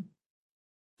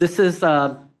 This is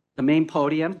the main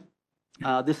podium.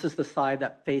 This is the side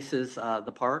that faces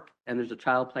the park, and there's a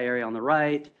child play area on the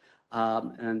right,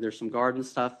 and there's some garden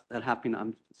stuff that happened.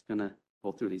 I'm just going to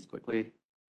go through these quickly.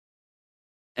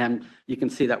 And you can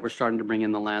see that we're starting to bring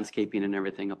in the landscaping and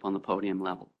everything up on the podium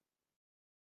level.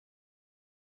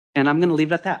 And I'm going to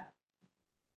leave it at that.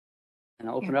 And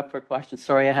I'll open it up for questions.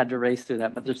 Sorry, I had to race through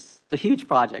that, but there's a huge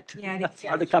project. Yeah, That's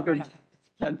hard to cover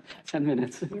in 10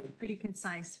 minutes. You're pretty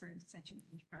concise for such a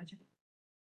huge project.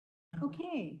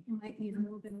 Okay, you might need a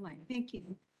little bit of light. Thank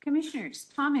you. Commissioners,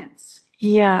 comments?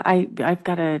 Yeah, I've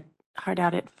got a hard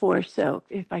out at 4, so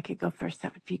if I could go first,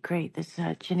 that would be great. This is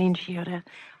Janine Chioda.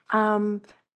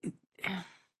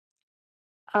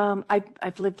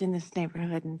 I've lived in this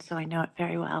neighborhood and so I know it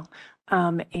very well.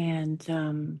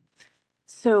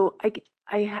 So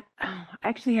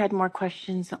actually had more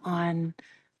questions on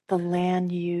the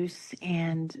land use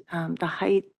and um, the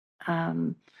height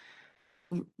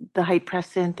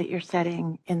precedent that you're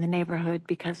setting in the neighborhood,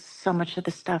 because so much of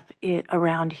the stuff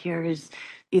around here is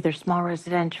either small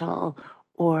residential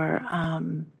or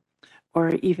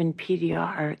even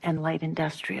PDR and light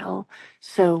industrial.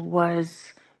 So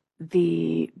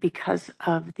because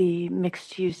of the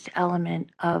mixed use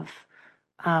element of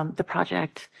the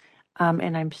project,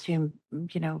 and I'm assuming,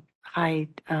 high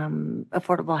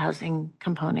affordable housing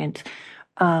component,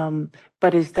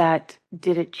 but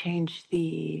did it change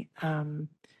the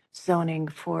zoning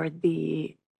for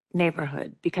the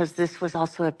neighborhood? Because this was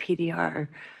also a PDR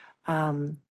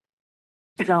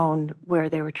zone where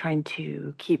they were trying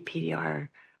to keep PDR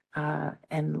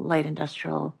and light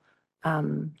industrial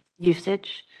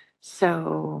usage.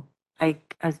 So I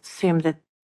assume that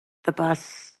the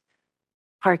bus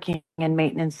parking and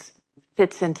maintenance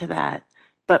fits into that.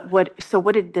 But what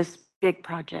did this big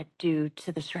project do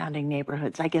to the surrounding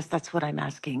neighborhoods? I guess that's what I'm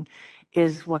asking,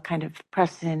 is what kind of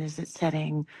precedent is it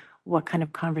setting? What kind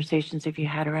of conversations have you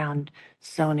had around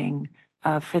zoning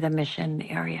for the Mission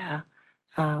area?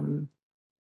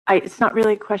 It's not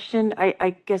really a question.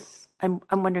 I guess I'm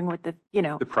wondering what The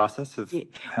process of.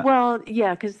 well,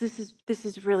 yeah, because this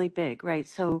is really big, right?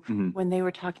 So Mhm. when they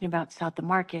were talking about South of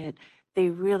Market, they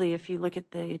really, if you look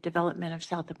at the development of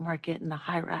South of Market and the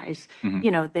high rise,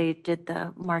 Mhm. they did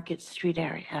the Market Street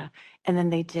area, and then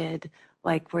they did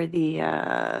like where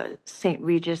the St.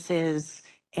 Regis is,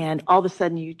 and all of a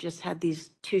sudden you just had these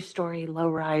two-story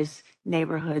low-rise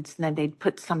neighborhoods, and then they'd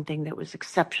put something that was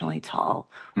exceptionally tall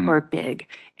or big,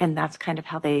 and that's kind of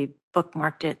how they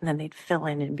bookmarked it, and then they'd fill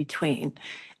in between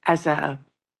as a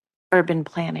urban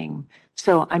planning.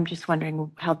 So I'm just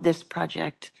wondering how this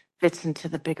project fits into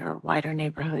the bigger, wider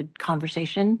neighborhood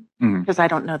conversation, Mhm. because I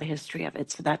don't know the history of it.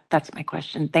 So that's my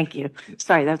question. Thank you.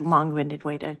 Sorry, that's a long-winded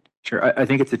way to. Sure. I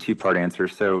think it's a two-part answer.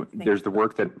 So there's the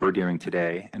work that we're doing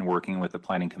today and working with the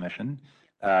Planning Commission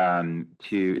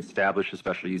to establish a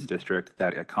special use district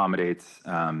that accommodates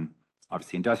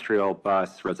obviously industrial,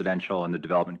 bus, residential, and the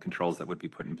development controls that would be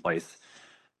put in place.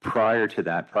 Prior to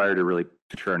that, prior to really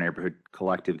Potrero Neighborhood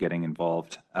Collective getting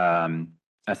involved,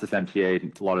 SFMTA,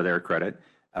 it's a lot of their credit,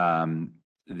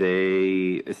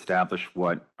 they established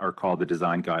what are called the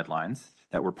design guidelines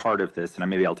that were part of this. And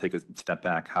maybe I'll take a step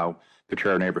back. How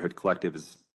Potrero Neighborhood Collective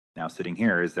is now sitting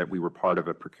here is that we were part of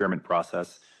a procurement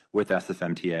process with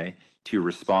SFMTA to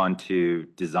respond to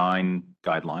design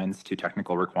guidelines, to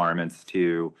technical requirements,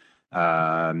 to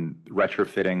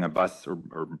retrofitting a bus or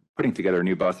putting together a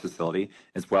new bus facility,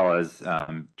 as well as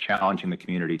challenging the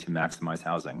community to maximize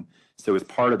housing. So as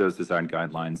part of those design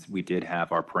guidelines, we did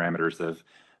have our parameters of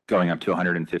going up to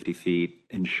 150 feet,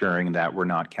 ensuring that we're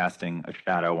not casting a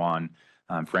shadow on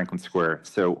Franklin Square.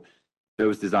 So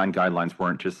those design guidelines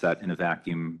weren't just set in a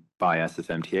vacuum by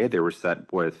SFMTA. They were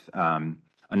set with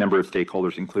a number of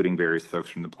stakeholders, including various folks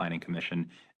from the Planning Commission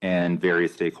and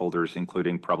various stakeholders,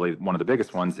 including probably one of the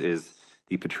biggest ones is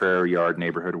the Potrero Yard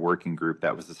Neighborhood Working Group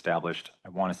that was established, I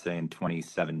want to say, in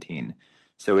 2017.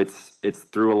 So it's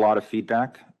through a lot of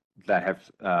feedback that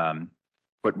have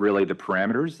put really the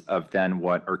parameters of then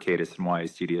what Arcadis and YA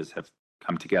Studios have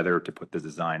come together to put the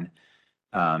design.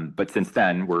 But since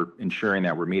then, we're ensuring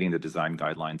that we're meeting the design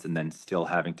guidelines and then still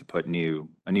having to put a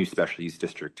new special use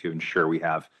district to ensure we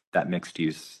have that mixed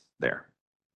use there.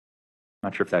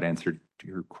 Not sure if that answered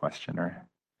your question or.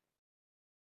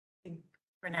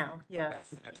 For now, yes.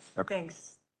 Okay.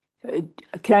 Thanks.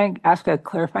 Can I ask a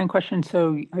clarifying question?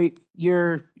 So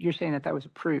you're saying that was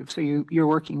approved. So you're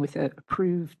working with an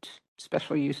approved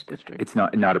special use district? It's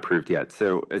not approved yet.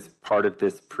 So as part of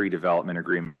this pre-development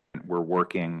agreement, we're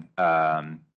working,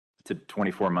 it's a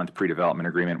 24-month pre-development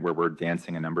agreement where we're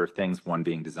advancing a number of things, one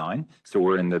being design. So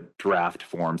we're in the draft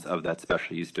forms of that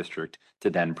special use district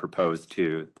to then propose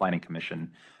to the Planning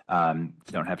Commission. Don't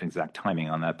have an exact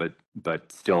timing on that,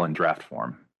 but still in draft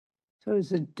form. So is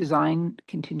the design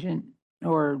contingent,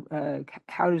 or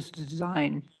how does the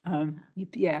design,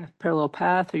 parallel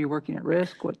path? Are you working at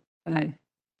risk? What?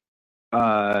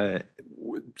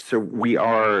 So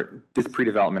this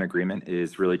pre-development agreement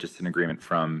is really just an agreement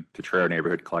from Potrero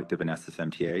Neighborhood Collective and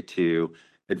SFMTA to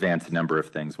advance a number of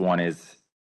things. One is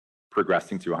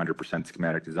progressing to 100%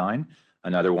 schematic design.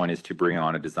 Another one is to bring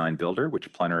on a design builder,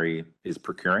 which Plenary is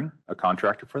procuring a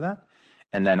contractor for that.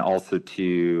 And then also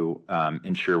to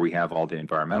ensure we have all the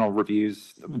environmental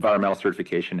reviews, environmental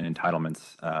certification and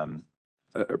entitlements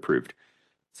approved.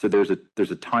 So there's a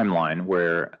timeline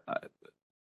where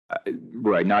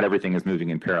Right, not everything is moving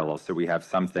in parallel, so we have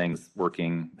some things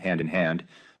working hand in hand,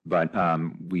 but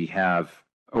we have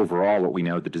overall what we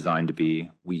know the design to be.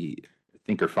 We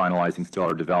think are finalizing still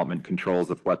our development controls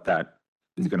of what that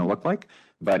is going to look like,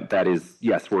 but that is,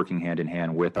 yes, working hand in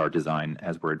hand with our design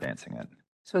as we're advancing it.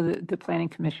 So the planning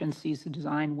commission sees the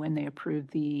design when they approve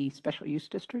the special use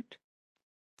district?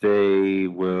 They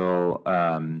will,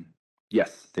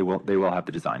 yes, they will have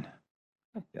the design.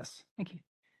 Yes. Thank you.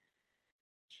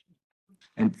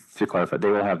 And to clarify, they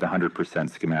will have the 100%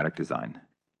 schematic design.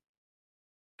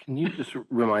 Can you just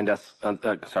remind us,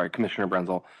 sorry, Commissioner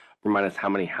Brenzel, remind us how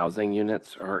many housing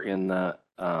units are in the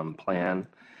plan?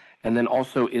 And then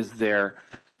also,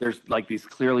 there's like these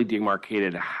clearly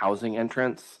demarcated housing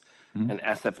entrance and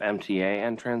SFMTA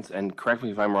entrance, and correct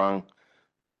me if I'm wrong,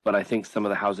 but I think some of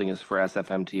the housing is for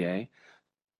SFMTA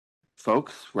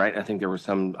folks, right? I think there was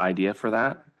some idea for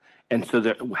that. And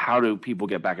so how do people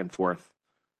get back and forth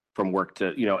from work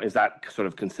to, is that sort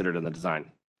of considered in the design?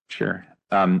 Sure.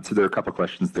 So there are a couple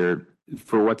questions there.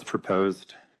 For what's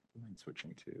proposed, I'm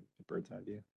switching to the bird's eye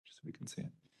view, just so we can see it.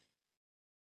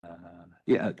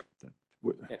 Yeah.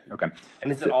 Okay.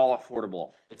 And is it all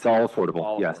affordable? It's all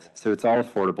affordable, yes. So it's all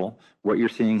affordable. What you're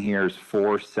seeing here is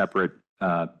 4 separate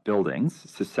buildings,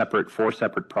 so four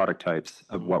separate product types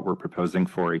of what we're proposing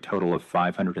for a total of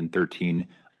 513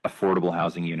 affordable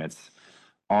housing units.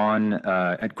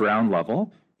 At ground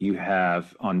level, you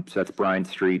have so that's Bryan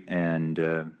Street and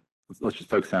let's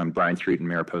just focus on Bryan Street and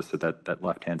Mariposa, that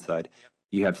left-hand side.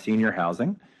 You have senior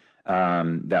housing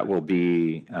that will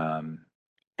be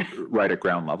right at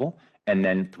ground level, and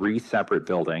then 3 separate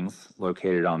buildings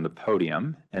located on the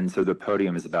podium. And so the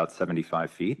podium is about 75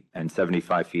 feet, and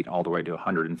 75 feet all the way to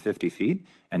 150 feet,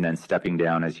 and then stepping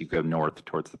down as you go north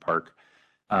towards the park.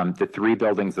 The 3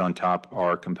 buildings on top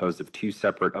are composed of 2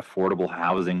 separate affordable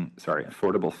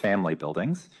family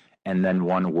buildings, and then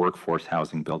 1 workforce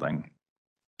housing building.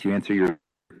 To answer your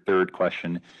third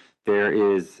question, there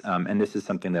is, and this is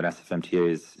something that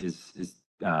SFMTA is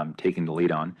taking the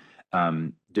lead on,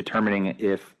 determining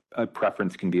if a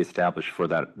preference can be established for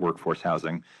that workforce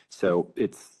housing. So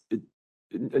it's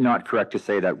not correct to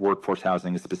say that workforce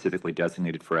housing is specifically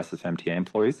designated for SFMTA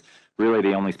employees. Really,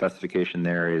 the only specification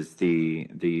there is the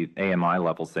AMI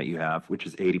levels that you have, which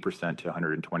is 80% to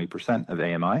 120% of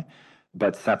AMI.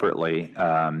 But separately,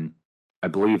 I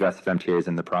believe SFMTA is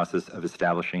in the process of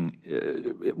establishing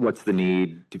what's the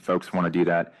need. Do folks want to do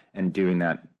that, and doing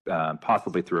that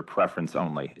possibly through a preference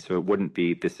only. So it wouldn't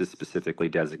be, this is specifically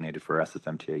designated for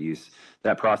SFMTA use.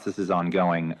 That process is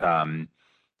ongoing,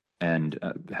 and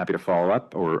happy to follow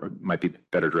up, or it might be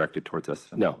better directed towards us.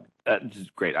 No,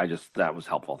 just great. That was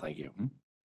helpful. Thank you.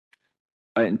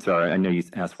 And sorry, I know you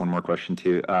asked one more question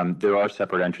too. There are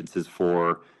separate entrances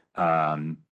for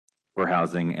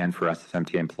housing and for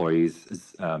SFMTA employees.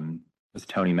 As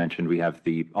Tony mentioned, we have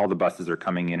all the buses are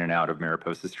coming in and out of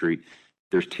Mariposa Street.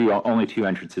 There's only 2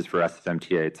 entrances for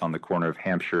SFMTA. It's on the corner of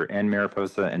Hampshire and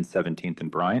Mariposa and 17th and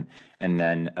Bryant. And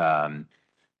then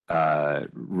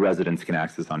residents can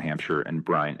access on Hampshire and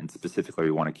Bryant. And specifically,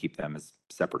 we want to keep them as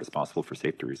separate as possible for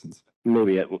safety reasons.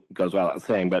 Maybe it goes without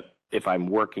saying, but if I'm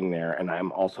working there and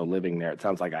I'm also living there, it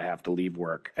sounds like I have to leave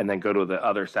work and then go to the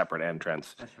other separate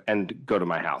entrance and go to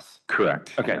my house.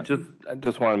 Correct. Okay, Yeah. I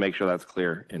just want to make sure that's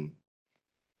clear.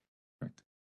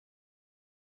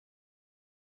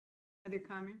 Other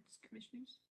comments,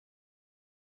 commissioners?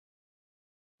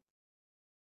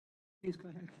 Please go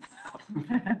ahead.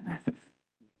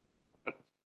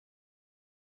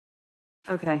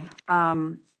 Okay,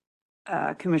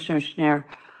 Commissioner Schneier,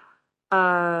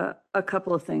 a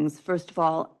couple of things. First of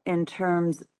all, in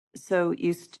terms, so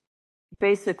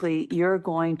basically you're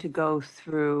going to go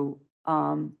through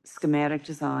schematic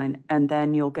design, and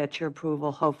then you'll get your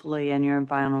approval, hopefully, and your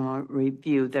environmental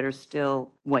review that are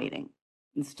still waiting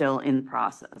and still in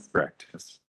process. Correct.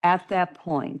 Yes. At that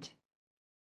point,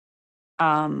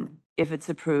 if it's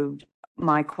approved,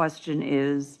 my question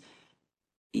is,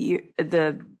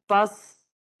 the bus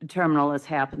terminal is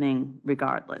happening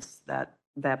regardless.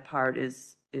 That part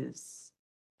is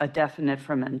a definite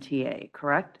from MTA,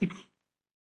 correct?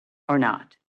 Or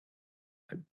not?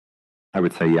 I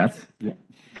would say yes. Yeah.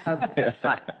 Okay,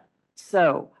 fine.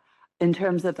 So in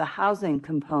terms of the housing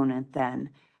component then,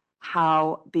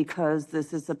 because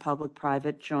this is a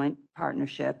public-private joint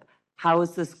partnership, how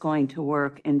is this going to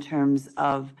work in terms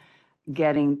of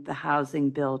getting the housing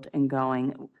built and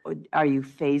going? Are you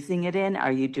phasing it in?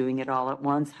 Are you doing it all at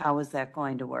once? How is that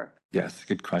going to work? Yes,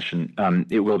 good question.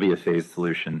 It will be a phased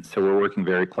solution. So we're working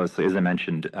very closely. As I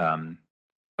mentioned,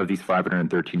 of these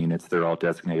 513 units, they're all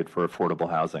designated for affordable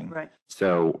housing. Right.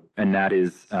 So, and that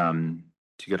is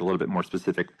to get a little bit more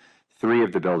specific, 3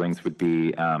 of the buildings would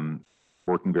be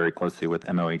working very closely with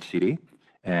MOHCD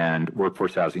and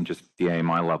workforce housing, just the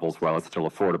AMI levels, while it's still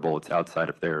affordable, it's outside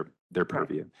of their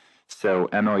purview. So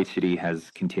MOHCD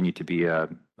has continued to be a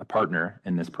partner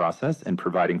in this process and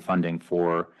providing funding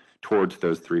towards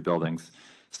those 3 buildings.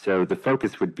 So the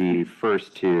focus would be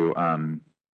first to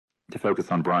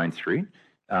focus on Bryan Street.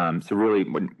 So really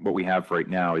what we have right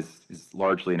now is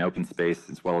largely an open space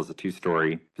as well as a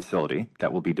 2-story facility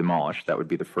that will be demolished. That would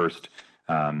be the first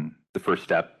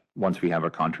step once we have a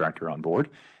contractor on board.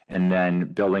 And then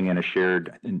building in a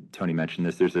shared, and Tony mentioned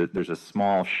this, there's a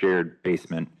small shared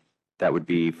basement that would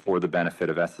be for the benefit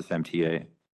of SFMTA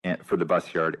and for the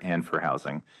bus yard and for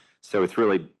housing. So it's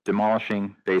really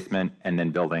demolishing basement and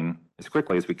then building as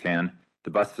quickly as we can the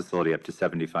bus facility up to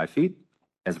 75 feet,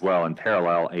 as well in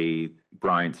parallel a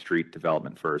Bryan Street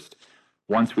development first.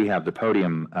 Once we have the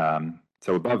podium,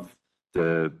 so above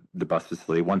the bus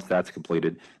facility, once that's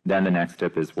completed, then the next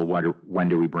step is, well, when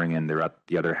do we bring in the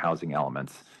other housing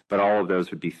elements? But all of those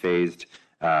would be phased.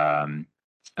 We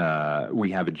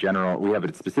have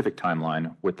a specific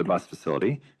timeline with the bus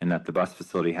facility, and that the bus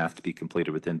facility has to be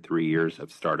completed within 3 years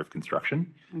of start of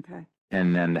construction. Okay.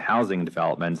 And then the housing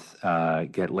developments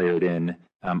get layered in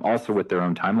also with their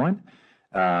own timeline.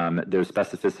 There's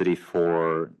specificity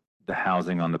for the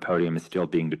housing on the podium is still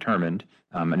being determined.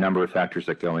 A number of factors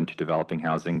that go into developing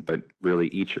housing, but really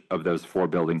each of those 4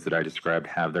 buildings that I described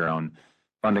have their own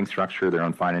funding structure, their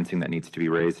own financing that needs to be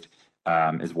raised,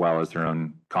 as well as their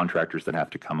own contractors that have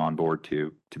to come on board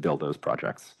to build those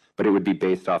projects. But it would be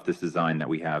based off this design that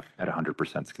we have at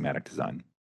 100% schematic design.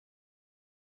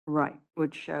 Right,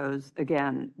 which shows,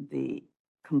 again, the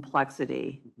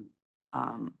complexity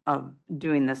of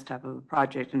doing this type of a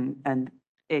project. And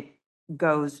it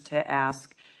goes to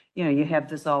ask, you have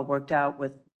this all worked out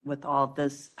with all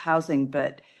this housing,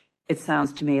 but it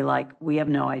sounds to me like we have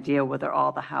no idea whether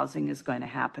all the housing is going to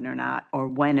happen or not, or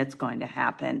when it's going to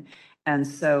happen. And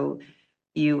so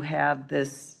you have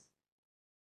this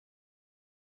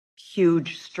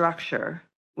huge structure,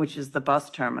 which is the bus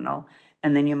terminal,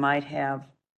 and then you might have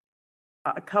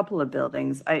a couple of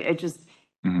buildings.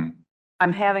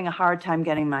 I'm having a hard time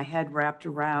getting my head wrapped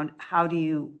around how do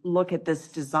you look at this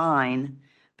design,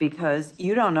 because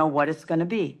you don't know what it's going to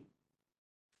be.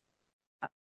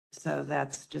 So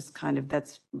that's just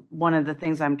that's one of the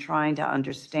things I'm trying to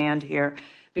understand here,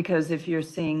 because if you're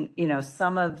seeing,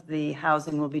 some of the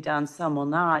housing will be done, some will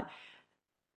not,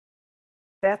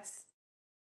 it's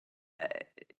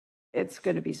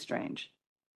going to be strange.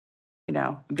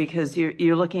 Because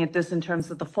you're looking at this in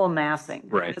terms of the full massing.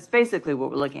 Right. That's basically what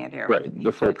we're looking at here. Right,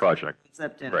 the full project.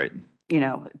 Except in, Right.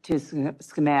 To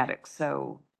schematics.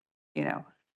 So,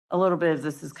 a little bit of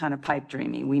this is kind of pipe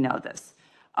dreamy. We know this.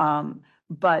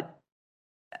 But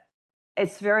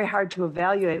it's very hard to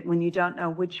evaluate when you don't know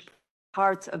which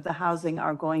parts of the housing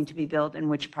are going to be built and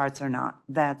which parts are not.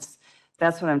 That's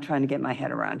what I'm trying to get my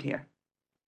head around here.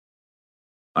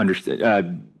 Understood.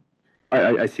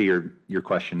 I see your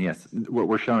question. Yes, what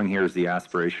we're showing here is the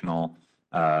aspirational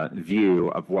view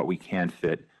of what we can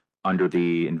fit under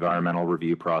the environmental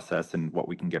review process and what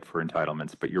we can get for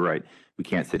entitlements. But you're right, we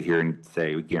can't sit here and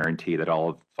say we guarantee that all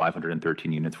of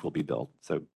 513 units will be built.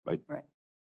 So right.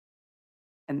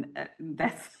 And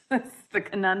that's the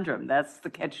conundrum. That's the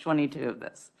catch-22 of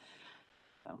this.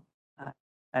 So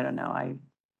I don't know.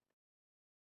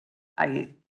 I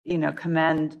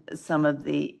commend some of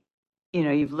the.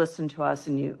 You've listened to us,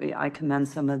 and I commend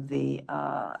some of the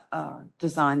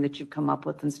design that you've come up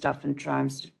with and stuff, and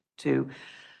tries to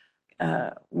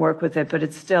work with it. But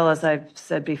it's still, as I've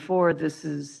said before, this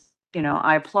is,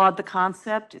 I applaud the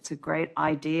concept. It's a great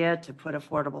idea to put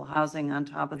affordable housing on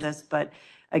top of this. But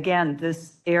again,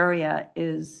 this area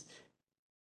is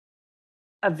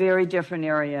a very different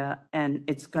area, and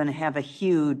it's going to have a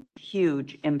huge,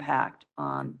 huge impact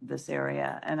on this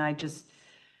area. And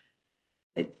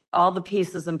all the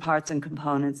pieces and parts and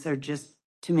components are just,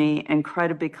 to me,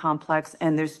 incredibly complex,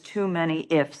 and there's too many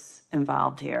ifs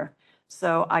involved here.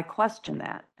 So I question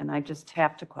that, and I just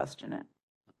have to question it.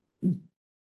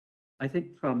 I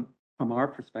think from our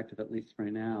perspective, at least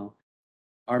right now,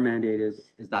 our mandate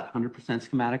is that 100%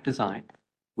 schematic design,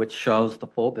 which shows the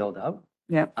full build out.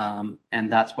 Yep.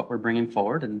 And that's what we're bringing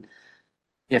forward. And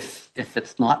if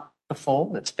it's not the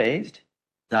full, it's phased,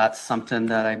 that's something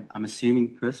that I'm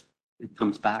assuming, Chris, it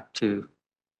comes back to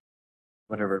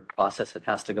whatever process it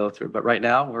has to go through. But right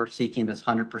now, we're seeking this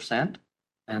 100%,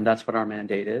 and that's what our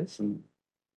mandate is. And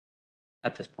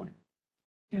at this point.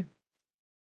 Yeah.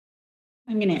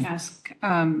 I'm going to ask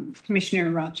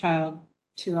Commissioner Rothschild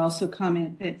to also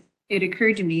comment that it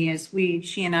occurred to me as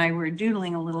she and I were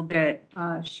doodling a little bit,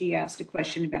 she asked a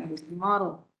question about was the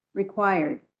model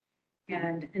required?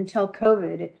 And until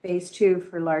COVID, at phase 2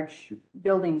 for large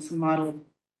buildings, a model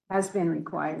has been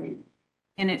required.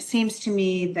 And it seems to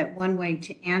me that one way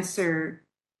to answer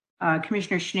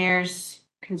Commissioner Schneer's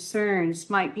concerns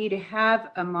might be to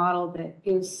have a model that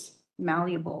is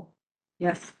malleable.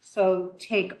 Yes. So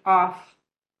take off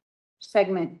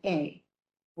segment A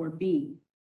or B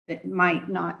that might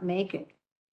not make it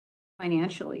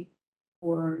financially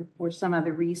or for some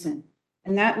other reason.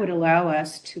 And that would allow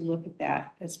us to look at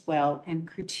that as well and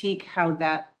critique how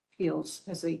that feels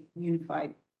as a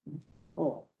unified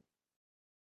whole.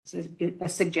 It's a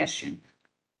suggestion.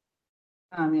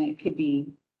 And it could be,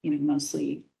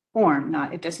 mostly form,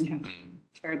 it doesn't have to be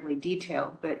terribly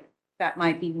detailed, but that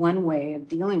might be one way of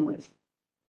dealing with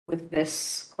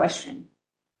this question.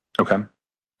 Okay.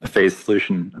 A phase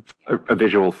solution, a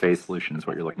visual phase solution is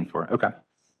what you're looking for. Okay.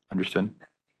 Understood.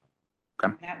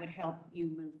 Okay. That would help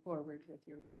you move forward with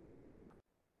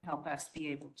help us be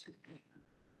able to.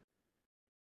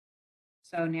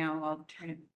 So now I'll turn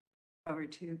it over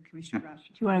to Commissioner Rush.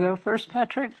 Do you want to go first,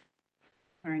 Patrick?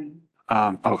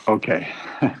 Okay.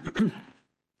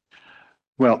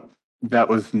 Well, that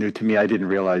was new to me. I didn't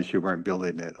realize you weren't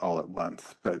building it all at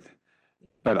once, but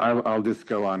I'll just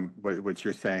go on what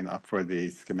you're saying for the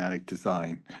schematic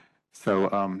design. So,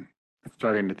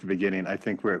 starting at the beginning, I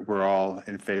think we're all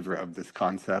in favor of this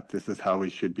concept. This is how we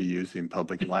should be using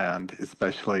public land,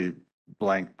 especially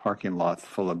blank parking lots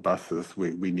full of buses.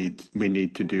 We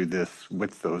need to do this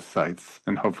with those sites,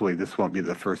 and hopefully this won't be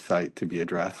the first site to be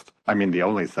addressed. I mean, the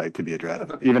only site to be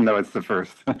addressed, even though it's the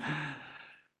first.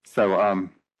 So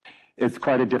it's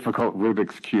quite a difficult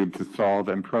Rubik's Cube to solve,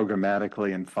 and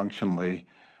programmatically and functionally,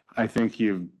 I think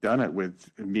you've done it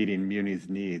with meeting Muni's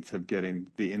needs of getting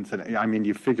the incident. I mean,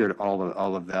 you figured all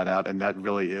of that out, and that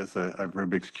really is a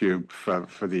Rubik's Cube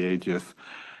for the ages.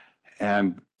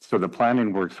 And so the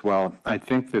planning works well. I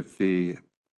think that the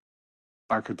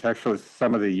architectural,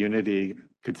 some of the unity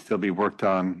could still be worked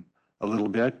on a little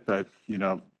bit, but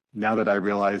now that I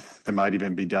realize it might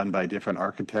even be done by different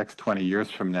architects 20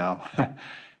 years from now,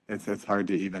 it's hard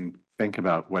to even think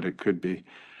about what it could be.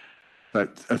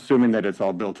 But assuming that it's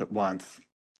all built at once,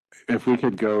 if we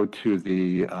could go to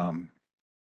the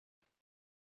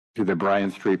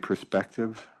Bryan Street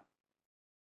perspective.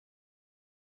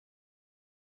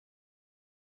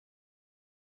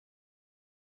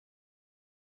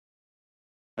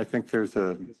 I think there's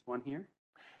This one here?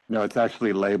 no, it's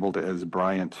actually labeled as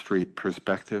Bryant Street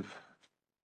perspective.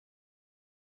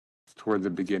 It's toward the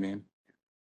beginning.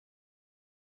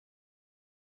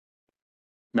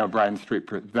 No, Bryant Street,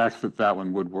 that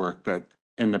one would work, but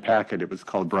in the packet, it was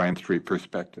called Bryant Street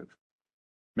perspective.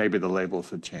 Maybe the labels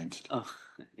had changed. Oh,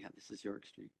 yeah, this is York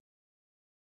Street.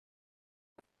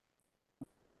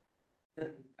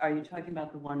 Are you talking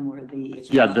about the one where the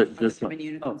this one.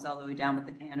 unit comes all the way down with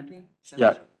the canopy? So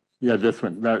Yeah, this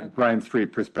one, that Bryant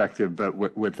Street perspective, but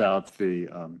without the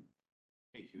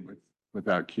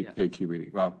without KQ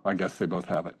reading. Well, I guess they both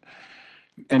have it.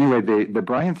 Anyway, the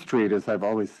Bryant Street, as I've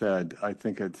always said, I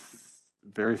think it's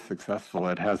very successful.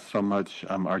 It has so much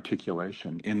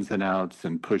articulation, ins and outs,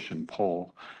 and push and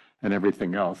pull, and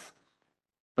everything else.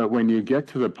 But when you get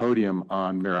to the podium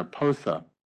on Mariposa,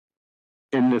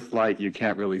 in this light, you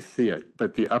can't really see it,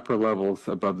 but the upper levels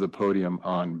above the podium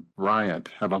on Bryant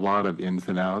have a lot of ins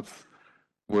and outs,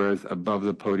 whereas above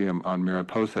the podium on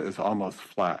Mariposa is almost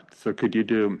flat. So could you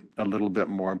do a little bit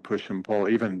more push and pull,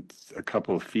 even a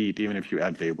couple of feet, even if you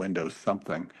add bay windows,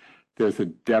 something? There's a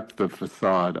depth of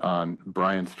facade on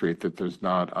Bryant Street that there's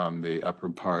not on the upper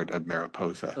part of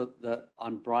Mariposa. So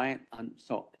on Bryant,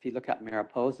 so if you look at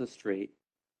Mariposa Street,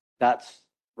 that's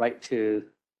right to.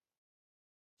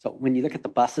 So when you look at the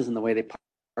buses and the way they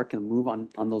park and move on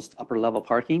those upper level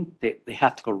parking, they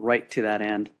have to go right to that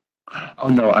end. Oh,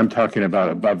 no, I'm talking about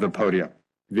above the podium,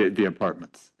 the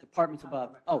apartments. Apartments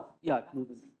above. Oh, yeah.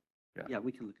 Yeah,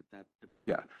 we can look at that.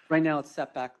 Yeah. Right now it's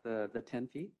set back the 10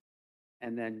 feet,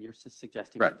 and then you're just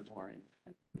suggesting Right. more.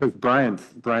 Because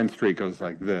Bryant Street goes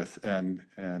like this, and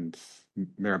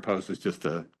Mariposa is just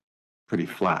a pretty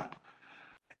flat.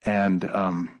 And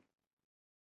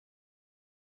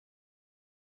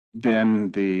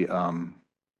then the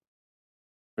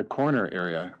corner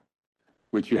area,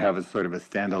 which you have as sort of a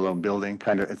standalone building,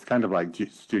 it's kind of like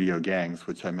Studio Gangs,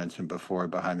 which I mentioned before,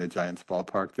 behind the Giants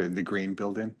ballpark, the green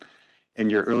building. In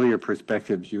your earlier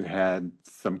perspectives, you had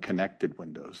some connected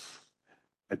windows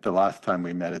at the last time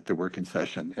we met at the working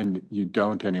session, and you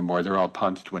don't anymore. They're all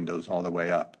punched windows all the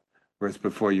way up, whereas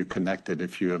before you connected a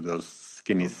few of those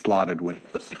skinny slotted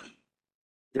windows.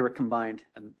 they were combined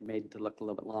and made to look a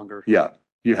little bit longer. Yeah,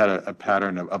 you had a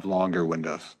pattern of longer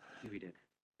windows. We did.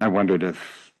 I wondered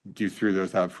if you threw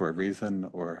those out for a reason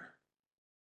or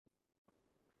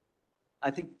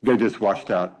I think. they just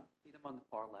washed out. See them on the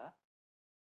far left.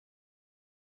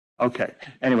 Okay,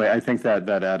 anyway, I think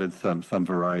that added some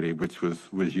variety, which was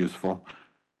useful.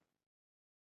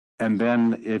 And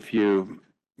then if you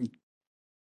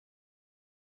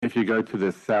go to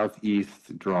the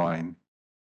southeast drawing,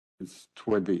 it's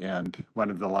toward the end.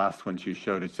 One of the last ones you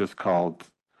showed, it's just called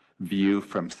View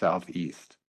from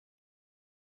Southeast.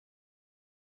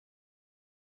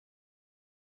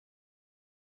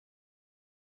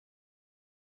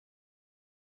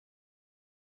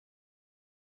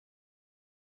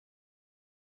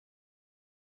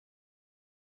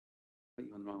 Put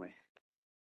you on the wrong way.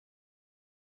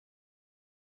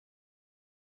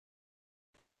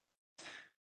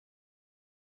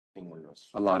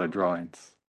 A lot of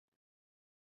drawings.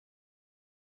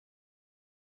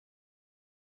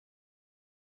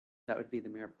 That would be the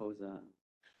Mariposa.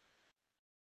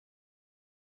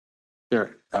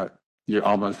 There, you're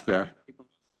almost there.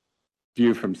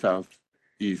 View from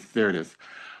southeast, there it is.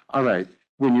 All right,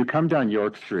 when you come down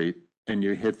York Street and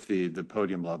you hit the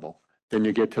podium level, then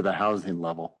you get to the housing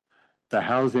level. The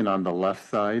housing on the left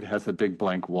side has a big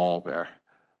blank wall there,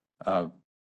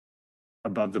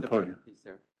 above the podium.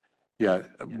 Yeah,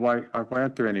 why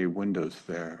aren't there any windows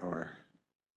there, or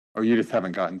you just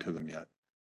haven't gotten to them yet?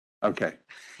 Okay,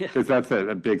 because that's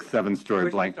a big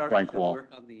 7-story blank wall.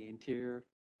 Work on the interior.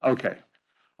 Okay,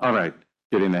 all right,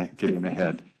 getting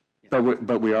ahead.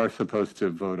 But we are supposed to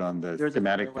vote on the There's a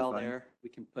schematic stairwell design. there. We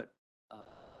can put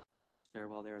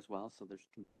stairwell there as well, so there's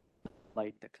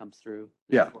light that comes through.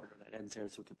 Yeah. Corridor that ends there,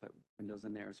 so we can put windows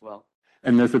in there as well.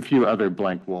 And there's a few other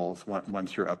blank walls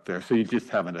once you're up there, so you just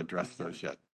haven't addressed those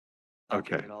yet.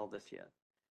 Okay. Not all this yet.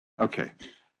 Okay.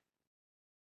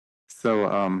 So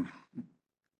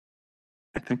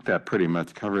I think that pretty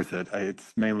much covers it.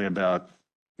 It's mainly about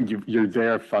you're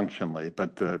there functionally,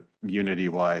 but the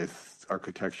unity-wise,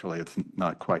 architecturally, it's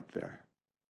not quite there.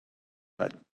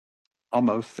 But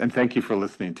almost. And thank you for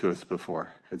listening to us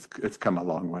before. It's come a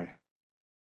long way.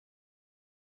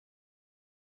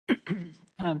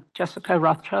 Jessica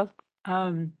Rothschild.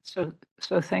 So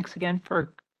thanks again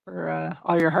for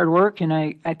all your hard work. And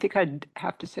I think I'd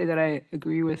have to say that I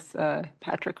agree with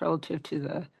Patrick relative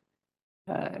to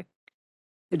the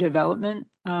development.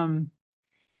 I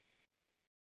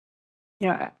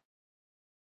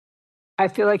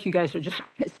feel like you guys are just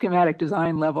at schematic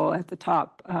design level at the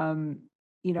top. I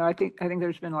think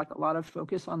there's been like a lot of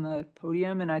focus on the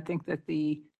podium, and I think that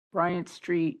the Bryant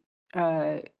Street,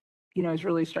 is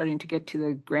really starting to get to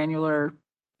the granular,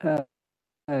 the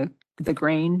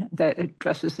grain that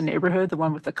addresses the neighborhood, the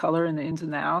one with the color and the ins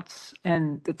and the outs,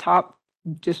 and the top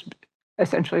just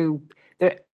essentially.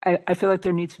 I feel like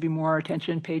there needs to be more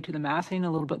attention paid to the massing,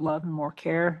 a little bit love and more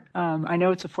care. I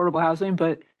know it's affordable housing,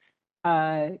 but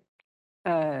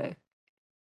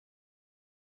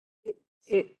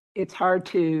it's hard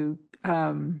to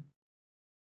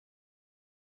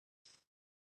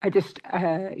I just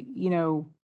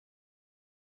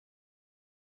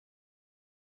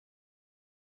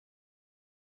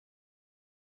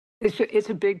it's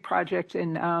a big project,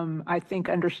 and I think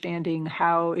understanding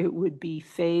how it would be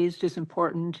phased is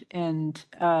important, and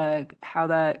how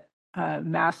that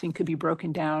massing could be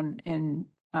broken down and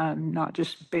not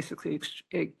just basically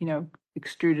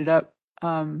extruded up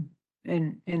in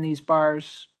these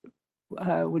bars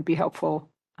would be helpful.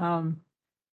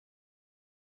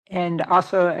 And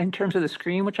also in terms of the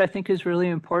screen, which I think is really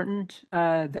important,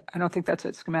 I don't think that's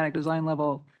at schematic design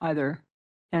level either.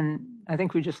 And I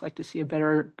think we just like to see a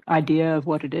better idea of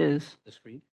what it is. The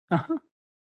screen? Uh-huh.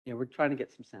 Yeah, we're trying to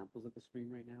get some samples of the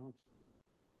screen right now.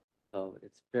 So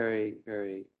it's very,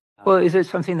 very. Well, is it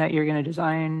something that you're going to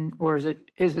design, or is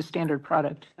it a standard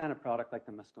product? Standard product like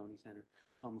the Moscone Center,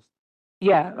 almost.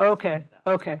 Yeah, okay.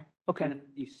 And if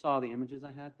you saw the images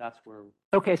I had, that's where.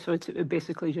 Okay, so it's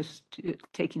basically just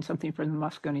taking something from the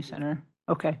Moscone Center.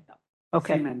 Okay.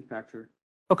 Same manufacturer.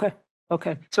 Okay.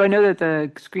 So I know that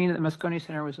the screen at the Moscone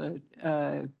Center was a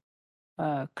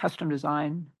custom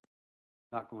design.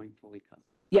 Not going fully custom.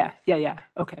 Yeah.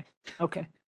 Okay.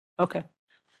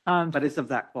 But it's of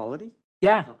that quality?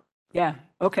 Yeah.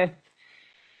 Okay.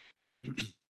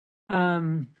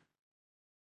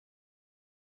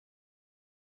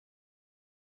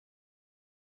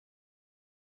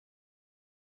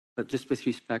 But just with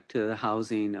respect to the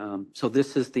housing, so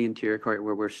this is the interior corridor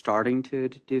where we're starting to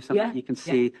do something. Yeah, You can yeah,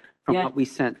 see from yeah. what we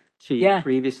sent to you Yeah.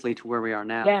 previously to where we are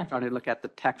now. Yeah. Trying to look at the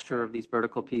texture of these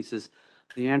vertical pieces,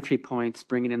 the entry points,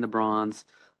 bringing in the bronze,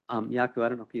 Yaku, I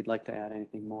don't know if you'd like to add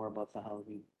anything more about the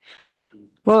housing.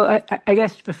 Well, I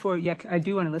guess before, yeah, I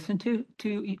do want to listen to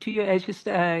you. It's just,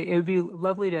 it would be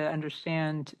lovely to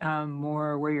understand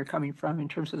more where you're coming from in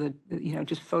terms of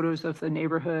just photos of the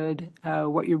neighborhood,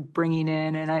 what you're bringing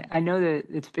in. And I know that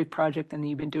it's a big project and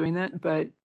you've been doing that, but,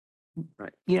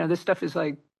 Right. This stuff is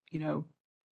like, the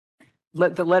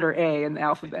letter A in the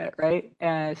alphabet, right?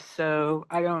 So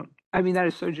that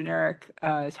is so generic.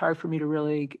 It's hard for me to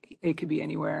really, it could be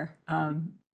anywhere.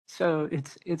 So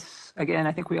it's, again,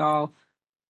 I think we all,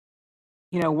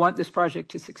 want this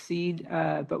project to succeed,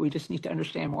 but we just need to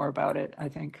understand more about it, I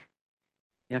think.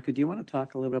 Yaku, do you want to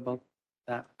talk a little bit about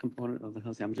that component of the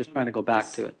housing? I'm just trying to go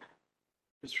back to it.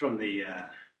 Just from the,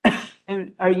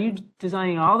 And are you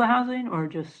designing all the housing or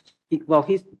just? Well,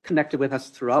 he's connected with us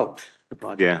throughout the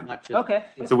project. Yeah. Not just, Okay.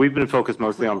 so we've been focused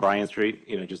mostly on Bryant Street,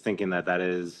 just thinking that that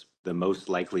is the most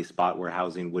likely spot where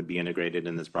housing would be integrated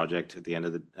in this project at the end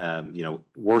of the,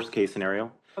 worst case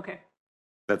scenario. Okay.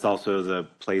 That's also the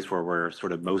place where we're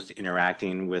sort of most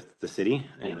interacting with the city,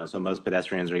 so most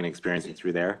pedestrians are going to experience it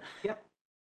through there. Yep.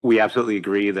 We absolutely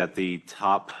agree that the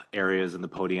top areas in the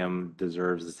podium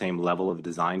deserves the same level of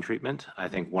design treatment. I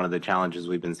think one of the challenges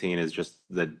we've been seeing is just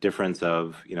the difference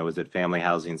of, is it family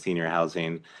housing, senior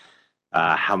housing?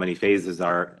 How many phases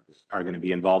are going to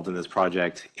be involved in this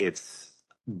project? It's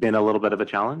been a little bit of a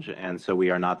challenge, and so we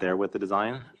are not there with the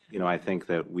design. I think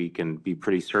that we can be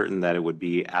pretty certain that it would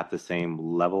be at the same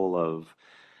level of,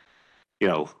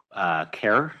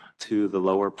 care to the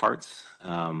lower parts.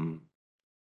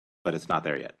 But it's not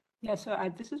there yet. Yeah, so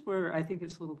this is where I think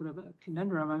it's a little bit of a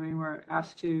conundrum. I mean, we're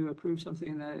asked to approve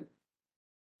something that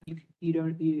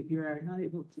you're not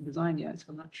able to design yet, so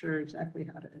I'm not sure exactly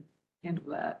how to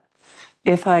handle that.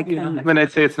 If I can, I mean,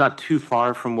 I'd say it's not too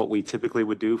far from what we typically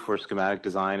would do for schematic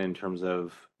design in terms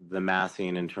of the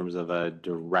massing, in terms of a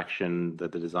direction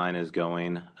that the design is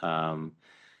going. I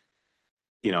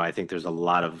think there's a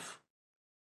lot of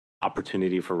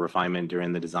opportunity for refinement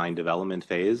during the design development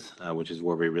phase, which is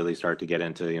where we really start to get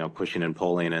into, pushing and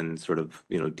pulling and sort of,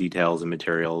 details and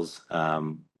materials.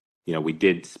 We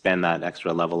did spend that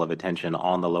extra level of attention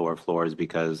on the lower floors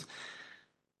because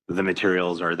the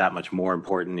materials are that much more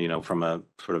important, from a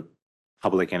sort of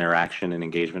public interaction and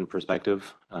engagement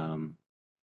perspective. Yeah,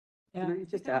 I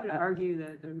would argue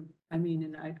that, and I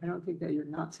don't think that you're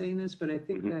not saying this, but I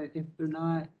think that if they're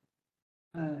not,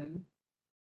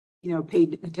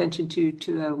 paid attention to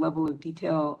the level of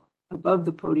detail above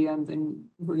the podium, then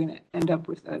we're going to end up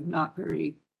with a not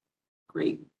very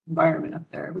great environment up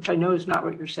there, which I know is not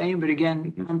what you're saying, but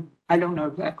again, I don't know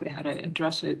exactly how to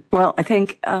address it. well, I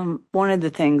think one of the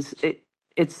things,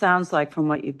 it sounds like from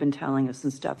what you've been telling us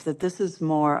and stuff, that this is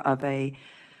more of it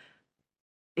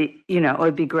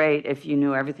would be great if you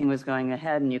knew everything was going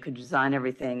ahead and you could design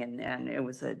everything and it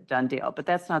was a done deal, but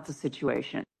that's not the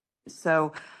situation.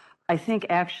 So I think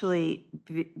actually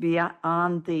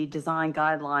beyond the design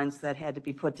guidelines that had to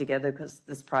be put together because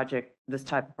this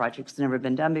type of project's never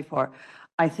been done before,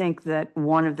 I think that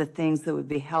one of the things that would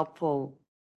be helpful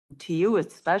to you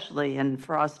especially and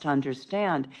for us to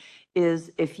understand is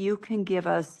if you can give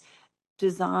us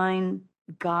design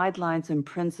guidelines and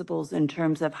principles in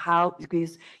terms of how,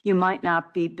 because you might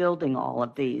not be building all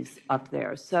of these up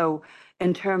there. So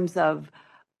in terms of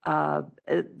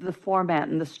the format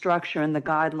and the structure and the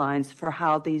guidelines for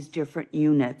how these different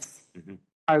units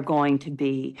are going to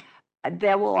be,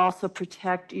 that will also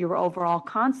protect your overall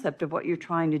concept of what you're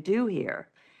trying to do here.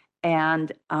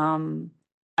 And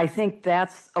I think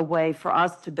that's a way for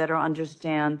us to better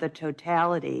understand the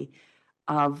totality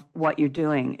of what you're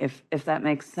doing, if that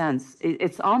makes sense.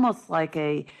 It's almost like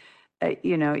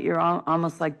you're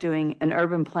almost like doing an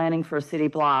urban planning for a city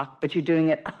block, but you're doing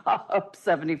it up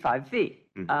 75 feet.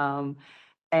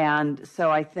 And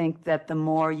so I think that the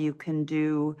more you can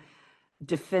do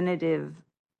definitive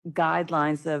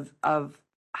guidelines of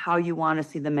how you want to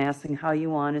see the massing, how you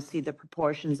want to see the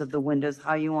proportions of the windows,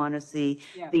 how you want to see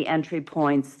the entry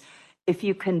points, if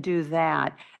you can do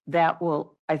that, that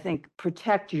will, I think,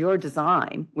 protect your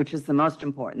design, which is the most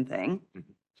important thing,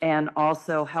 and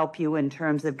also help you in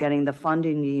terms of getting the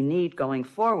funding you need going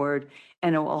forward,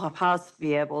 and it will help us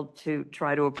be able to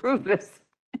try to approve this.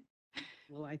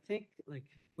 Well, I think like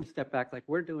we step back, like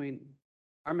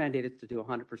our mandate is to do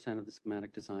 100% of the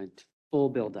schematic design, full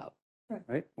build out,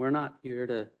 right? We're not here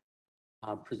to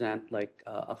present like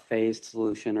a phased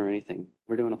solution or anything.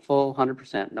 We're doing a full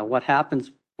 100%. Now, what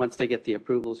happens once they get the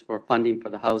approvals for funding for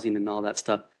the housing and all that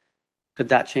stuff? Could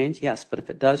that change? Yes, but if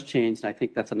it does change, I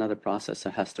think that's another process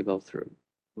that has to go through.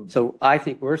 So I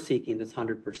think we're seeking this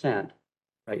 100%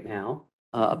 right now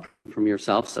from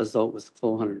yourselves as though it was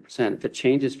full 100%. If it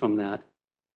changes from that,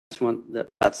 one,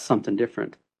 that's something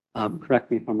different.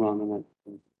 Correct me if I'm wrong on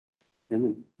that. And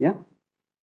then, yeah.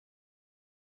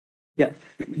 Yeah.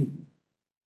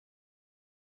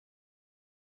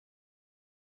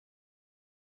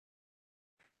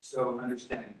 So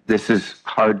understand. This is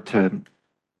hard to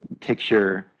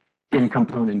picture in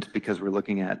components because we're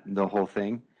looking at the whole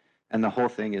thing. And the whole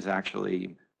thing is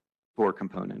actually 4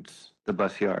 components: the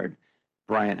bus yard,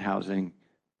 Bryant housing,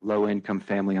 low income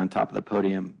family on top of the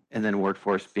podium, and then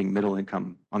workforce being middle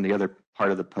income on the other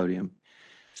part of the podium.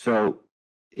 So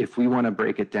if we want to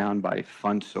break it down by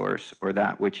fund source or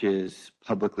that which is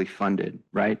publicly funded,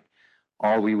 right?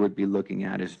 All we would be looking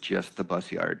at is just the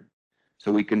bus yard.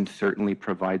 So we can certainly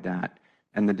provide that.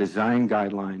 And the design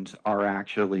guidelines are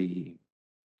actually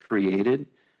created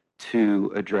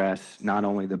to address not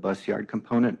only the bus yard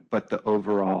component, but the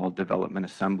overall development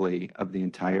assembly of the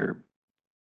entire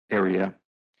area.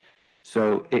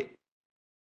 So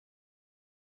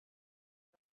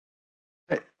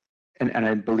and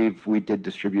I believe we did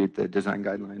distribute the design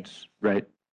guidelines, right?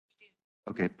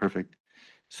 Okay, perfect.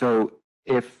 So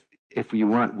if you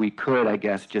want, we could, I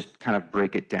guess, just kind of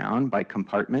break it down by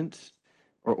compartments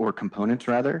or components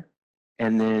rather,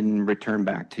 and then return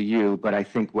back to you. But I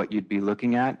think what you'd be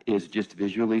looking at is just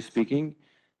visually speaking,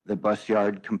 the bus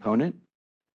yard component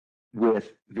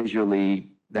with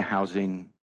visually the housing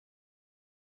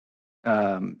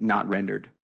not rendered.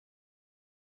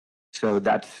 So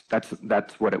that's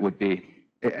what it would be.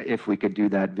 If we could do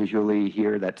that visually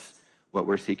here, that's what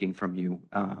we're seeking from you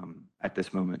at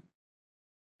this moment.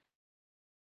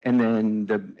 And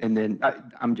then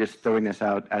I'm just throwing this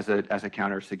out as a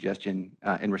counter suggestion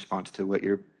in response to what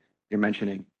you're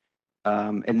mentioning.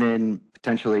 And then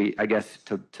potentially, I guess,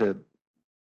 to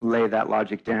lay that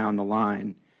logic down the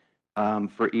line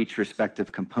for each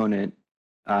respective component,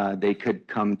 they could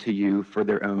come to you for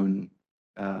their own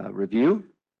review.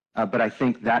 But I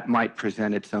think that might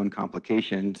present its own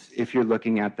complications if you're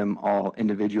looking at them all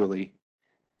individually.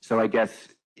 So I guess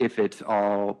if it's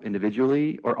all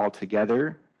individually or all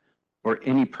together or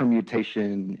any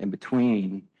permutation in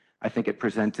between, I think it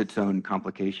presents its own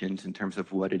complications in terms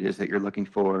of what it is that you're looking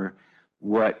for,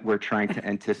 what we're trying to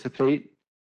anticipate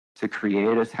to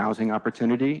create as housing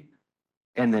opportunity,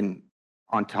 and then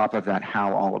on top of that,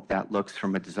 how all of that looks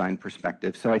from a design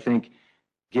perspective. So I think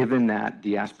given that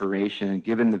the aspiration,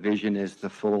 given the vision is the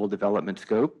full development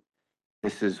scope,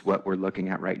 this is what we're looking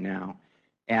at right now.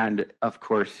 And of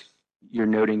course, you're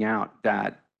noting out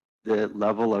that the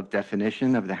level of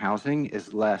definition of the housing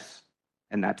is less,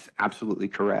 and that's absolutely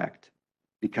correct,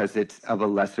 because it's of a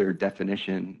lesser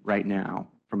definition right now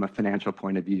from a financial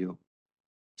point of view.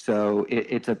 So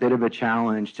it's a bit of a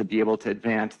challenge to be able to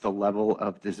advance the level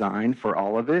of design for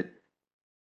all of it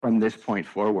from this point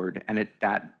forward. And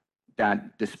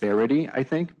that disparity, I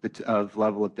think, of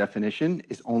level of definition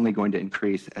is only going to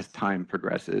increase as time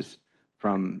progresses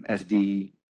from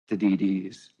SD to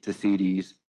DDs to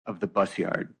CDs of the bus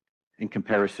yard in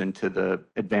comparison to the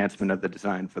advancement of the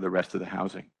design for the rest of the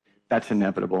housing. That's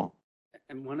inevitable.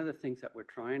 And one of the things that we're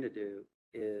trying to do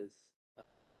is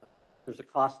there's a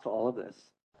cost to all of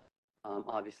this,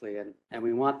 obviously, and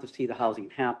we want to see the housing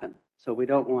happen. So we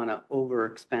don't want to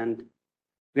overexpend.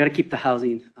 We got to keep the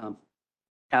housing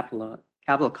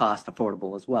capital cost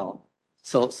affordable as well.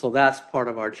 So that's part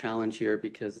of our challenge here,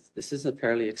 because this is a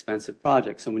fairly expensive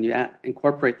project. So when you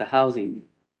incorporate the housing,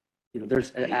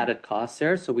 there's added costs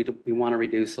there. So we want to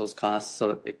reduce those costs so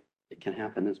that it can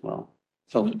happen as well.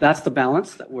 So that's the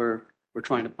balance that we're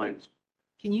trying to find.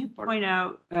 Can you point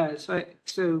out, so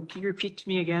can you repeat to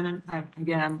me again? And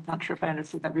I'm not sure if I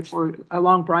understood that before.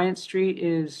 Along Bryant Street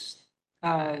is,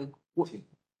 what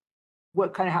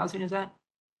kind of housing is that?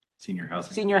 Senior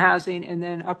housing. Senior housing, and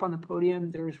then up on the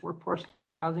podium, there's workforce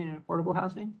housing and affordable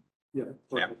housing? Yeah.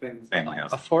 Family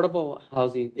housing. Affordable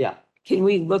housing, yeah. Can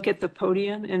we look at the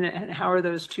podium and how are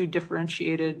those two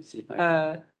differentiated? Let's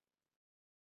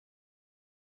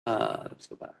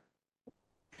go back.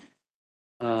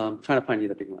 Trying to find you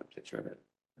the big one picture of it.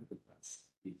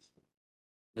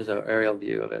 There's an aerial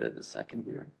view of it in a second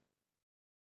here.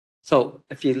 So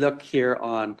if you look here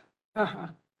on.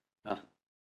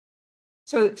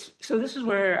 So this is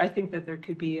where I think that there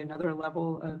could be another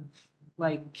level of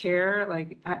like care.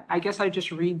 Like, I guess I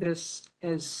just read this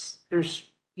as there's,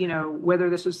 whether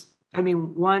this is,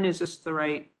 one, is this the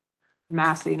right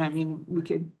massing? We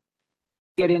could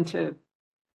get into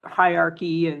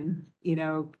hierarchy and,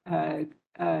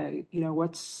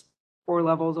 what's 4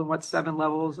 levels and what's 7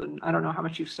 levels. And I don't know how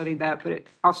much you've studied that, but it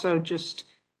also just,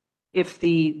 if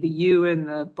the U and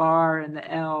the bar and the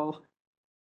L,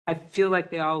 I feel like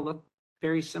they all look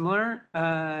very similar.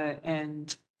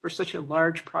 And for such a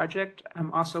large project,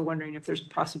 I'm also wondering if there's a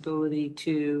possibility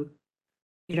to,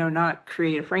 not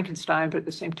create a Frankenstein, but at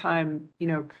the same time,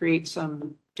 create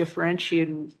some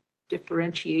differentiation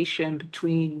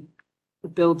between the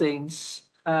buildings,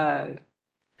 in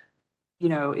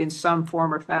some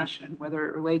form or fashion, whether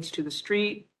it relates to the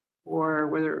street or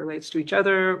whether it relates to each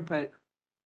other, but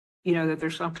that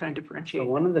there's some kind of So differentiation.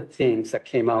 one of the themes that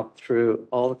came out through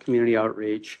all the community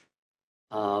outreach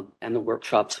and the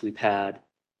workshops we've had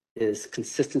is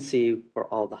consistency for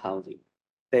all the housing.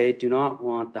 They do not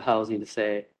want the housing to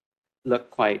say,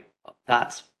 look,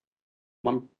 that's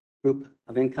one group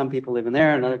of income people living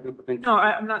there, another group of income. No,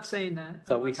 I'm not saying that.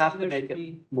 So we have to There make should it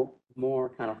be- more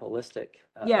kind of holistic.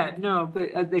 Yeah, no,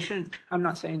 but they shouldn't, I'm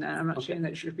not saying that. I'm not saying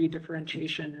that it should be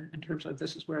differentiation in terms of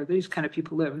this is where these kind of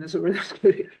people live and this is where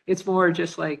it's more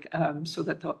just like, so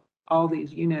that all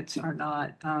these units are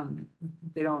not,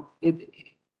 they don't,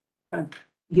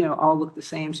 all look the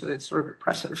same. So it's sort of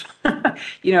oppressive.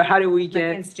 How do we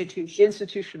get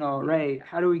institutional, right?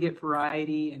 How do we get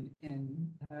variety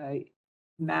and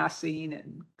massing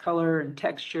and color and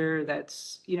texture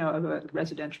that's, of a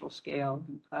residential scale?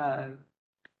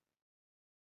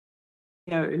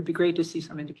 It'd be great to see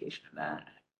some indication of that.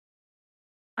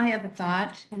 I have a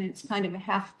thought, and it's kind of a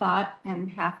half thought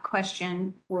and half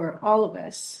question for all of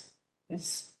us,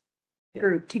 this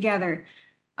group together.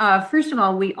 First of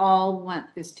all, we all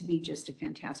want this to be just a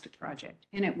fantastic project,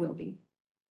 and it will be.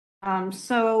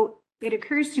 So it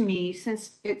occurs to me,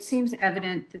 since it seems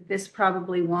evident that this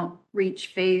probably won't reach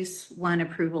phase 1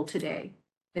 approval today,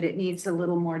 that it needs a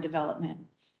little more development,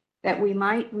 that we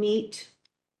might meet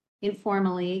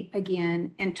informally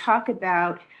again and talk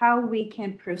about how we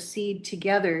can proceed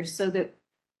together so that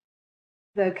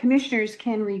the commissioners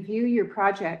can review your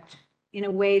project in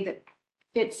a way that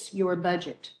fits your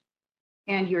budget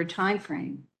and your time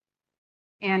frame.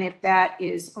 And if that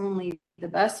is only the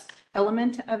bus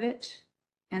element of it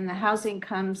and the housing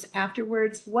comes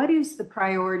afterwards, what is the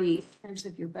priority in terms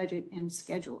of your budget and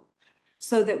schedule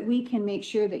so that we can make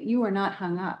sure that you are not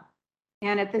hung up?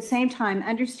 And at the same time,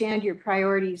 understand your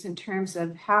priorities in terms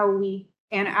of how we,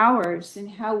 and ours, and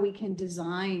how we can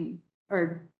design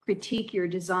or critique your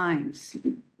designs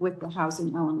with the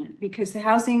housing element, because the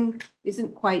housing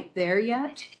isn't quite there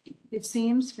yet, it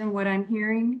seems, from what I'm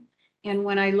hearing. And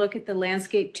when I look at the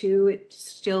landscape too, it's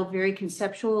still very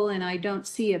conceptual, and I don't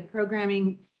see the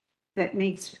programming that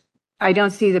makes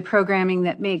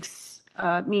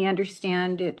me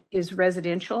understand it is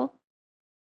residential,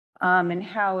 and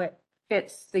how it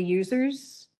fits the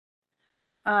users.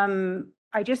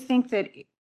 I just think that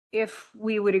if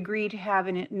we would agree to have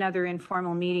another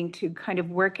informal meeting to kind of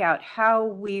work out how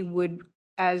we would,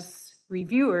 as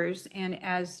reviewers and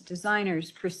as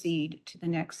designers, proceed to the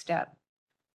next step.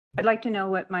 I'd like to know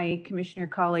what my commissioner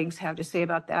colleagues have to say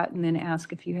about that, and then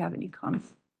ask if you have any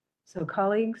comments. So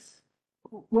colleagues?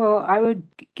 Well, I would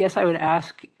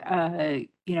ask, and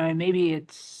maybe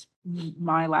it's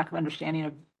my lack of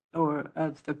understanding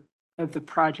of the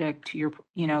project to your,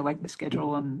 like the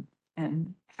schedule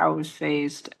and how it was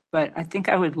phased. But I think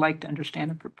I would like to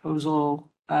understand a proposal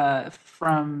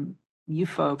from you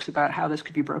folks about how this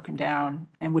could be broken down,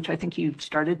 and which I think you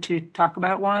started to talk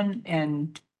about one,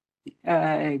 and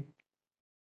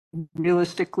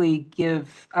realistically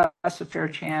give us a fair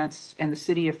chance and the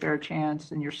city a fair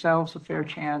chance and yourselves a fair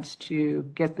chance to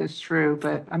get this through.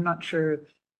 But I'm not sure.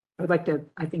 I would like to,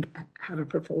 I think, have a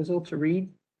proposal to read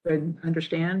and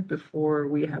understand before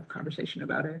we have conversation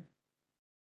about it.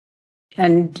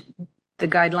 And the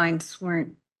guidelines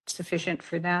weren't sufficient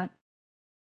for that?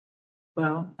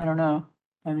 Well, I don't know.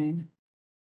 I mean,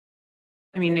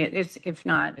 it's, if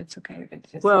not, it's okay.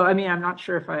 Well, I'm not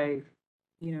sure if I,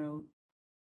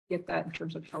 get that in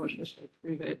terms of how we're supposed to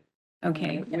approve it.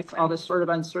 Okay. With all this sort of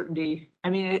uncertainty.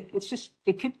 It's just,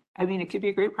 it could be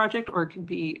a great project, or it could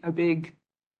be a big,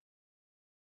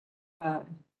 not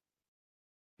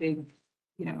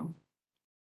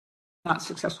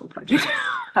successful project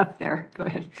up there. Go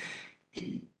ahead.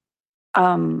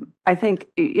 I think,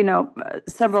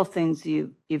 several things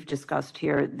you've discussed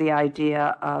here. The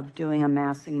idea of doing a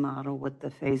massing model with the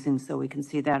phasing so we can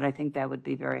see that, I think that would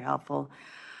be very helpful.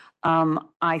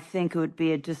 I think it would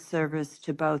be a disservice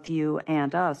to both you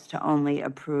and us to only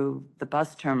approve the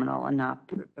bus terminal and not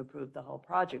approve the whole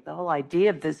project. The whole idea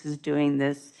of this is doing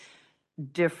this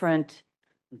different,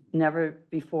 never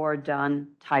before done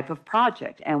type of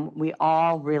project. And we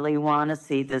all really want to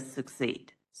see this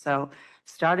succeed. So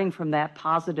starting from that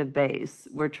positive base,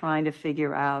 we're trying to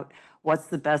figure out what's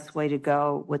the best way to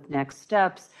go with next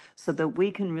steps so that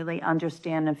we can really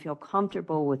understand and feel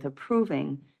comfortable with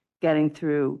approving getting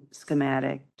through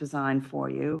schematic design for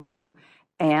you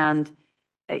And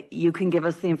you can give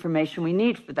us the information we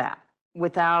need for that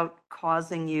without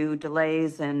causing you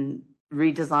delays and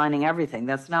redesigning everything.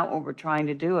 That's not what we're trying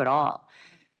to do at all.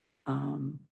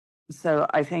 So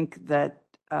I think that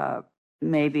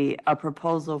maybe a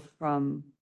proposal from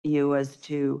you as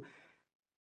to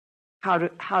how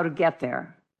to get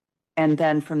there. And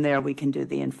then from there, we can do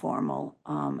the informal,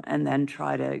 and then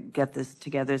try to get this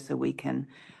together so we can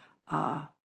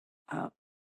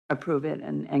approve it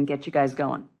and get you guys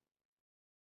going.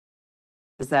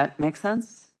 Does that make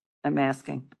sense? I'm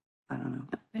asking. I don't know.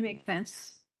 That makes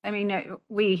sense. I mean,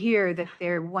 we hear that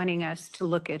they're wanting us to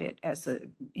look at it as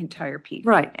an entire piece.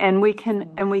 Right, and we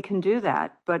can do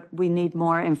that, but we need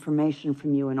more information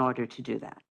from you in order to do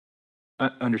that.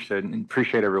 Understood, and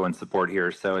appreciate everyone's support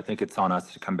here. So I think it's on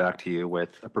us to come back to you with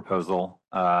a proposal,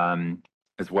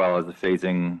 as well as the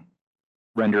phasing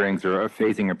renderings or a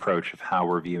phasing approach of how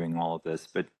we're viewing all of this.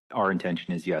 But our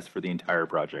intention is, yes, for the entire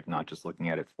project, not just looking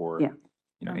at it for, Yeah.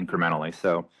 incrementally.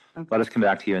 So let us come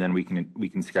back to you, and then we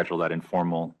can schedule that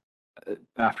informal.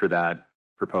 After that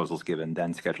proposal's given,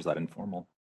 then schedule that informal.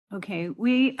 Okay,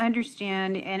 we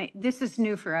understand, and this is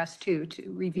new for us too,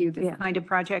 to review this kind of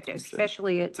project,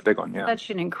 especially at It's a big one, yeah. such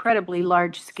an incredibly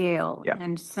large scale Yeah.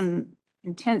 and some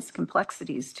intense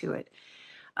complexities to it.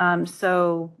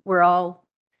 So we're all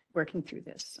working through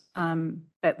this.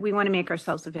 But we want to make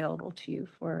ourselves available to you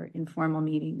for informal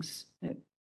meetings that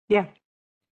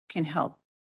can help.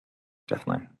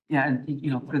 Definitely. Yeah, and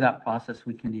through that process,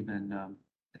 we can even,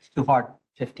 it's too hard,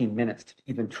 15 minutes to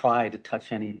even try to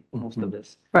touch most of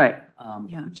this. Right.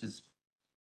 Which is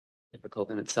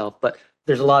difficult in itself, but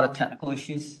there's a lot of technical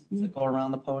issues that go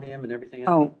around the podium and everything.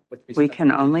 Oh, with we respect can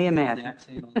to only the imagine.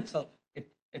 axle, so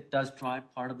it does drive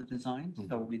part of the design,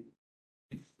 so we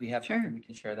have, we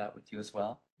can share that with you as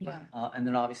well. Yeah. And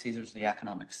then obviously there's the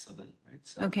economics of it, right?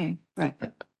 So, Okay, right.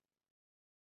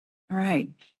 All right,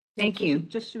 thank you.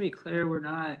 Just to be clear, we're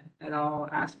not at all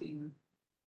asking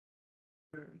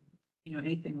for,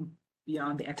 anything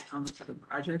beyond the economics of the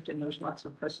project, and there's lots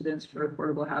of precedents for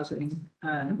affordable housing,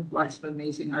 lots of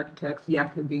amazing architects,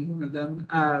 Yakka being one of them,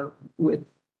 with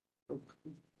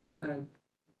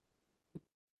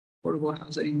affordable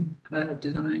housing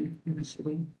design in the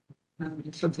city.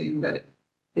 It's something that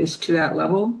is to that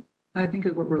level, I think,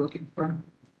 is what we're looking for.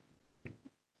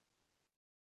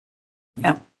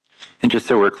 Yeah. And just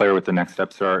so we're clear what the next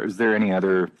steps are, is there any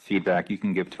other feedback you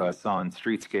can give to us on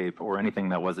streetscape or anything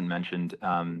that wasn't mentioned?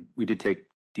 We did take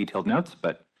detailed notes,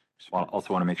 but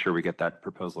also want to make sure we get that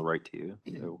proposal right to you.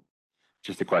 So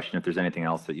just a question, if there's anything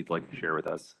else that you'd like to share with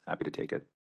us, happy to take it.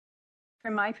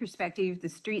 From my perspective, the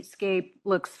streetscape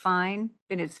looks fine,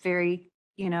 and it's very,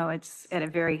 it's at a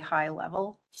very high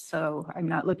level. So I'm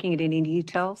not looking at any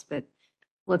details, but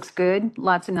looks good.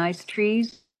 Lots of nice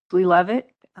trees. We love it.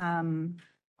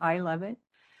 I love it.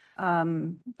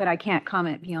 But I can't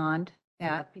comment beyond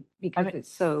that because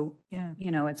it's so,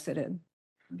 it's at a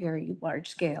very large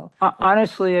scale.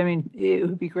 Honestly, I mean, it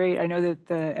would be great. I know that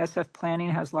the SF planning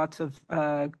has lots of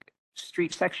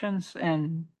street sections,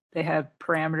 and they have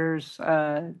parameters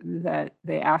that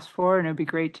they ask for, and it'd be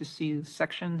great to see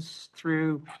sections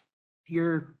through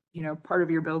your, part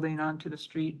of your building onto the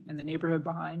street and the neighborhood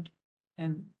behind.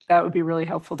 And that would be really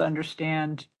helpful to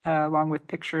understand, along with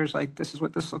pictures like this is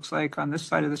what this looks like on this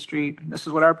side of the street, and this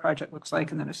is what our project looks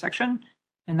like, and then a section.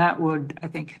 And that would, I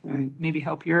think, maybe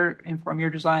help inform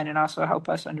your design and also help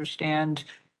us understand,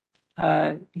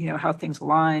 how things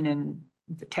align and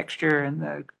the texture and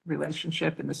the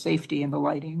relationship and the safety and the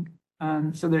lighting.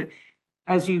 So that,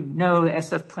 as you know, the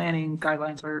SF planning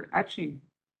guidelines are actually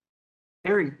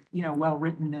very, well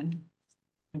written and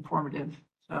informative.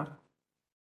 So.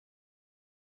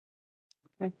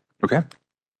 Okay.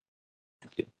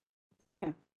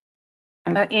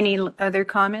 Any other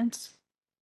comments?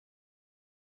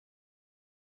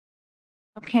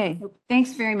 Okay,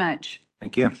 thanks very much.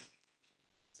 Thank you.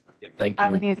 Thank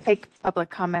We need to take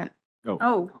public comment.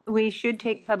 Oh, we should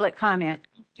take public comment.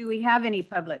 Do we have any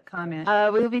public comment?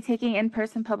 We will be taking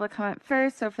in-person public comment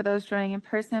first. So for those joining in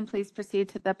person, please proceed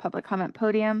to the public comment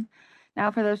podium. Now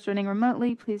for those joining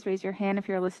remotely, please raise your hand if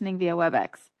you're listening via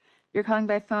WebEx. If you're calling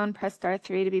by phone, press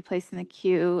 *3 to be placed in the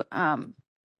queue.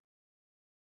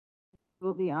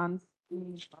 We'll be on.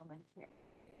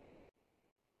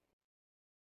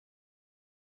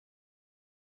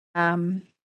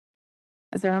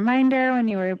 As a reminder, when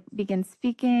you begin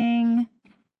speaking,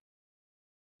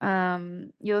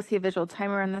 you'll see a visual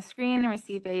timer on the screen and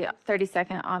receive a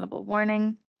 30-second audible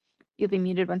warning. You'll be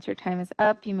muted once your time is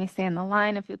up. You may stay on the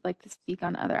line if you'd like to speak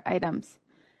on other items.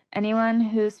 Anyone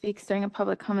who speaks during a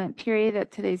public comment period at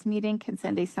today's meeting can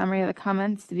send a summary of the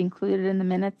comments to be included in the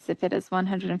minutes if it is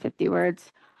 150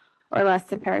 words or less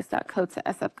to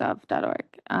paris.coats@sfgov.org.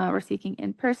 We're seeking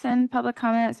in-person public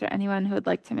comment. Is there anyone who would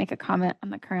like to make a comment on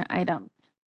the current item?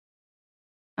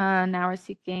 Now we're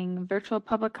seeking virtual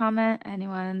public comment.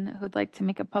 Anyone who would like to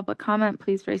make a public comment,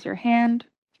 please raise your hand.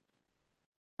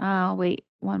 I'll wait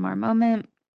one more moment.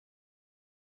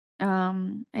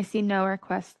 I see no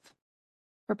request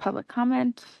for public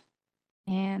comment,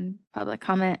 and public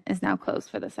comment is now closed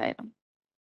for this item.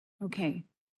 Okay.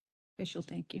 Official,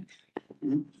 thank you.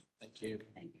 Thank you.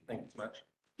 Thank you so much.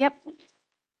 Yep.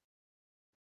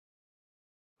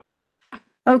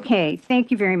 Okay,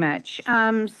 thank you very much.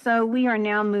 So we are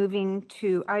now moving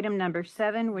to item number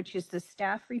 7, which is the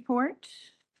staff report.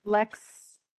 Lex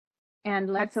and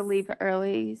Had Lex to leave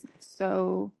early,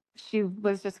 so she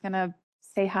was just gonna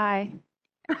say hi.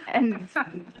 And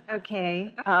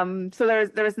Okay. so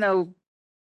there was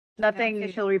nothing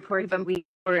Official report that we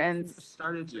important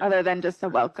other than just a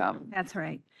welcome. That's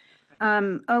right.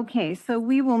 Okay, so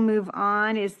we will move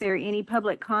on. Is there any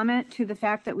public comment to the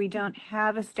fact that we don't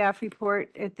have a staff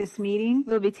report at this meeting?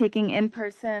 We'll be taking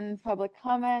in-person public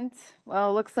comment.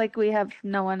 Well, it looks like we have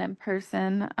no one in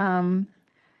person.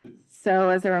 So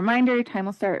as a reminder, your time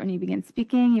will start when you begin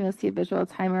speaking. You will see a visual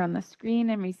timer on the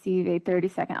screen and receive a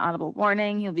 30-second audible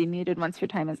warning. You'll be muted once your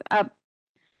time is up.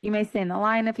 You may stay in the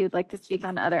line if you would like to speak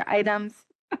on other items.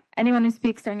 Anyone who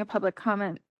speaks during a public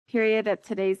comment period at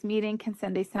today's meeting can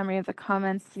send a summary of the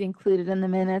comments to be included in the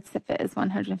minutes if it is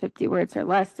 150 words or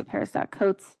less to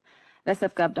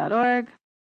paris.coats@sfgov.org.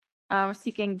 We're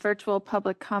seeking virtual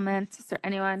public comments. Is there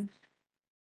anyone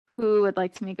who would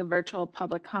like to make a virtual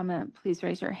public comment? Please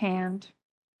raise your hand.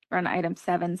 We're on item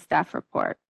 7, staff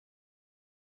report.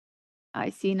 I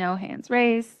see no hands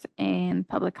raised, and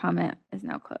public comment is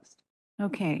now closed.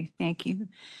 Okay, thank you.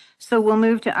 So we'll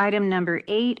move to item number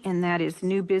 8, and that is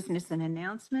new business and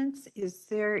announcements. Is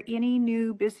there any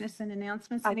new business and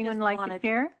announcements I anyone just like to wanted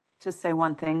share? To say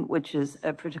one thing, which is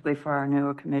particularly for our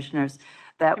newer commissioners,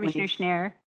 that when Commissioner you-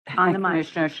 Schneier, on the mic.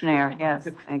 Commissioner Schneier, yes,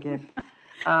 thank you.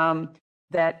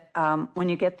 When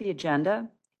you get the agenda,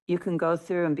 you can go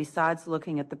through and besides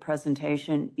looking at the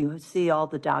presentation, you see all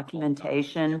the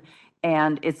documentation.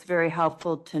 And it's very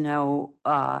helpful to know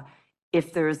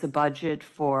if there is a budget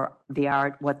for the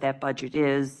art, what that budget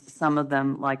is. Some of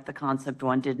them, like the concept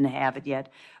one, didn't have it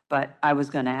yet, but I was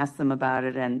going to ask them about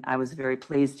it, and I was very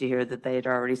pleased to hear that they had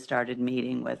already started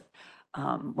meeting with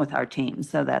our team.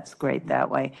 So that's great that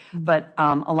way. But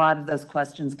a lot of those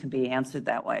questions can be answered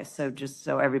that way. So just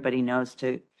so everybody knows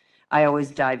I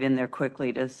always dive in there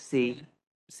quickly to see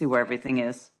where everything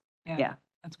is. Yeah,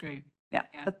 That's great. yeah.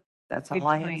 That's Good all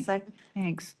I have to point. say.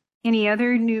 Thanks. Any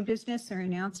other new business or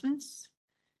announcements?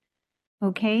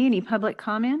 Okay, any public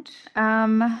comment?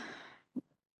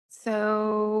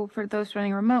 So for those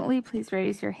running remotely, please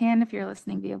raise your hand if you're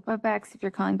listening via WebEx. If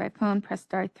you're calling by phone, press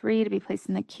 *3 to be placed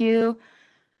in the queue.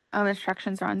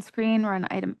 Instructions are on screen. We're on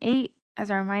item 8. As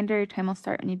a reminder, your time will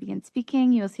start when you begin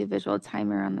speaking. You will see a visual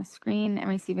timer on the screen and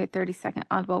receive a 30-second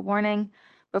audible warning.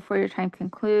 Before your time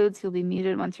concludes, you'll be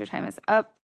muted once your time is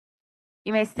up.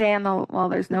 You may stay on while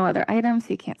there's no other items,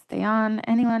 so you can't stay on.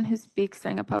 Anyone who speaks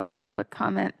during a public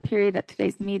comment period at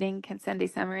today's meeting can send a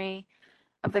summary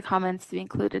of the comments to be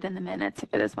included in the minutes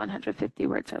if it is 150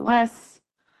 words or less.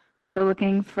 We're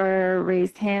looking for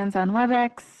raised hands on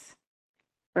WebEx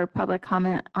for public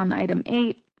comment on item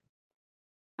 8.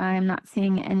 I'm not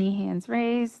seeing any hands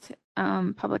raised.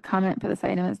 Public comment for this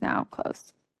item is now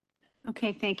closed.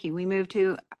 Okay, thank you. We move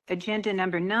to agenda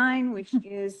number 9, which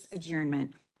is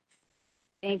adjournment.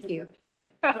 Thank you.